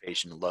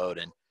dissipation load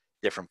and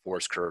different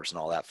force curves and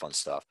all that fun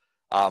stuff.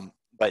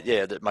 But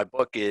yeah, my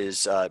book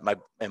is,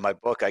 in my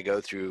book, I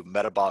go through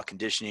metabolic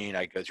conditioning,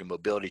 I go through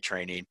mobility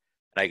training,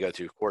 and I go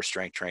through core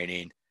strength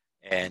training.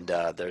 And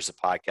there's a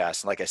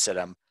podcast. And like I said,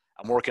 I'm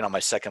working on my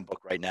second book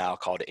right now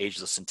called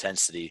Ageless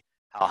Intensity: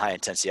 How High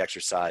Intensity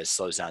Exercise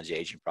Slows Down the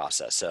Aging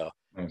Process. So,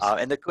 nice.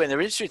 And the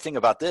interesting thing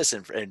about this,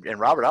 and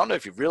Robert, I don't know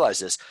if you've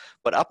realized this,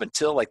 but up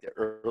until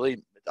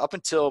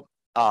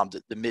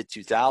the mid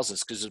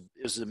 2000s, because it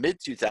was the mid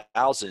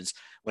 2000s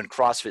when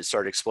CrossFit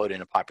started exploding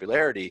in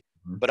popularity.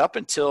 Mm-hmm. But up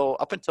until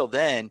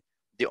then,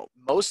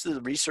 most of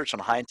the research on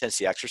high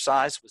intensity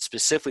exercise was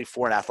specifically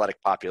for an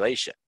athletic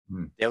population.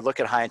 Mm-hmm. They would look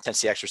at high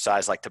intensity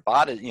exercise like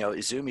Tabata,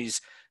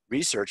 Izumi's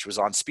research was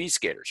on speed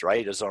skaters,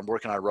 right? It was on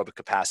working on aerobic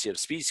capacity of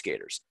speed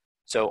skaters.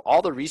 So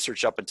all the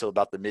research up until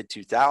about the mid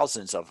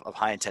 2000s of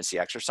high intensity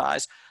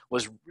exercise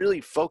was really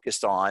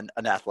focused on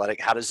an athletic,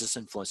 how does this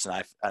influence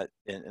an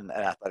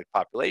athletic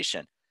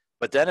population?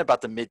 But then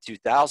about the mid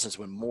 2000s,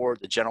 when more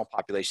the general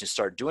population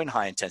started doing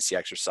high intensity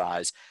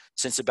exercise,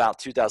 since about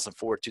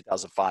 2004,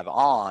 2005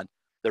 on,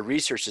 the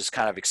research has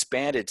kind of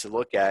expanded to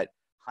look at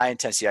high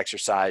intensity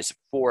exercise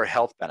for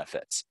health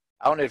benefits.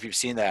 I don't know if you've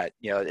seen that.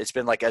 It's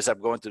been like, as I'm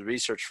going through the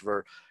research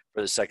for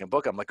the second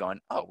book, I'm like going,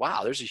 oh,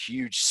 wow, there's a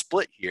huge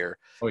split here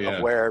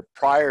of where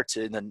prior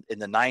to in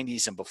the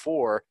 90s and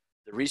before,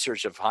 the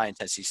research of high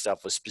intensity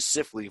stuff was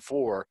specifically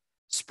for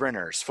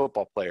sprinters,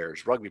 football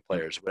players, rugby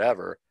players,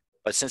 whatever.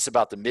 But since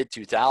about the mid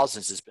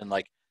 2000s, it's been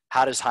like,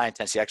 how does high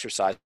intensity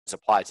exercise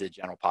apply to the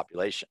general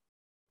population?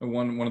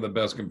 One of the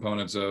best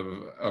components of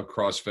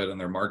CrossFit and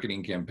their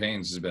marketing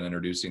campaigns has been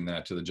introducing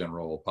that to the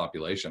general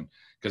population,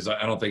 because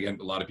I don't think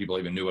a lot of people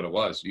even knew what it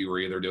was. You were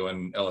either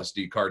doing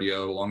LSD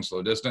cardio, long,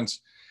 slow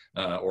distance,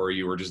 or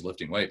you were just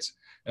lifting weights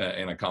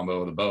in a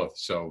combo of the both.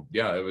 So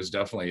yeah, it was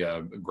definitely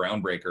a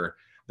groundbreaker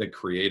that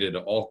created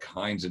all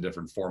kinds of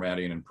different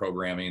formatting and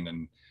programming,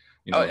 and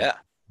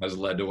has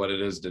led to what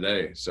it is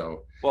today.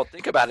 So, well,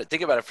 think about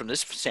it from this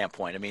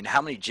standpoint. I mean, how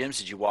many gyms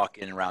did you walk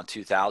in around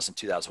 2000,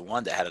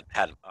 2001 that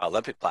had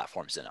Olympic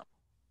platforms in them?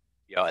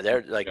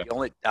 They're like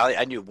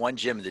I knew one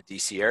gym in the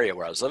DC area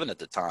where I was living at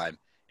the time.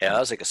 And that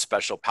was like a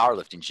special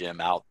powerlifting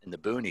gym out in the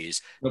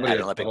boonies. Nobody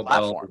had Olympic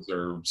platforms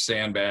or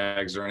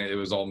sandbags or anything. It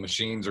was all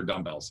machines or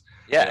dumbbells.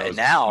 Yeah, and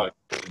now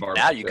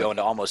you go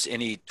into almost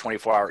any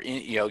 24-hour,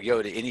 you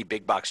go to any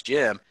big box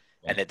gym,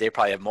 and they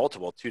probably have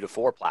multiple 2 to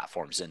 4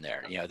 platforms in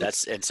there.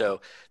 That's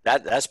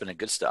been a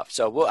good stuff.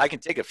 So I can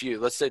take a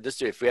few. Let's do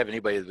if we have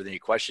anybody with any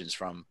questions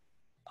from.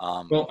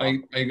 I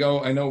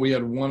know we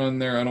had one on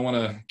there. I don't want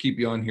to keep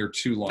you on here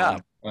too long. No.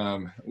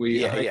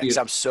 Because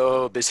I'm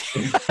so busy.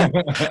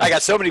 I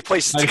got so many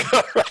places to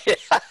go. Right.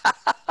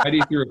 Heidi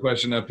threw a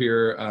question up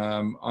here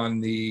on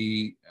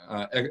the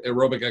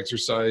aerobic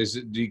exercise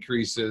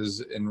decreases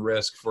in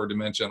risk for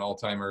dementia and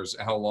Alzheimer's.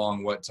 How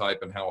long, what type,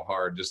 and how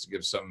hard? Just to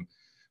give some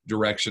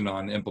direction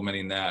on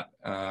implementing that.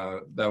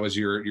 That was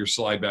your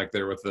slide back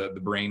there with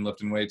the brain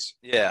lifting weights.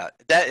 Yeah,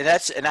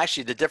 and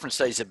actually the different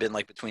studies have been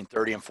like between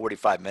 30 and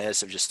 45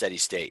 minutes of just steady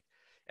state.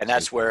 And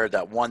that's where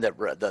that one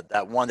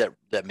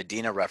that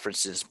Medina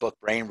referenced in his book,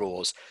 Brain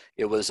Rules,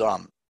 it was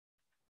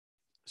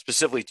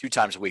specifically 2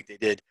 times a week. They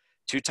did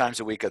 2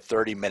 times a week of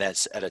 30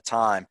 minutes at a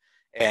time.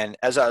 And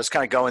as I was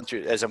kind of going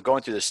through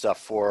this stuff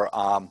for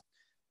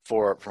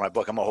my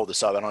book, I'm gonna hold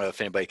this up. I don't know if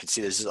anybody can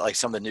see this. This is like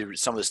some of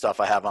the stuff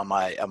I have on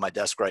my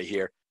desk right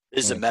here.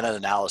 This is a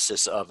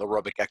meta-analysis of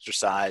aerobic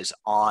exercise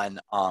on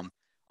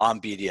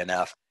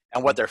BDNF.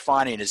 And what they're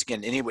finding is,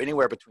 again,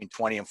 anywhere between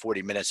 20 and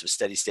 40 minutes of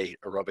steady state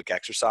aerobic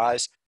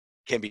exercise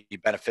can be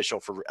beneficial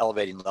for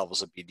elevating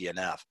levels of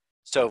BDNF.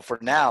 So for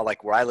now,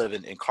 like where I live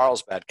in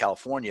Carlsbad,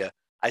 California,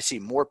 I see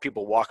more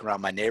people walking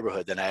around my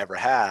neighborhood than I ever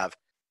have.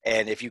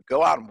 And if you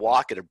go out and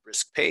walk at a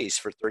brisk pace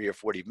for 30 or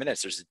 40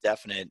 minutes, there's a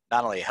definite,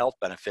 not only a health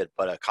benefit,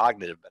 but a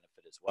cognitive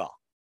benefit as well.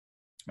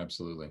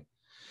 Absolutely.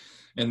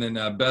 And then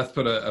Beth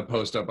put a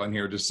post up on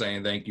here just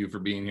saying thank you for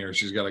being here.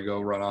 She's got to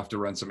go run off to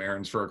run some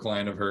errands for a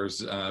client of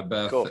hers,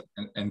 Beth, cool.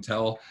 and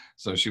Tell.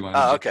 So she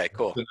wanted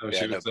cool. to know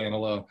she was saying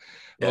hello.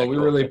 Well, we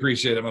really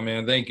appreciate it, my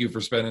man. Thank you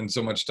for spending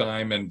so much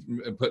time and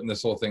putting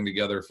this whole thing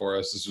together for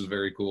us. This was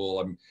very cool.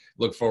 I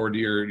look forward to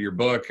your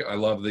book. I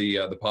love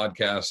the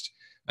podcast.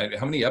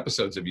 How many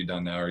episodes have you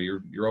done now? Or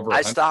you're over 100?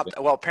 I stopped.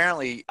 Well,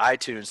 apparently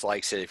iTunes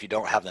likes it if you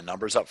don't have the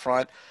numbers up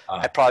front.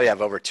 I probably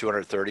have over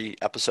 230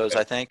 episodes,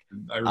 I think.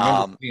 I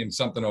remember seeing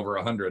something over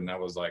 100, and I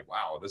was like,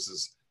 wow, this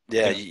is.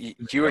 Yeah,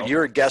 you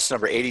were guest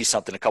number 80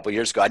 something a couple of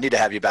years ago. I need to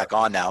have you back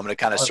on now. I'm going to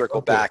kind of circle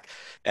back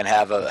and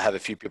have a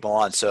few people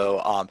on.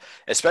 So,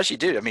 especially,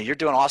 dude, I mean, you're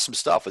doing awesome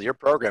stuff with your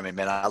programming,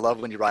 man. I love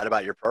when you write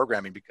about your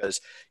programming because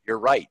you're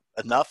right.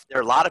 There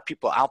are a lot of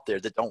people out there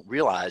that don't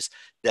realize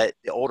that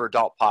the older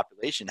adult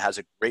population has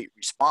a great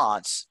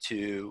response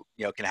to,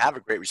 can have a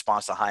great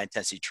response to high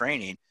intensity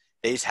training.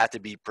 They just have to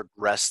be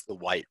progressed the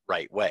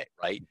right way,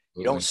 right?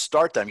 You don't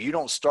start them. You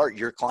don't start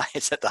your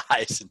clients at the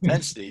highest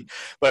intensity,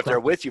 but if they're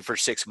with you for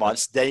 6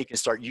 months, then you can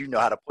start,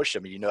 how to push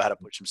them and you know how to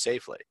push them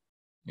safely.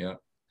 Yeah.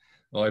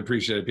 Well, I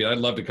appreciate it, Pete. I'd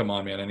love to come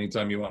on, man.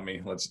 Anytime you want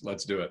me,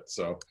 let's do it.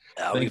 So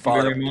thank you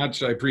very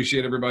much. I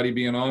appreciate everybody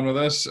being on with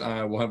us.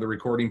 We'll have the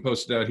recording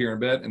posted out here in a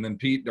bit. And then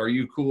Pete, are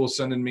you cool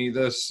sending me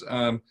this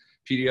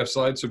PDF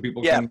slide so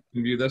people can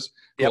view this?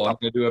 Cool. Yep. I'm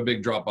going to do a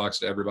big Dropbox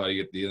to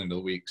everybody at the end of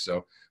the week.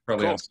 So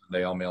probably on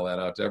Sunday, I'll mail that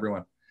out to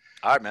everyone.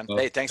 All right, man.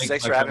 Hey, thanks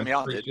for having me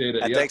on, dude.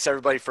 And thanks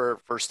everybody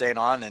for staying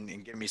on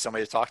and giving me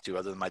somebody to talk to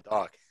other than my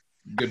dog.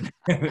 Good.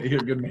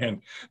 You're a good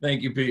man.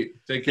 Thank you, Pete.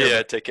 Take care.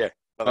 Yeah, take care.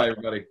 Bye,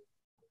 everybody.